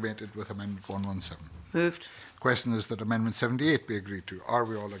 already debated with Amendment 117. Moved. The question is that Amendment 78 be agreed to. Are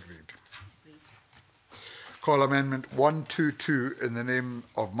we all agreed? Call Amendment 122 in the name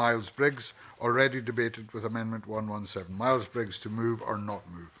of Miles Briggs, already debated with Amendment 117. Miles Briggs, to move or not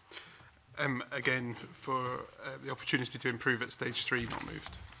move? Again, for the opportunity to improve at stage 3, not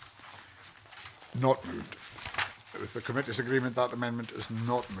moved. Not moved. With the committee's agreement, that amendment is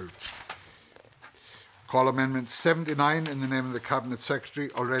not moved. Call Amendment 79 in the name of the Cabinet Secretary,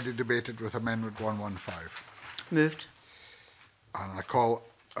 already debated with Amendment 115. Moved. And I call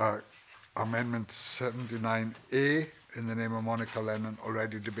Amendment 79A in the name of Monica Lennon,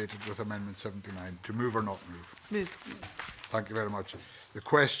 already debated with Amendment 79. To move or not move? Moved. Thank you very much. The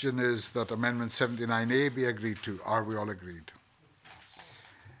question is that Amendment 79A be agreed to. Are we all agreed?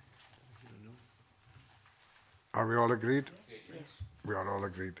 Are we all agreed? Yes. We are all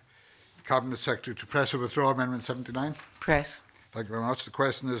agreed. Cabinet Secretary, to press or withdraw Amendment 79? Press. Thank you very much. The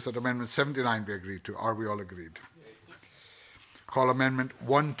question is that Amendment 79 be agreed to. Are we all agreed? Call Amendment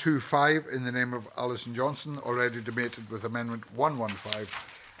 125 in the name of Alison Johnson, already debated with Amendment 115.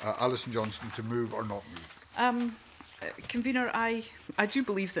 Alison Johnson, to move or not move? Convener, I do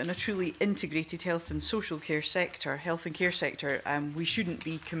believe that in a truly integrated health and social care sector, health and care sector, we shouldn't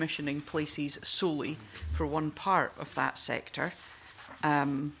be commissioning places solely for one part of that sector.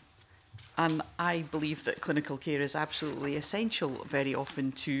 And I believe that clinical care is absolutely essential very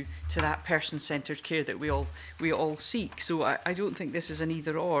often to that person-centred care that we all seek. So I don't think this is an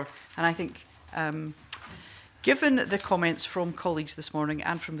either-or. And I think, given the comments from colleagues this morning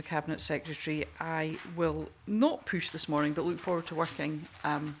and from the Cabinet Secretary, I will not push this morning, but look forward to working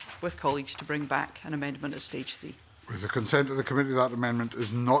with colleagues to bring back an amendment at stage 3. With the consent of the committee, that amendment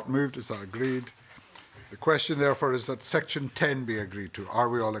is not moved. Is that agreed? The question, therefore, is that Section 10 be agreed to. Are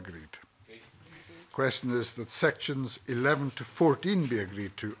we all agreed? The question is that Sections 11 to 14 be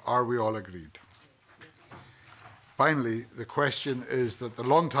agreed to. Are we all agreed? Finally, the question is that the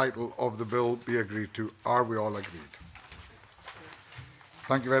long title of the bill be agreed to. Are we all agreed?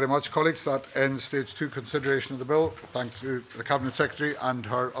 Thank you very much, colleagues. That ends stage 2 consideration of the bill. Thank you to the Cabinet Secretary and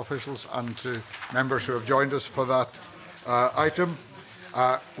her officials and to members who have joined us for that item.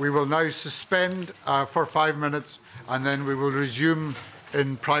 We will now suspend for 5 minutes and then we will resume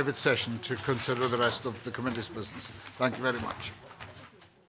in private session to consider the rest of the committee's business. Thank you very much.